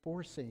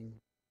reinforcing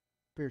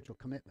spiritual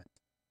commitments.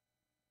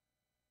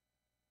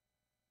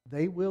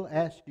 They will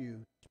ask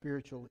you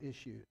spiritual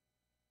issues.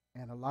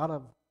 And a lot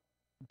of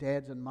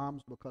dads and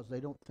moms, because they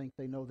don't think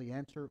they know the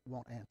answer,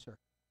 won't answer.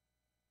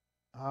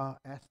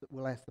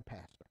 We'll ask the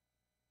pastor.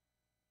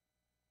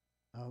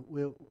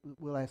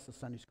 We'll ask the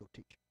Sunday school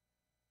teacher.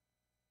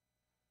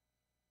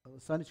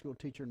 The Sunday school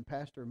teacher and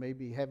pastor may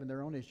be having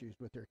their own issues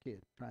with their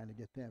kids, trying to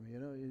get them.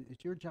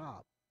 It's your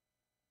job.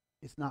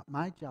 It's not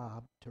my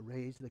job to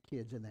raise the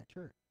kids in that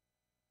church.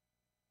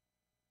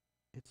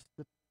 It's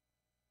the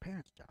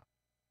parents' job.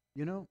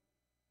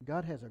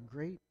 God has a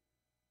great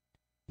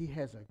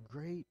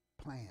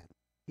plan.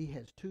 He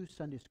has 2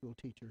 Sunday school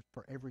teachers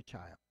for every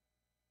child,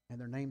 and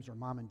their names are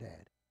mom and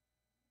dad.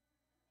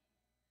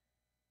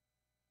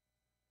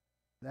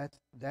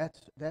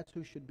 That's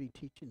who should be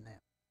teaching them.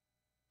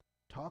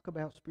 Talk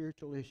about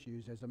spiritual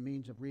issues as a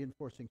means of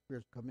reinforcing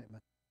spiritual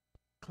commitment.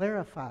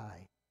 Clarify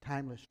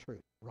timeless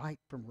truth, right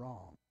from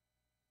wrong.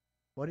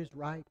 What is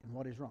right and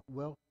what is wrong?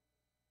 Well,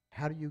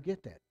 how do you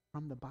get that?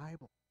 From the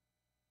Bible.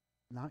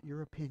 Not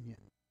your opinion,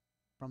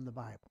 from the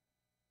Bible.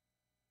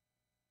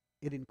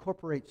 It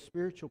incorporates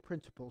spiritual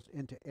principles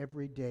into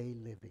everyday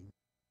living.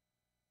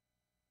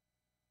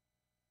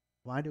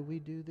 Why do we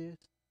do this?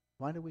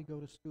 Why do we go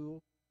to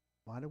school?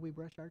 Why do we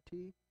brush our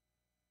teeth?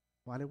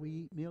 Why do we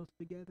eat meals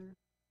together?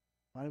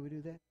 Why do we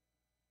do that?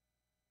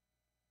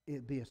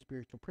 It'd be a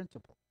spiritual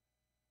principle.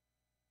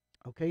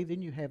 Okay,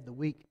 then you have the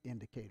weak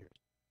indicators.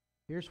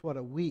 Here's what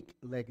a weak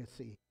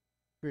legacy,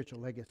 spiritual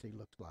legacy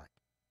looks like.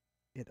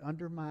 It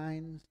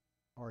undermines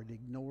or it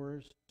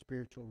ignores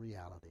spiritual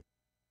reality.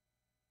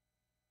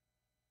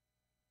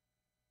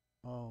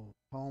 Oh,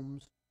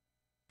 homes,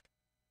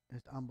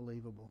 it's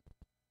unbelievable.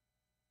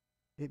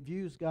 It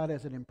views God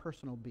as an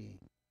impersonal being,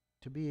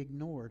 to be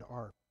ignored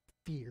or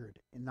feared,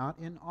 and not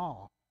in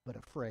awe, but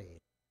afraid.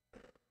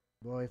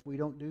 Boy, if we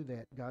don't do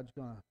that, God's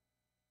going to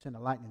send a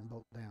lightning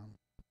bolt down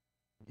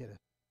and get us.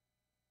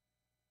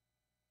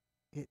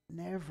 It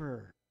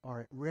never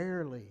or it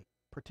rarely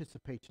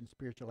participates in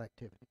spiritual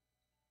activity.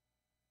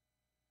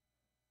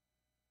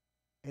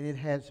 And it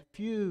has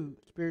few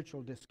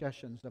spiritual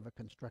discussions of a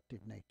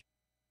constructive nature.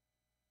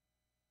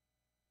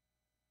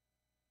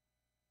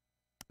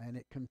 And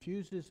it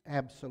confuses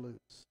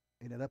absolutes,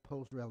 and it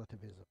upholds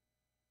relativism.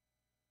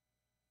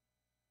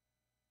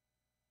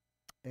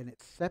 And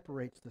it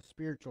separates the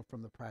spiritual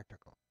from the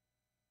practical.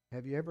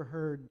 Have you ever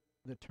heard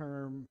the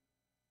term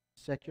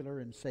secular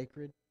and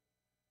sacred?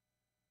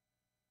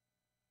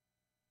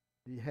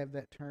 Do you have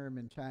that term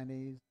in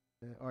Chinese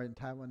or in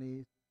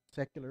Taiwanese?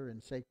 Secular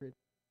and sacred?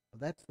 Well,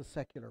 that's the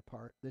secular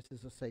part. This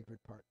is the sacred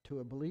part. To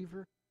a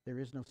believer, there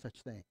is no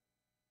such thing.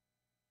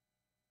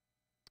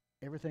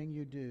 Everything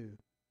you do,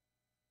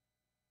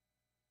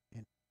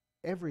 and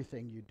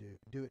everything you do,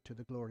 do it to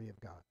the glory of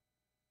God.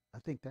 I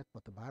think that's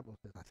what the Bible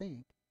says. I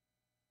think.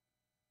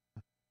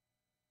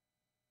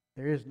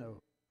 There is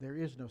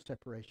no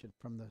separation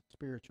from the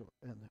spiritual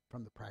and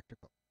from the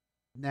practical.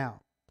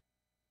 Now,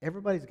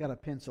 everybody's got a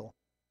pencil.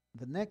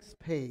 The next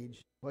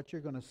page, what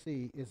you're going to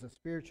see is a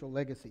spiritual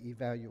legacy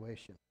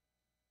evaluation.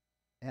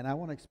 And I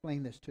want to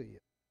explain this to you.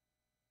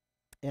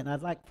 And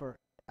I'd like for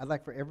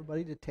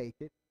everybody to take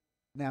it.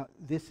 Now,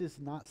 this is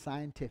not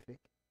scientific,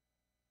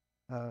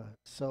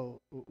 so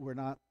we're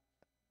not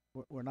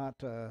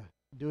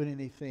doing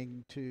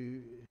anything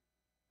to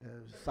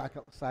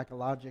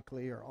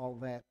psychologically or all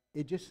that.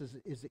 It just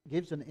it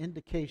gives an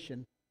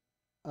indication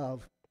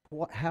of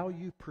how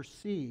you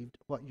perceived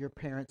what your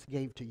parents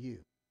gave to you.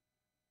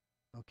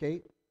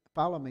 Okay,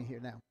 follow me here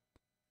now.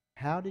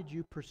 How did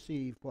you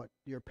perceive what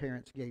your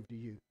parents gave to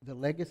you? The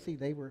legacy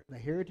the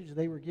heritage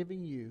they were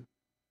giving you,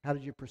 how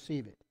did you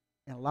perceive it?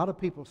 And a lot of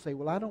people say,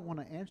 well, I don't want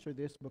to answer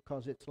this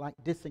because it's like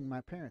dissing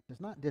my parents.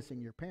 It's not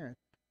dissing your parents.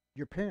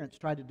 Your parents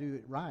tried to do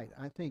it right.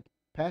 I think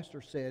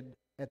Pastor said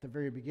at the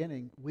very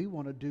beginning, we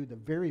want to do the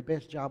very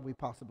best job we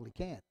possibly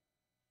can.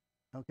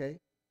 Okay?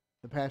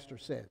 The pastor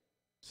said.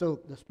 So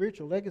the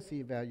spiritual legacy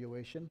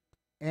evaluation,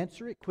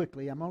 answer it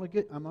quickly. I'm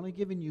only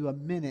giving you a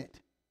minute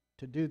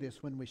to do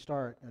this when we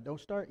start. Now, don't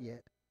start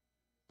yet.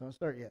 Don't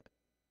start yet.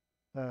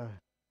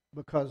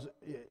 Because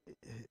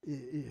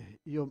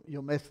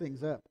you'll mess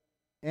things up.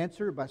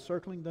 Answer by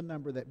circling the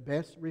number that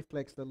best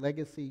reflects the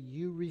legacy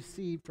you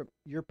received from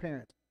your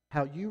parents.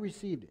 How you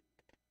received it.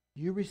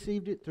 You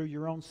received it through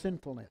your own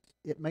sinfulness.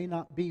 It may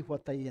not be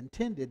what they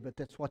intended, but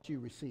that's what you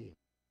received.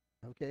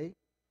 Okay?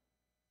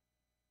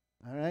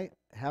 All right?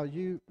 How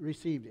you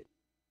received it.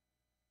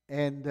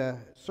 And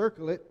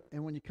circle it,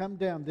 and when you come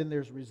down, then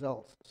there's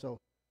results. So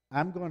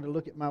I'm going to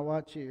look at my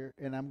watch here,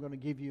 and I'm going to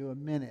give you a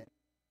minute.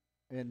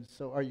 And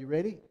so are you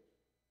ready?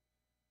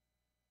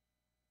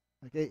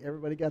 Okay,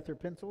 everybody got their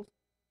pencils?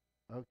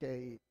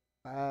 Okay,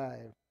 5,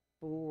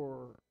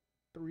 4,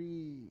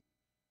 3,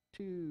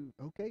 2,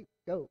 okay,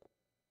 go.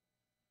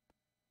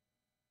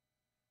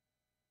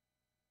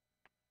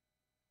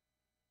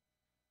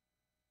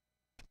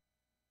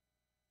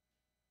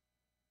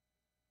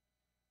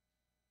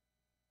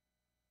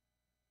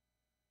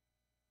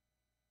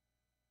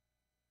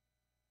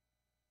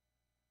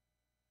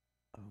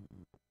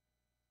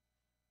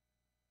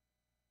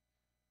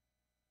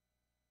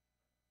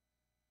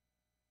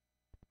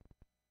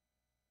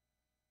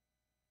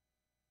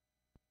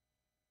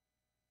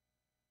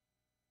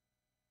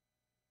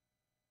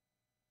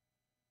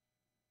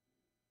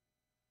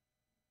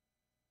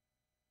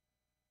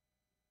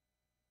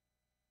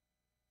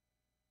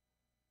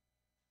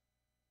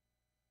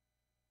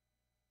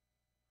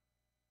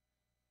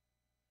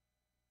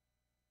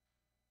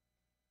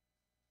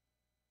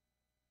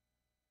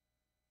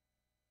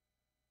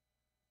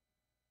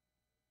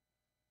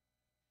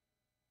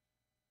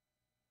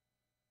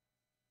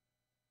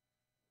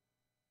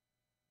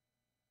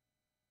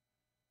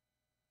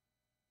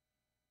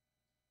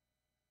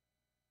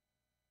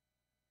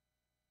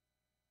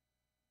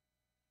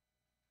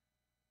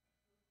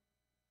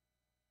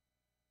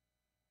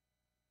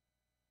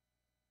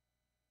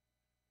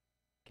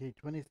 Okay,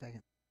 20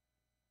 seconds.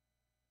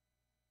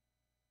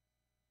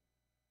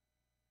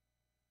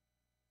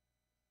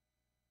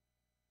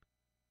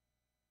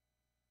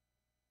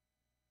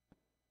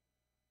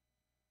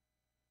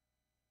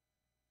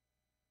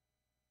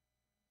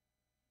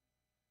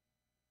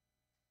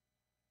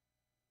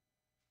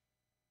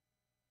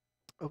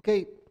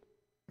 Okay,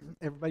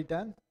 everybody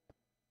done?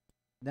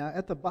 Now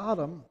at the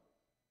bottom,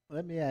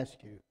 let me ask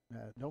you,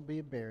 don't be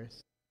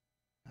embarrassed.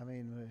 I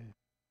mean,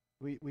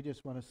 we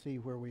just want to see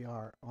where we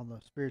are on the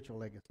spiritual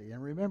legacy.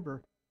 And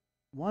remember,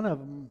 one of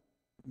them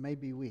may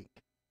be weak.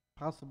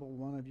 Possible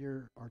one of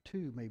your, or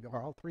two maybe,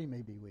 or all three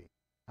may be weak.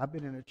 I've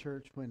been in a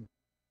church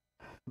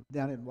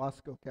down in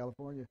Wasco,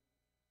 California,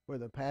 where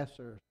the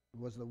pastor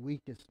was the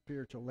weakest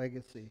spiritual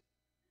legacy.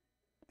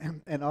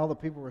 And all the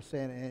people were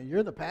saying, and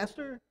you're the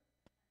pastor?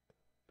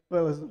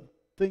 Well, the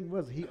thing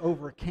was, he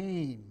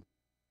overcame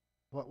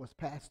what was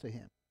passed to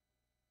him.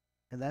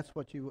 And that's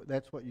what you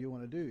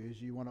want to do,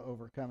 is you want to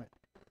overcome it.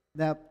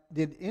 Now,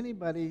 did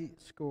anybody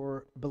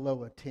score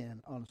below a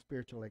 10 on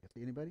spiritual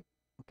legacy? Anybody?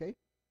 Okay.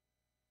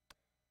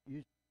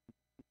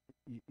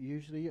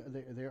 Usually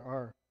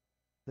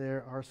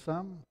there are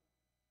some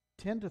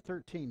 10 to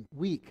 13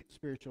 weak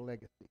spiritual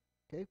legacy.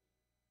 Okay.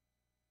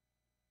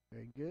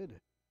 Very good.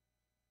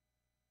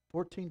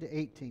 14 to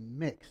 18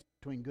 mixed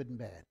between good and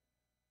bad.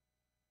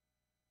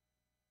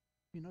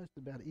 You know, it's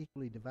about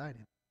equally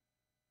divided.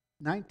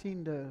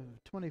 19 to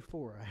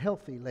 24, a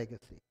healthy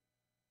legacy.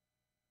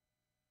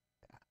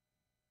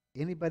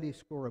 Anybody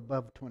score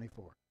above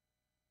 24?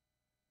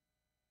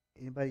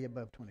 Anybody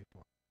above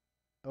 24?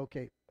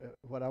 Okay,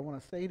 what I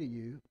want to say to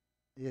you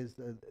is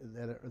that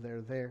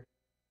they're there.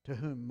 To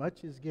whom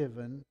much is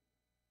given,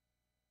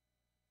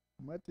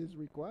 much is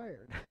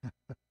required.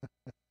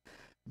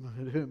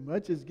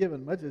 Much is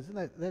given, much is,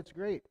 that's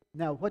great.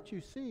 Now, what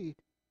you see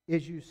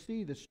is you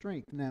see the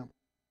strength. Now,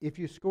 if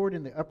you scored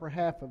in the upper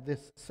half of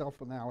this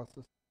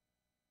self-analysis,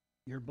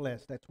 you're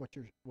blessed. That's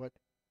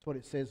what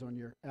it says on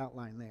your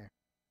outline there.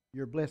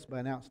 You're blessed by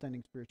an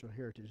outstanding spiritual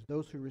heritage.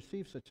 Those who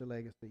receive such a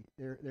legacy,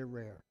 they're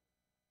rare.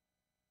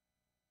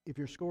 If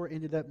your score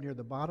ended up near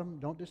the bottom,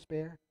 don't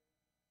despair.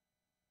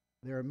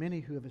 There are many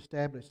who have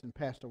established and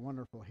passed a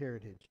wonderful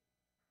heritage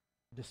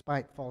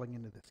despite falling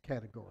into this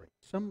category.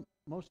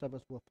 Most of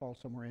us will fall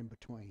somewhere in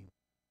between.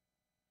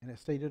 And as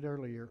stated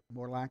earlier,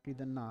 more likely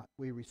than not,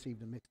 we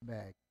received a mixed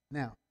bag.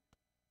 Now,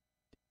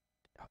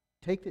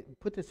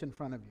 put this in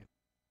front of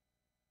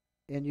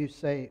you. And you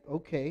say,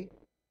 okay,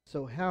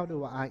 so how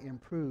do I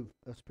improve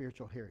a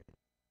spiritual heritage?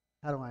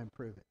 How do I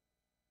improve it?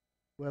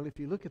 Well, if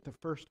you look at the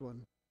first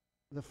one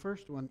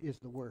is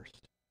the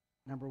worst.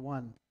 Number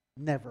one,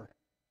 never.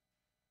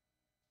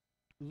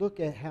 Look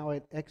at how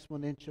it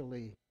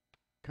exponentially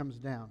comes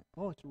down.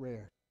 Oh, it's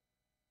rare.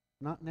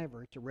 Not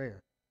never, it's a rare.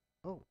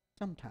 Oh,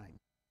 sometime.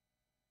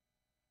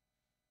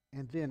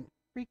 And then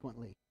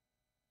frequently.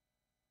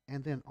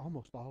 And then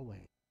almost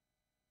always.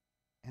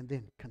 And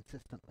then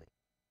consistently.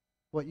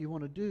 What you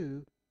want to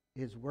do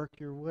is work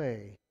your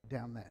way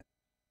down that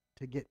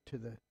to get to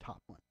the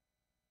top one.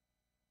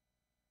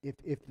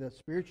 If the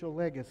spiritual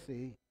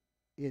legacy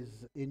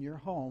is in your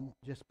home,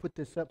 just put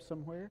this up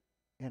somewhere,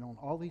 and on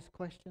all these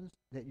questions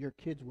that your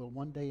kids will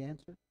one day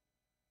answer,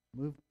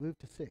 move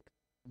to 6.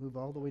 Move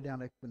all the way down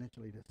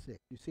exponentially to 6.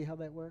 You see how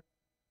that works?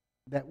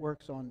 That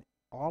works on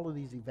all of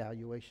these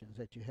evaluations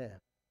that you have.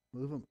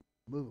 Move them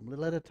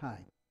little at a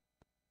time.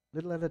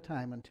 Little at a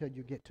time until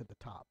you get to the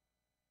top.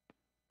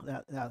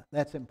 Now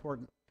that's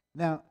important.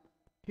 Now,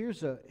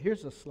 here's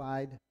a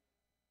slide.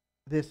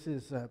 This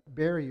is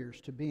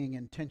barriers to being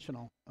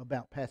intentional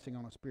about passing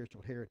on a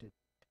spiritual heritage.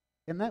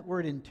 And that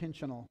word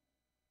intentional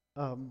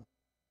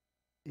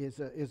is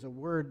a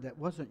word that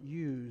wasn't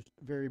used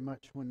very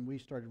much when we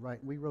started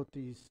writing. We wrote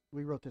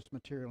this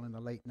material in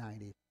the late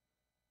 90s,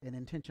 and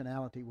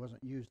intentionality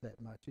wasn't used that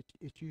much.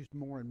 It's used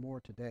more and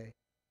more today.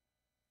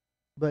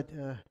 But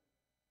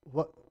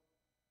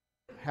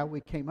how we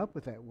came up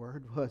with that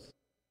word was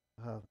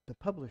the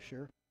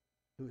publisher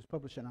who was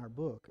publishing our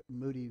book,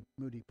 Moody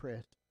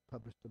Press,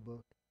 published the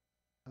book.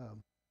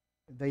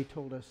 They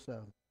told us,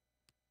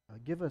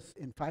 give us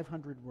in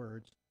 500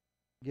 words,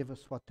 give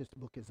us what this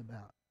book is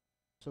about.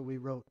 So we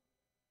wrote,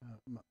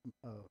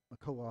 a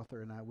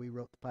co-author and we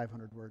wrote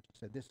 500 words and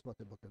said, this is what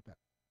the book is about.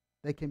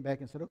 They came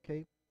back and said,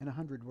 okay, in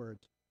 100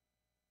 words,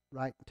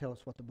 write and tell us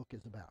what the book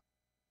is about.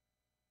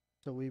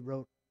 So we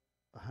wrote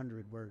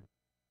 100-word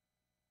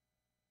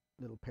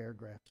little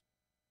paragraphs.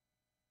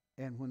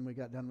 And when we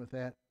got done with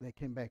that, they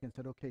came back and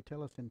said, okay,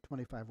 tell us in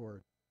 25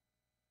 words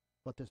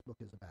what this book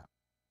is about.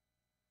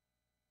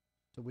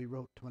 So we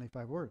wrote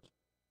 25 words.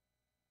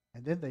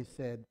 And then they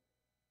said,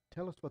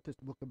 tell us what this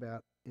book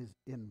about is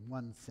in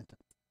one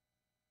sentence.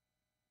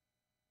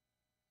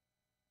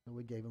 So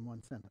we gave them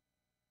one sentence.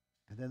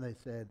 And then they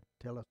said,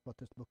 tell us what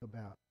this book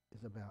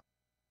is about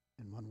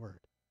in one word.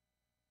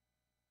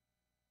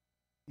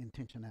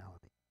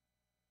 Intentionality.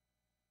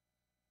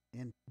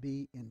 And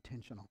be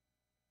intentional.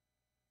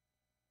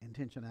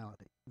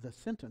 Intentionality. The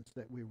sentence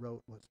that we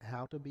wrote was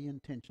how to be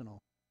intentional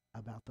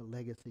about the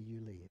legacy you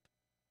leave.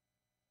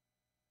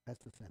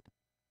 That's the sentence.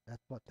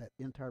 That's what that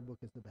entire book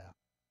is about.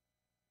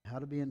 How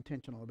to be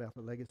intentional about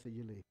the legacy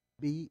you leave.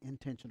 Be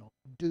intentional.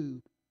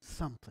 Do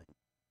something.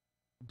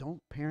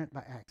 Don't parent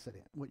by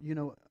accident. Well, you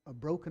know, a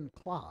broken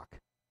clock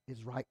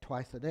is right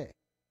twice a day.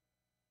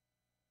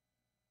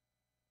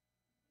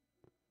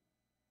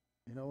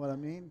 You know what I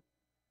mean?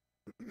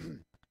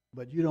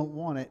 But you don't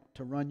want it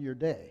to run your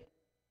day.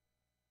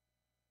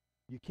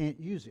 You can't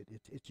use it.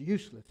 It's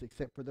useless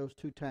except for those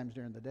 2 times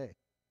during the day.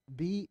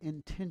 Be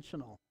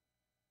intentional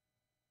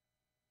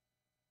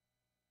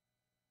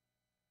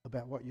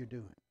about what you're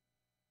doing.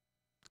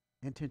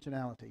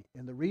 Intentionality.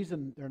 And the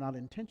reason they're not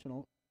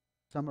intentional,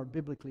 some are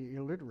biblically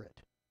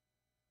illiterate.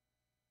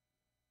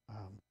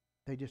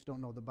 They just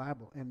don't know the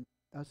Bible. And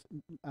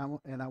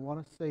I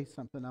want to say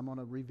something. I'm going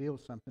to reveal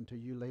something to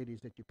you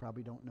ladies that you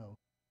probably don't know.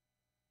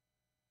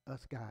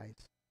 Us guys,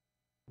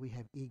 we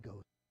have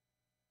egos.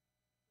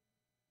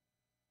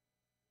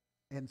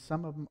 And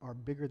some of them are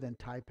bigger than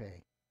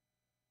Taipei.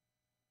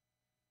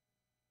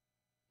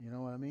 You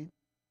know what I mean?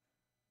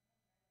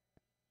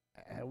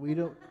 We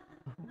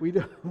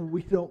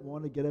don't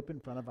want to get up in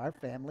front of our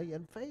family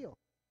and fail.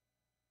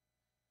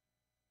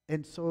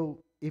 And so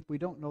if we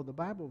don't know the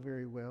Bible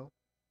very well,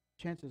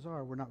 chances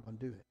are we're not going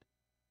to do it.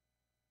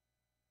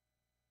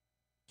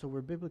 So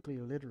we're biblically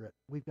illiterate.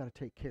 We've got to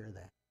take care of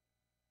that.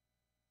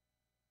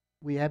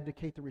 We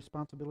abdicate the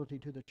responsibility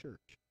to the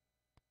church.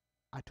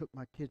 I took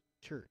my kids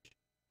to church.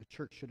 The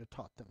church should have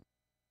taught them.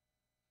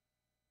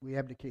 We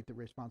abdicate the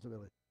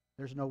responsibility.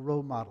 There's no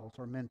role models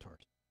or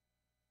mentors.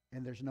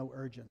 And there's no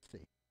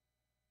urgency.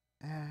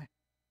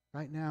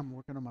 Right now I'm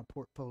working on my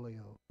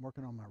portfolio. I'm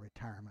working on my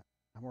retirement.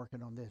 I'm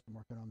working on this. I'm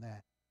working on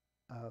that.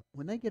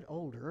 When they get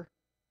older,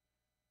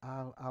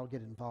 I'll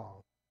get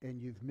involved.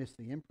 And you've missed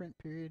the imprint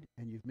period,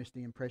 and you've missed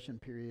the impression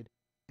period,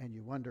 and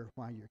you wonder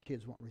why your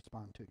kids won't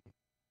respond to you.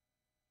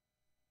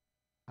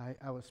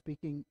 I was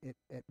speaking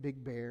at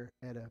Big Bear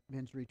at a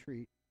men's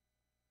retreat,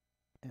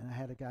 and I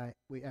had a guy,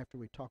 after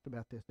we talked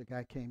about this, the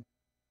guy came,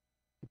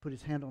 he put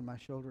his hand on my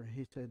shoulder, and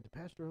he said,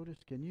 Pastor Otis,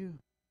 can you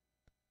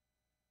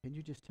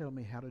just tell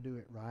me how to do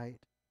it right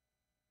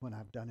when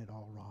I've done it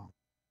all wrong?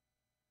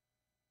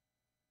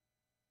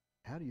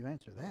 How do you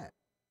answer that?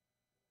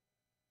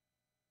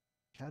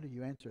 How do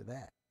you answer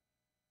that?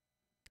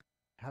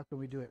 How can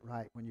we do it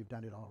right when you've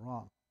done it all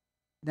wrong?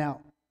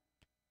 Now,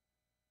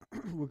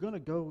 we're going to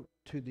go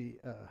to the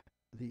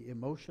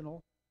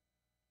emotional.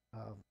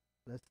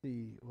 Let's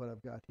see what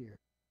I've got here.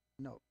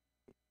 No,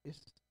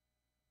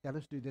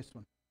 let's do this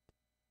one.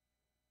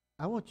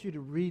 I want you to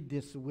read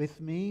this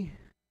with me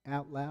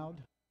out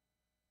loud.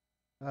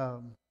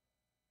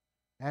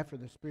 After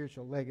the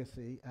spiritual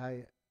legacy,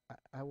 I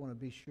want to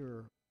be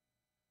sure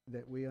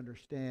that we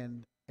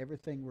understand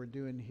everything we're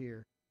doing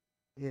here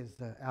is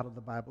out of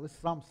the Bible. It's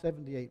Psalm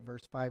 78,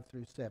 verse 5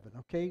 through 7.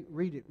 Okay,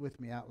 read it with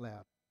me out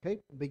loud. Okay,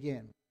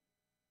 begin.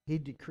 He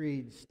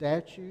decreed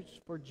statutes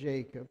for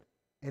Jacob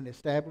and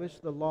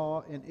established the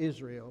law in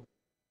Israel,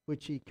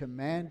 which he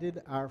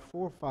commanded our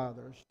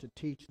forefathers to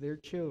teach their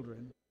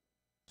children,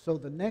 so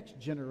the next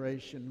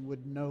generation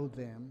would know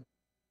them,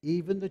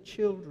 even the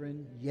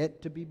children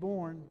yet to be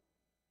born,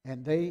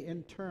 and they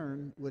in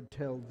turn would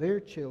tell their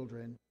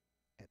children,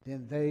 and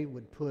then they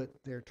would put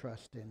their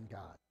trust in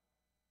God.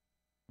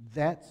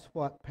 That's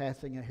what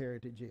passing a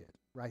heritage is,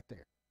 right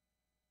there.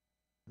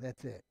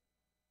 That's it.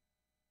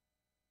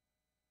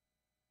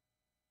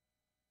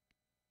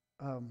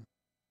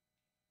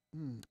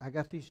 I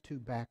got these two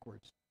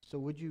backwards. So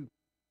would you,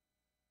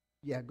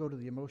 go to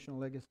the emotional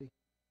legacy.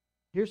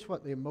 Here's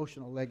what the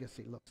emotional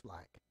legacy looks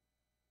like.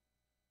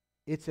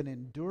 It's an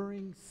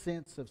enduring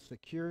sense of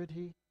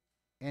security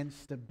and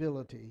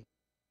stability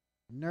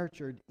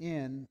nurtured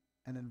in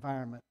an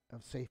environment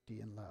of safety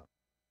and love.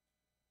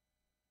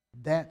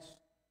 That's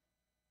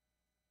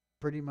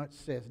pretty much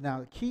says.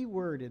 Now, the key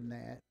word in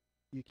that,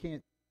 you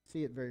can't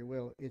see it very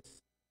well,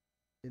 it's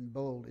in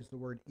bold, is the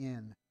word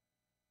in.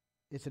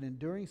 It's an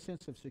enduring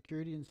sense of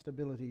security and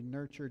stability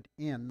nurtured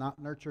in, not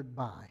nurtured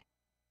by.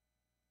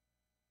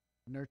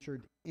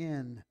 Nurtured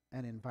in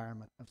an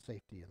environment of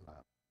safety and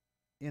love.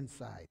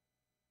 Inside.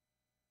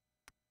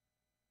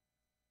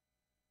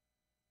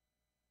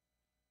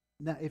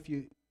 Now, if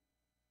you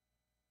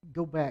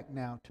go back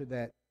now to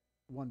that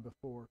one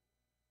before,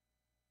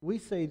 we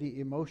say the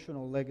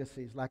emotional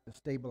legacy is like the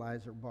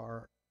stabilizer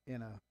bar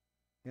in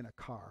a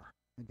car.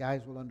 The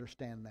guys will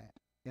understand that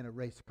in a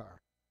race car.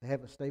 They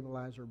have a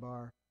stabilizer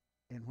bar,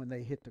 and when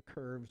they hit the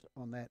curves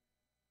on that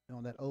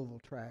oval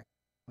track,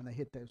 when they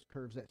hit those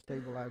curves, that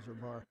stabilizer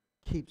bar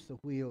keeps the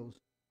wheels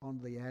on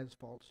the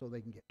asphalt so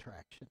they can get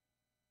traction.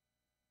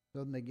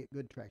 So then they get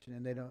good traction,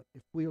 and they don't.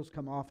 If wheels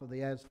come off of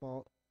the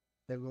asphalt,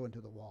 they'll go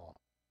into the wall.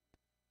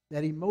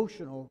 That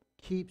emotional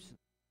keeps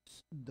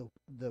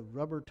the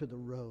rubber to the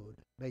road,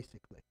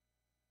 basically.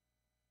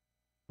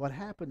 What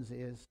happens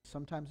is,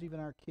 sometimes even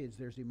our kids,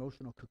 there's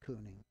emotional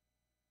cocooning.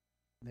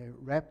 They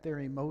wrap their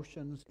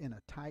emotions in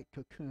a tight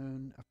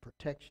cocoon of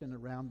protection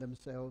around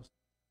themselves,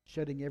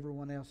 shutting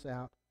everyone else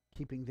out,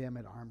 keeping them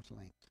at arm's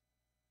length.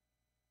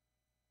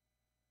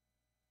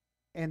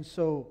 And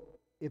so,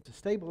 if the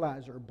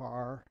stabilizer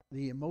bar,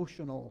 the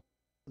emotional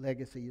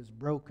legacy is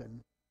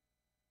broken,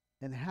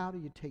 then how do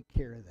you take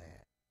care of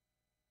that?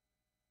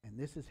 And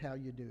this is how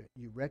you do it.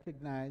 You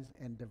recognize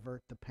and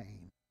divert the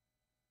pain.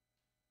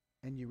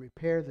 And you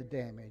repair the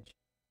damage.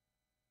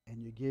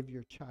 And you give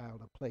your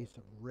child a place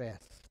of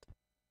rest,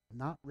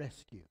 not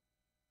rescue.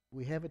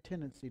 We have a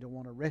tendency to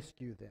want to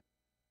rescue them.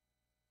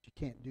 But you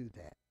can't do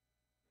that.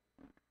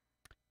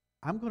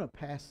 I'm going to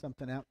pass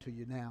something out to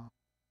you now.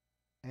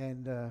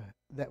 And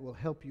that will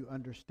help you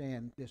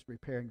understand this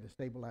repairing the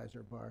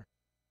stabilizer bar.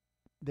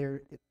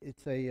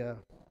 It's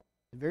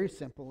very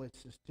simple.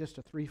 It's just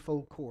a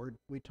threefold cord.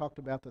 We talked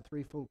about the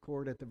threefold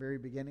cord at the very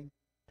beginning.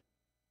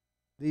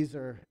 These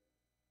are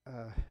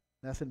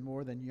nothing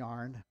more than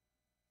yarn.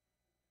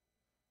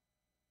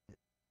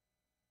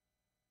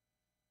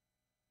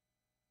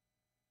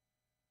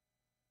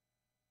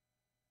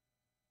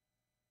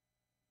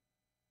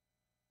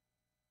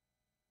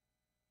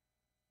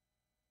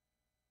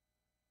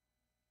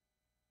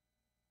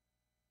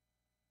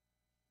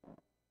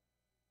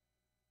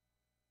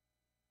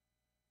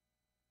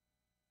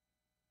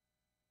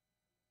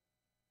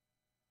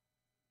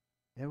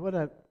 And what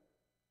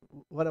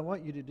I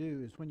want you to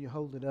do is when you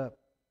hold it up,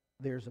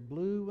 there's a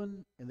blue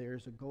one, and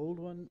there's a gold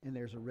one, and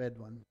there's a red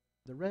one.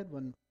 The red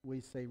one,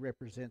 we say,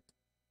 represents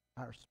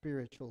our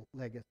spiritual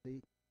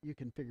legacy. you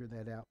can figure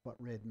that out, what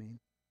red means.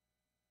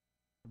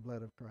 The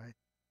blood of Christ.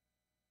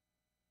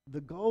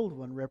 The gold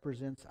one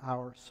represents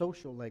our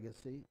social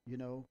legacy. You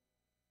know,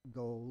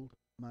 gold,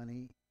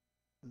 money,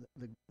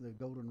 the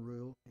golden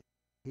rule.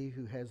 He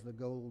who has the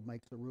gold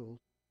makes the rules.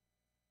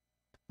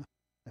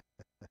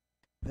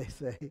 They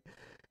say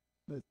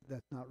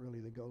that's not really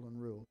the golden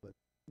rule, but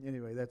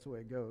anyway, that's the way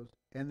it goes.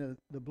 And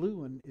the blue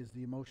one is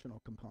the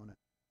emotional component.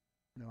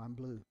 You know, I'm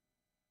blue.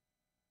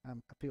 I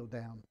feel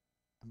down.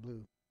 I'm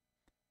blue.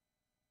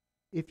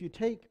 If you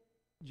take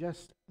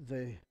just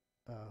the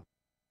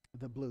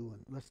blue one,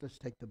 let's just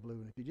take the blue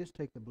one. If you just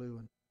take the blue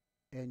one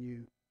and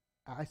you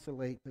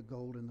isolate the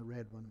gold and the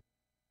red one,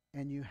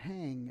 and you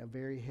hang a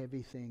very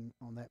heavy thing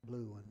on that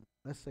blue one,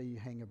 let's say you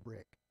hang a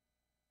brick,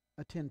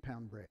 a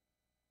 10-pound brick,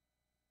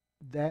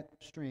 that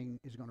string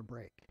is going to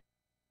break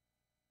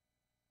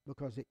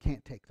because it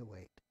can't take the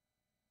weight.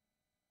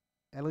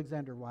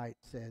 Alexander White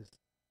says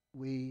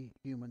we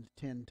humans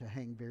tend to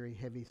hang very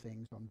heavy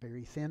things on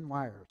very thin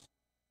wires.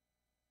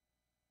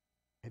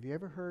 Have you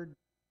ever heard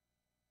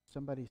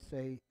somebody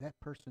say, that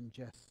person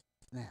just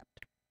snapped?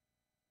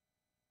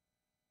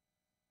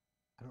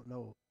 I don't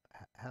know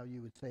how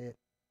you would say it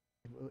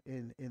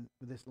in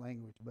this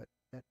language, but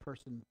that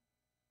person,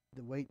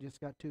 the weight just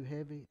got too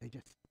heavy, they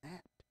just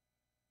snapped.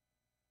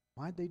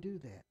 Why'd they do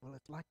that? Well,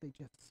 it's like they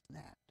just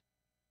snapped.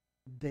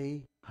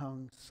 They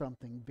hung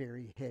something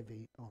very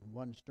heavy on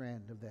one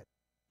strand of that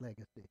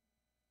legacy,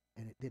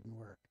 and it didn't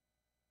work.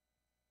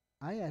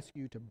 I ask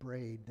you to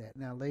braid that.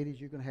 Now, ladies,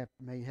 you're going to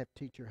may have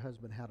to teach your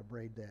husband how to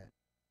braid that.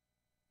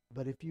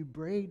 But if you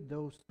braid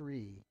those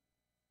three,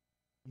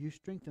 you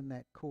strengthen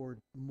that cord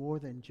more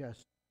than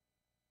just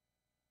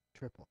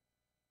triple.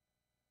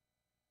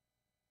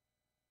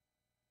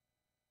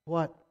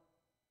 What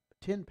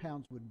 10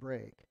 pounds would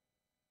break,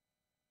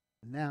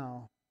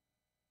 now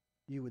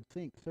you would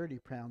think 30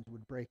 pounds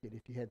would break it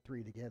if you had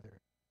three together.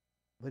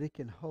 But it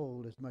can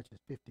hold as much as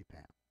 50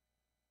 pounds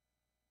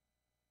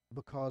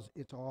because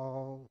it's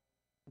all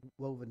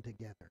woven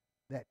together.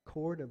 That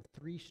cord of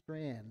 3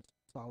 strands,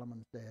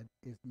 Solomon said,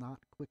 is not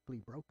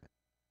quickly broken.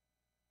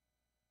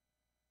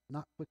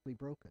 Not quickly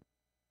broken.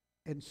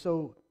 And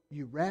so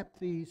you wrap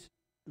these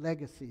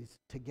legacies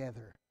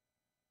together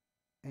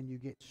and you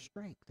get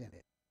strength in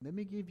it. Let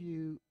me give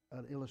you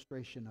an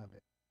illustration of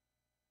it.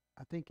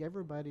 I think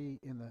everybody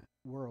in the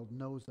world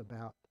knows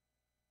about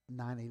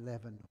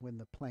 9/11 when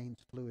the planes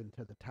flew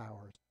into the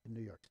towers in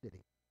New York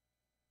City.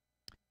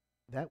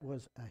 That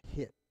was a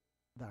hit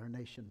that our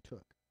nation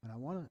took. And I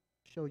want to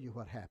show you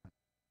what happened.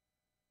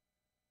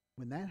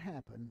 When that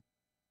happened,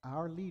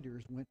 our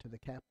leaders went to the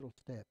Capitol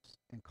steps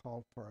and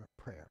called for a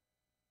prayer,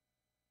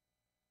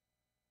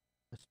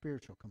 a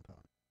spiritual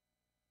component.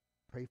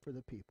 Pray for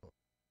the people.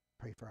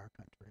 Pray for our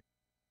country.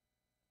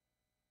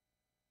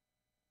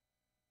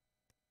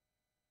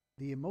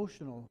 The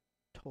emotional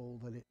toll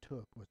that it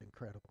took was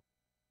incredible.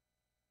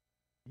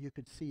 You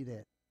could see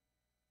that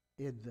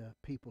in the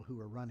people who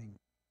were running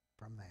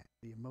from that.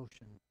 The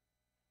emotion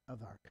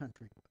of our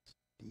country was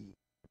deep,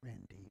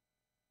 ran deep.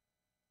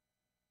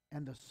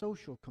 And the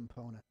social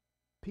component,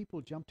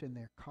 people jumped in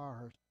their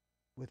cars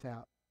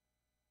without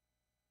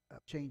a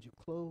change of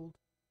clothes,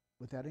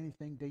 without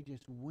anything. They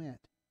just went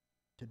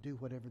to do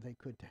whatever they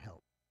could to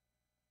help.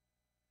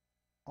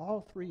 All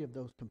three of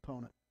those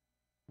components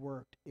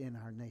worked in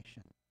our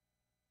nation.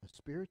 The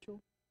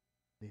spiritual,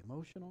 the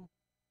emotional,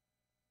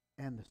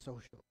 and the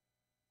social.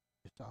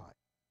 You saw it.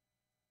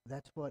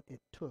 That's what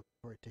it took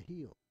for it to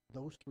heal,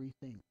 those three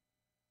things.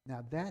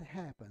 Now that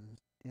happens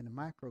in a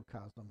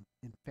microcosm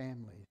in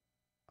families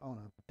on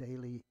a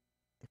daily,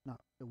 if not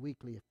a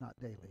weekly, if not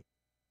daily.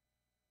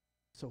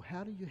 So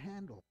how do you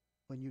handle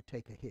when you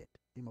take a hit,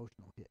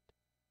 emotional hit?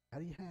 How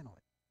do you handle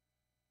it?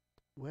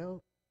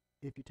 Well,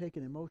 if you take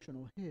an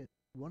emotional hit,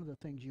 one of the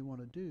things you want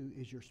to do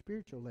is your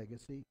spiritual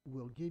legacy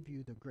will give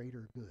you the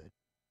greater good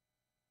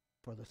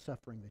for the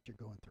suffering that you're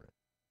going through.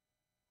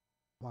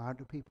 Why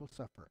do people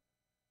suffer?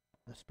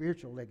 The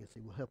spiritual legacy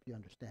will help you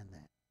understand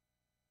that.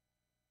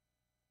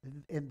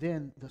 And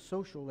then the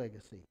social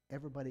legacy,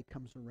 everybody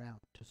comes around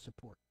to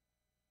support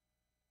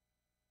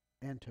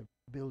and to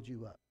build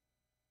you up.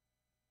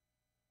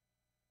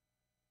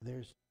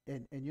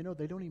 And you know,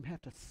 they don't even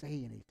have to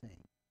say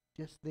anything.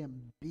 Just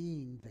them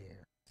being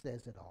there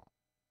says it all.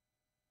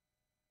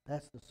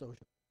 That's the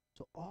social.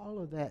 So all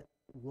of that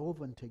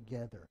woven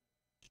together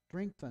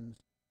strengthens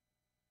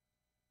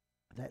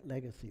that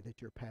legacy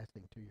that you're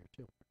passing to your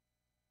children.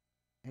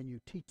 And you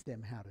teach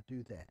them how to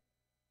do that.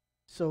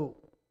 So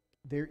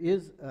there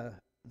is a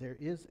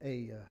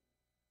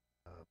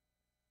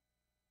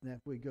now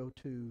if we go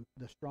to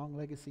the strong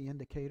legacy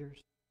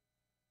indicators,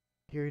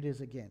 here it is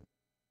again.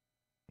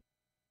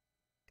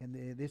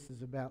 And this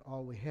is about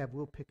all we have.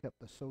 We'll pick up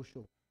the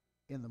social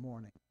in the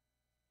morning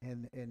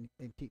and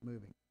keep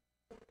moving.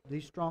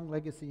 These strong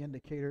legacy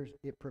indicators,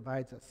 it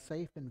provides a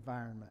safe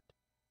environment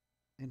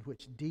in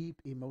which deep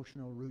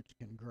emotional roots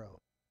can grow.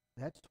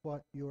 That's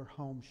what your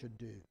home should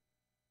do.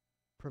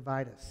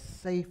 Provide a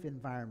safe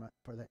environment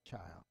for that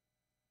child.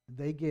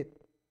 They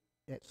get,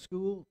 at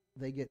school,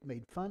 they get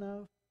made fun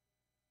of.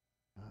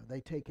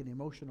 They take an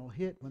emotional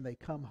hit. When they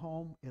come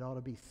home, it ought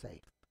to be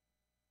safe.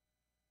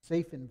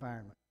 Safe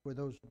environment where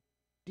those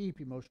deep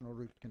emotional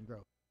roots can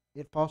grow.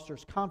 It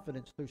fosters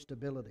confidence through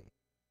stability.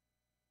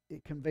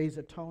 It conveys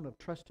a tone of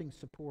trusting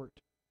support.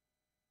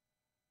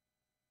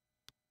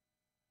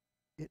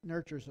 It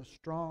nurtures a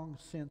strong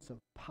sense of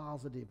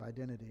positive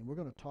identity. And we're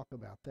going to talk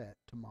about that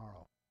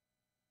tomorrow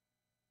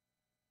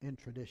in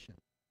tradition.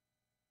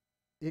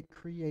 It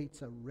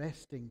creates a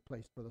resting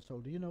place for the soul.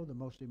 Do you know the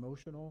most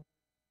emotional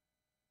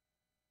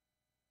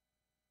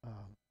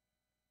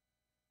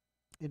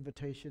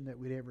invitation that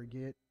we'd ever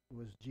get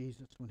was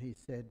Jesus when he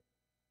said,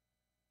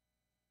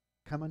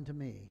 "Come unto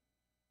me,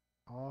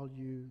 all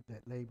you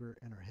that labor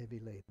and are heavy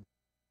laden,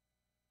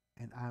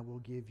 and I will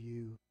give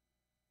you."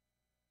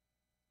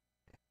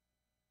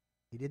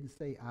 He didn't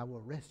say, "I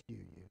will rescue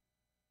you."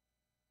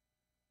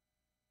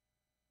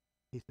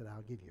 He said,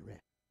 "I'll give you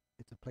rest."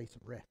 It's a place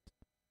of rest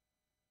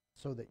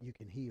so that you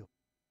can heal.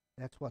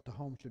 That's what the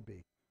home should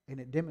be. And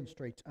it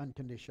demonstrates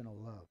unconditional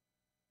love.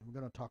 And we're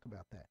going to talk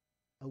about that.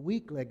 A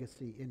weak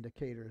legacy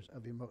indicators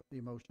of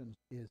emotions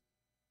is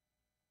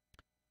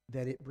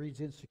that it breeds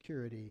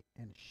insecurity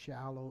and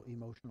shallow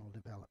emotional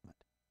development.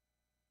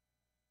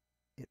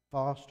 It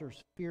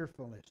fosters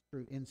fearfulness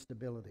through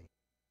instability.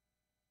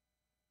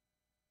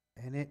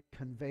 And it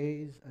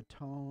conveys a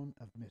tone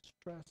of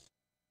mistrust,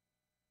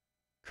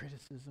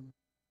 criticism,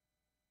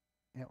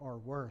 or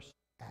worse,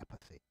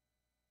 apathy.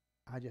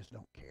 I just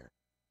don't care.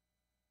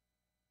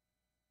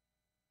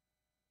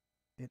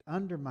 It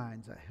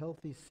undermines a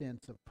healthy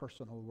sense of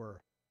personal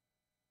worth.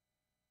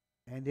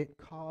 And it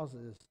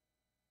causes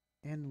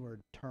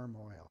inward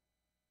turmoil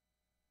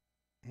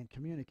and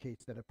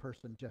communicates that a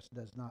person just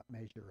does not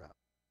measure up.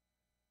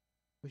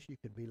 Wish you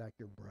could be like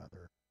your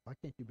brother. Why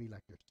can't you be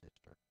like your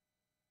sister?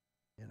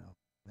 You know,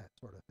 that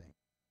sort of thing.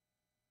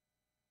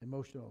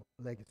 Emotional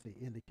legacy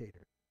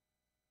indicator.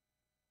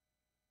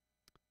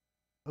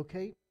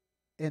 Okay,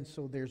 and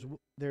so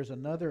there's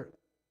another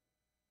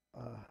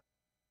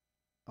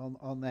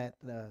on that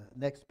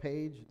next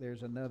page.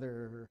 There's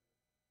another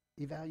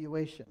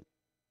evaluation,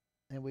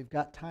 and we've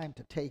got time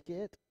to take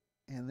it,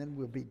 and then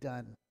we'll be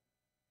done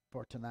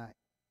for tonight.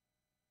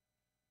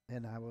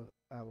 And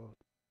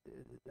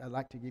I'd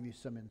like to give you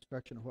some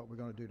instruction of what we're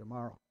going to do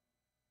tomorrow.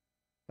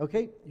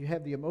 Okay, you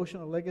have the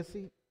emotional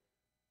legacy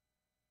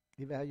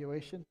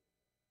evaluation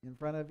in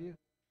front of you.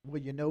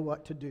 Well, you know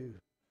what to do.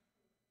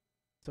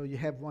 So you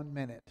have 1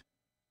 minute.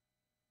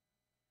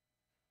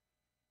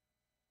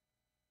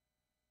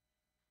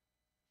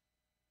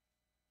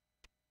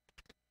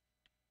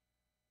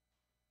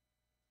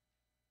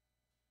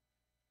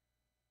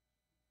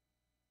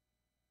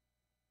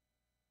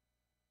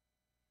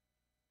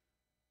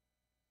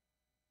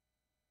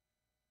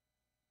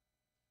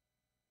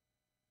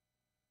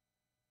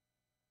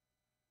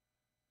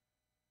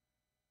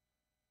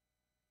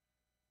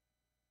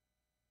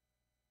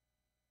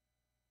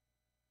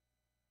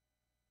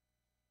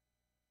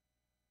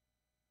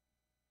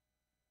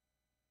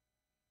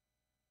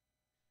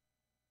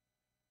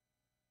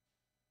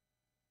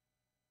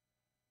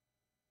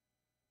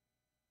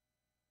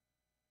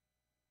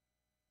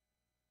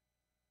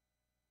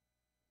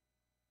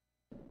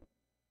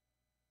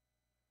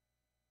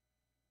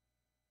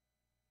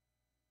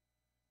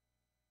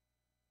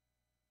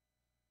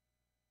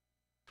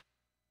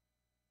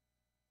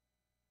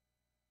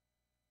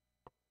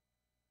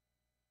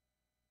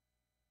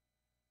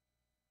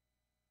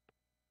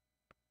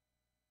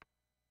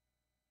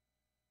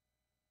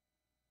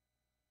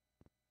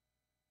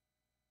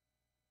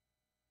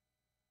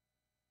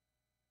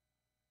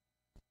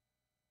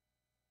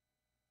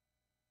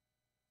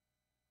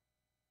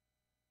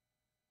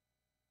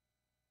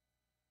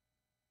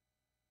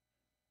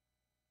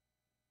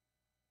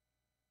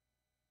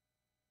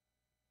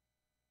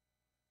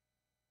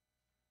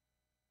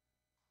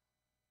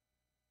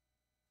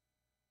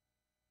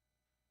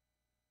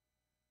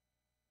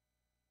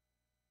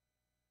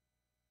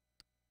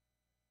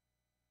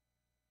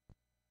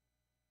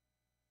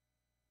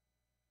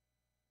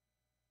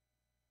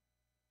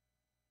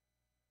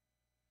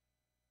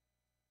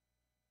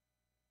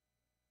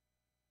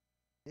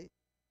 Okay.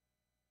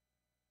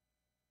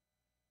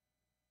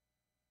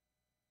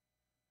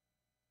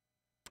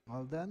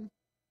 All done?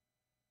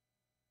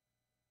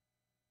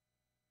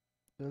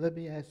 So let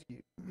me ask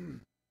you,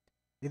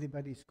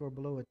 anybody score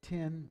below a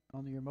 10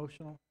 on your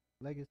emotional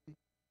legacy?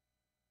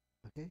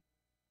 Okay.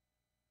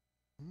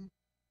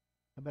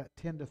 About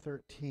 10 to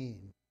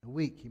 13, a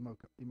weak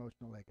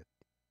emotional legacy.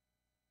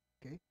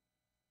 Okay.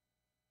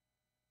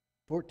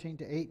 14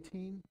 to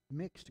 18,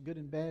 mixed good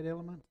and bad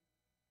elements.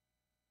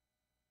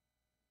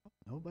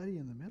 Nobody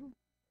in the middle.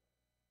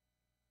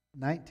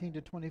 19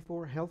 to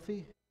 24,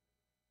 healthy.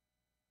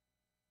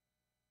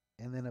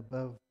 And then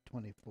above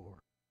 24,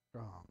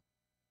 strong.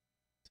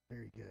 It's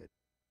very good.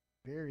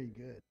 Very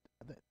good.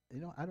 You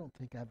know, I don't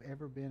think I've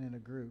ever been in a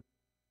group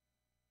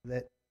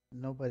that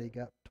nobody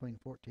got between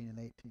 14 and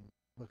 18,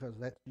 because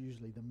that's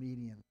usually the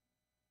median.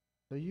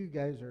 So you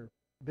guys are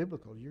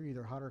biblical. You're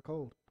either hot or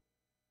cold.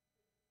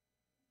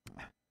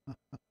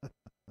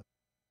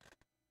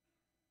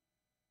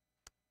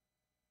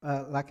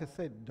 Like I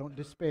said, don't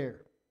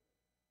despair.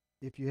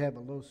 If you have a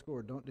low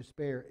score, don't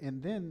despair.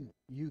 And then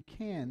you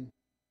can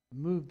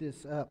move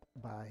this up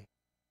by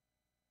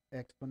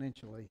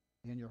exponentially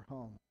in your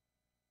home,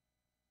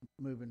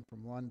 moving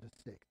from 1 to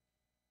 6,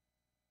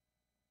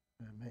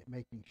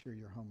 making sure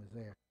your home is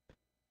there.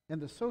 And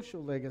the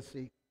social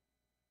legacy,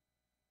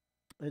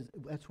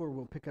 that's where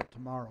we'll pick up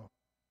tomorrow.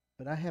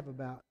 But I have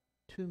about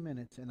 2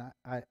 minutes, and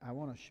I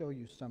want to show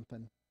you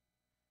something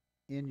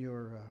in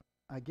your,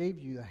 I gave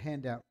you a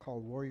handout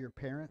called Warrior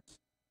Parents.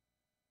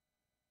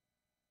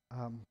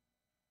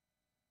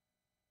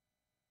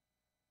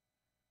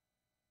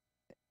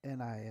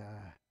 And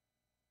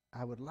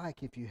I would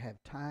like, if you have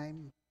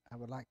time, I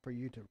would like for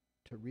you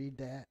to read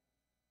that,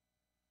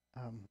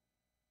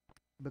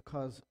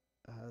 because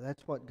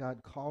that's what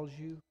God calls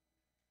you.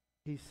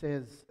 He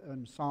says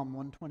in Psalm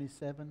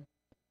 127,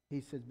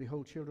 he says,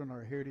 "Behold, children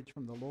are a heritage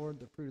from the Lord.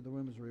 The fruit of the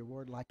womb is a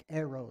reward. Like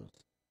arrows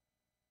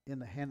in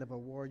the hand of a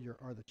warrior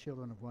are the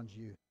children of one's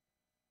youth.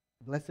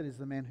 Blessed is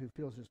the man who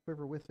fills his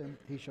quiver with them.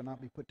 He shall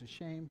not be put to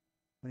shame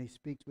when he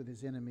speaks with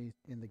his enemies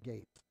in the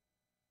gates."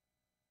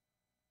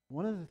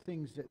 One of the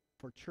things that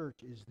for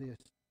church is this: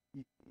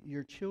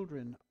 your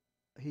children,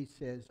 he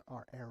says,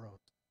 are arrows.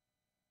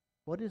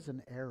 What is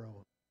an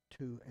arrow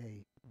to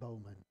a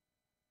bowman?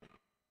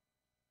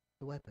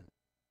 A weapon.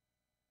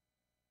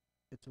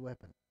 It's a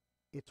weapon.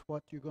 It's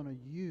what you're going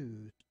to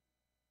use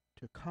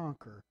to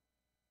conquer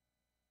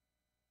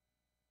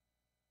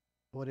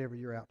whatever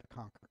you're out to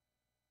conquer,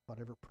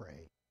 whatever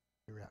prey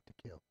you're out to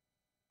kill.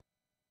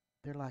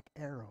 They're like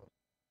arrows.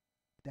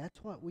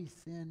 That's what we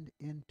send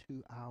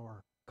into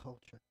our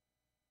culture,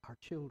 our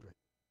children.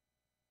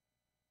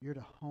 You're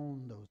to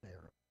hone those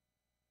arrows.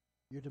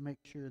 You're to make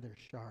sure they're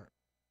sharp.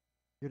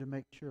 You're to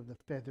make sure of the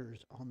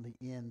feathers on the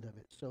end of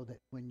it so that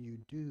when you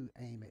do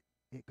aim it,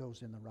 it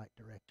goes in the right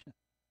direction.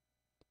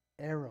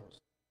 Arrows.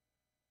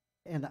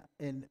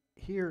 And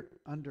here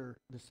under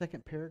the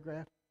second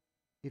paragraph,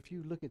 if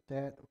you look at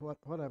that,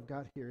 what I've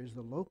got here is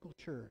the local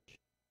church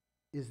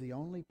is the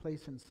only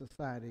place in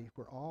society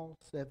where all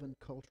 7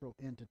 cultural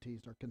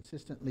entities are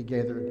consistently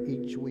gathered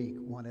each week,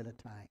 one at a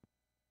time.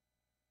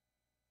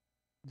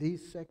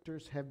 These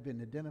sectors have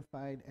been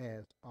identified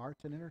as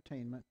arts and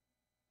entertainment,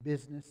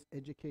 business,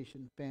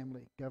 education,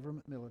 family,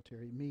 government,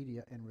 military,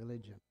 media, and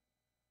religion.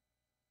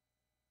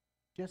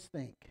 Just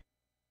think,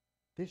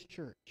 this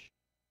church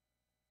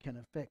can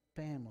affect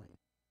families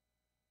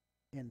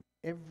in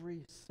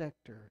every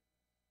sector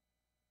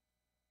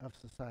of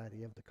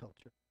society, of the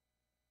culture.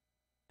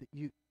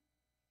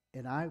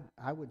 And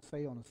I would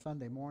say on a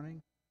Sunday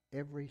morning,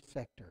 every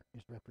sector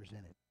is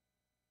represented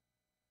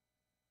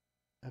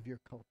of your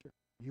culture.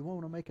 You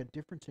want to make a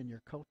difference in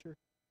your culture?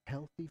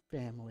 Healthy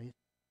families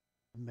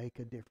make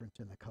a difference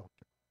in the culture.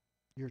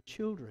 Your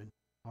children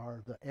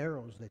are the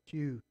arrows that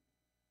you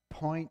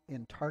point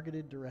in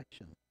targeted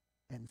directions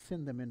and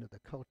send them into the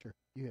culture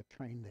you have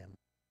trained them.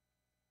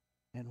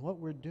 And what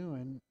we're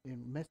doing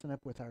in messing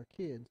up with our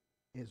kids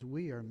is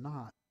we are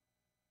not.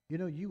 You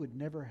know, you would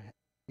never,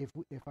 if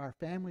our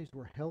families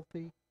were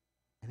healthy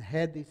and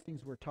had these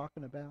things we're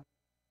talking about,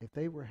 if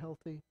they were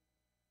healthy,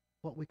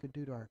 what we could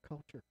do to our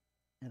culture.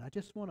 And I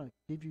just want to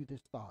give you this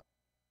thought.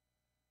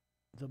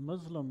 The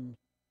Muslims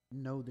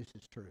know this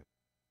is true.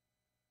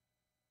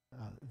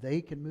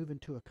 They can move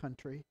into a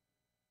country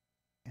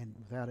and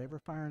without ever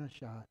firing a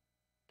shot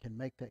can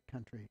make that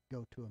country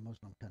go to a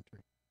Muslim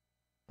country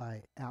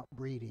by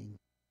outbreeding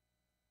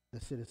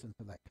the citizens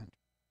of that country.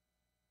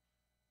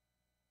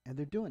 And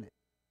they're doing it.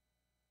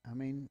 I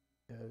mean,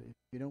 if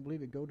you don't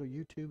believe it, go to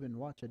YouTube and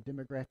watch a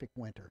demographic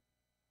winter.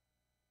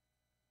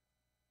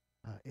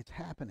 It's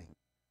happening.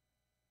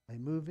 They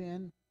move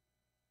in,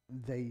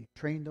 they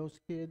train those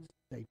kids,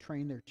 they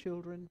train their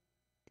children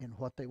in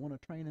what they want to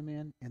train them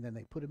in, and then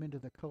they put them into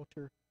the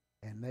culture,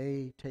 and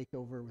they take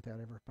over without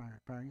ever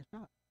firing a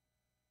shot.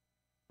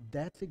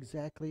 That's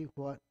exactly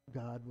what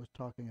God was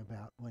talking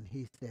about when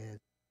he says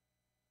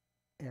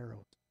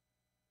arrows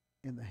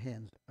in the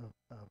hands of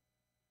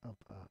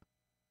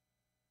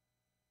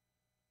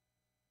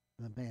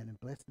the man, and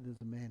blessed is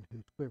the man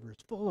whose quiver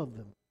is full of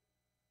them.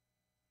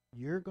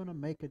 You're going to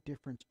make a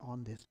difference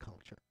on this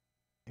culture,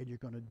 and you're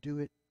going to do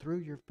it through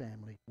your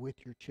family,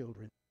 with your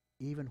children.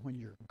 Even when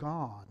you're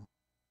gone,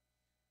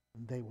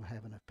 they will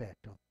have an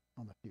effect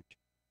on the future.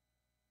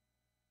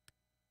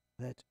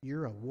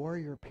 You're a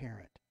warrior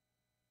parent.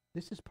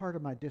 This is part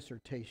of my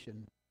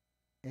dissertation,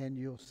 and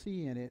you'll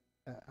see in it,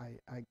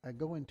 I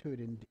go into it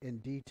in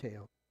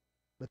detail,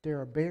 but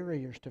there are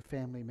barriers to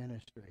family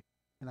ministry,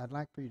 and I'd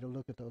like for you to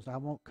look at those. I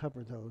won't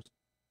cover those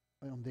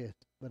on this,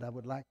 but I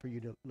would like for you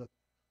to look.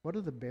 What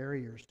are the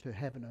barriers to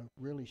having a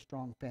really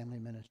strong family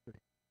ministry?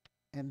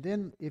 And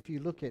then if you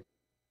look at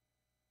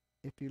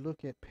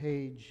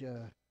page,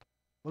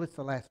 well, it's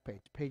the last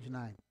page, page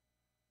 9.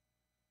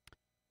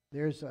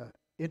 There's a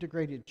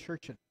integrated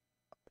church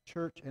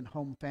and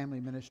home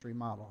family ministry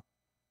model.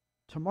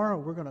 Tomorrow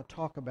we're going to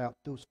talk about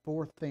those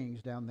 4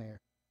 things down there: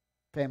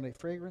 family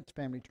fragrance,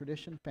 family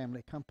tradition,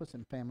 family compass,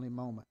 and family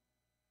moment.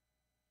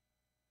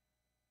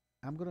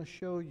 I'm going to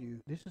show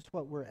you, this is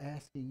what we're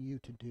asking you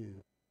to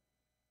do.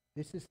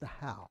 This is the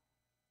how.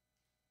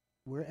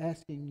 We're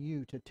asking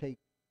you to take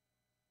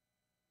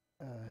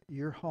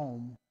your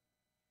home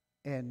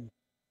and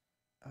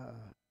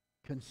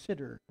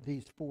consider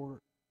these 4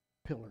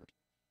 pillars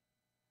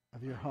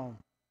of your home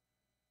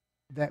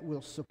that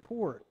will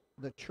support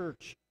the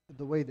church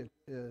the way that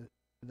the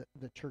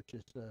church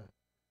is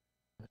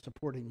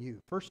supporting you.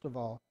 First of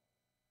all,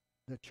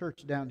 the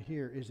church down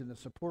here is in the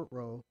support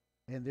role,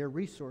 and they're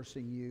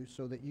resourcing you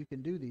so that you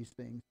can do these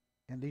things,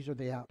 and these are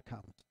the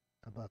outcomes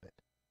above it.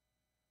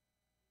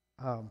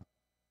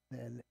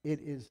 And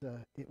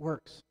it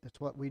works. It's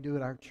what we do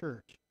at our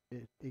church.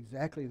 It's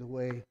exactly the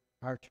way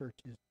our church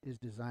is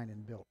designed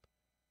and built.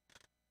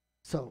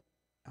 So,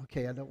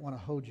 okay, I don't want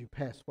to hold you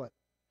past what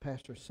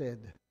Pastor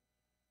said.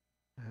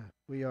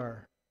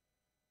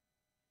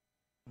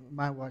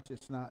 My watch,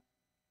 it's not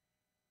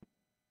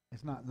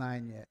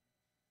 9 yet.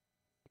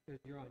 Because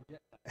you're on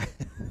jet lag.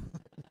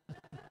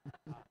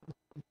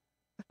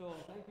 So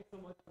thank you so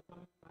much for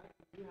coming tonight.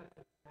 If you have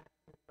some snacks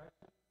and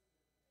refreshments,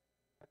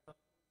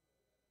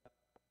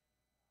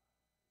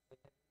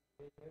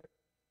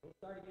 we'll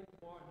start again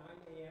tomorrow at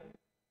 9 a.m.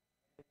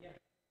 And again,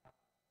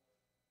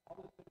 all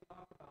this that we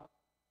talked about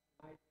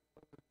tonight is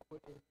what we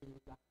put into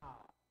the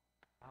how.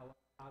 How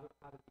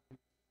to do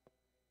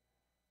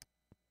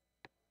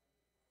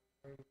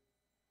very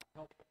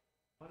helpful.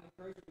 I want to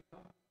encourage you to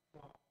come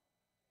tomorrow.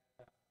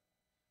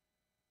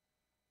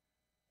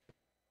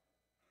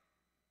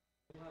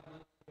 We'll have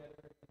lunch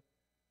together.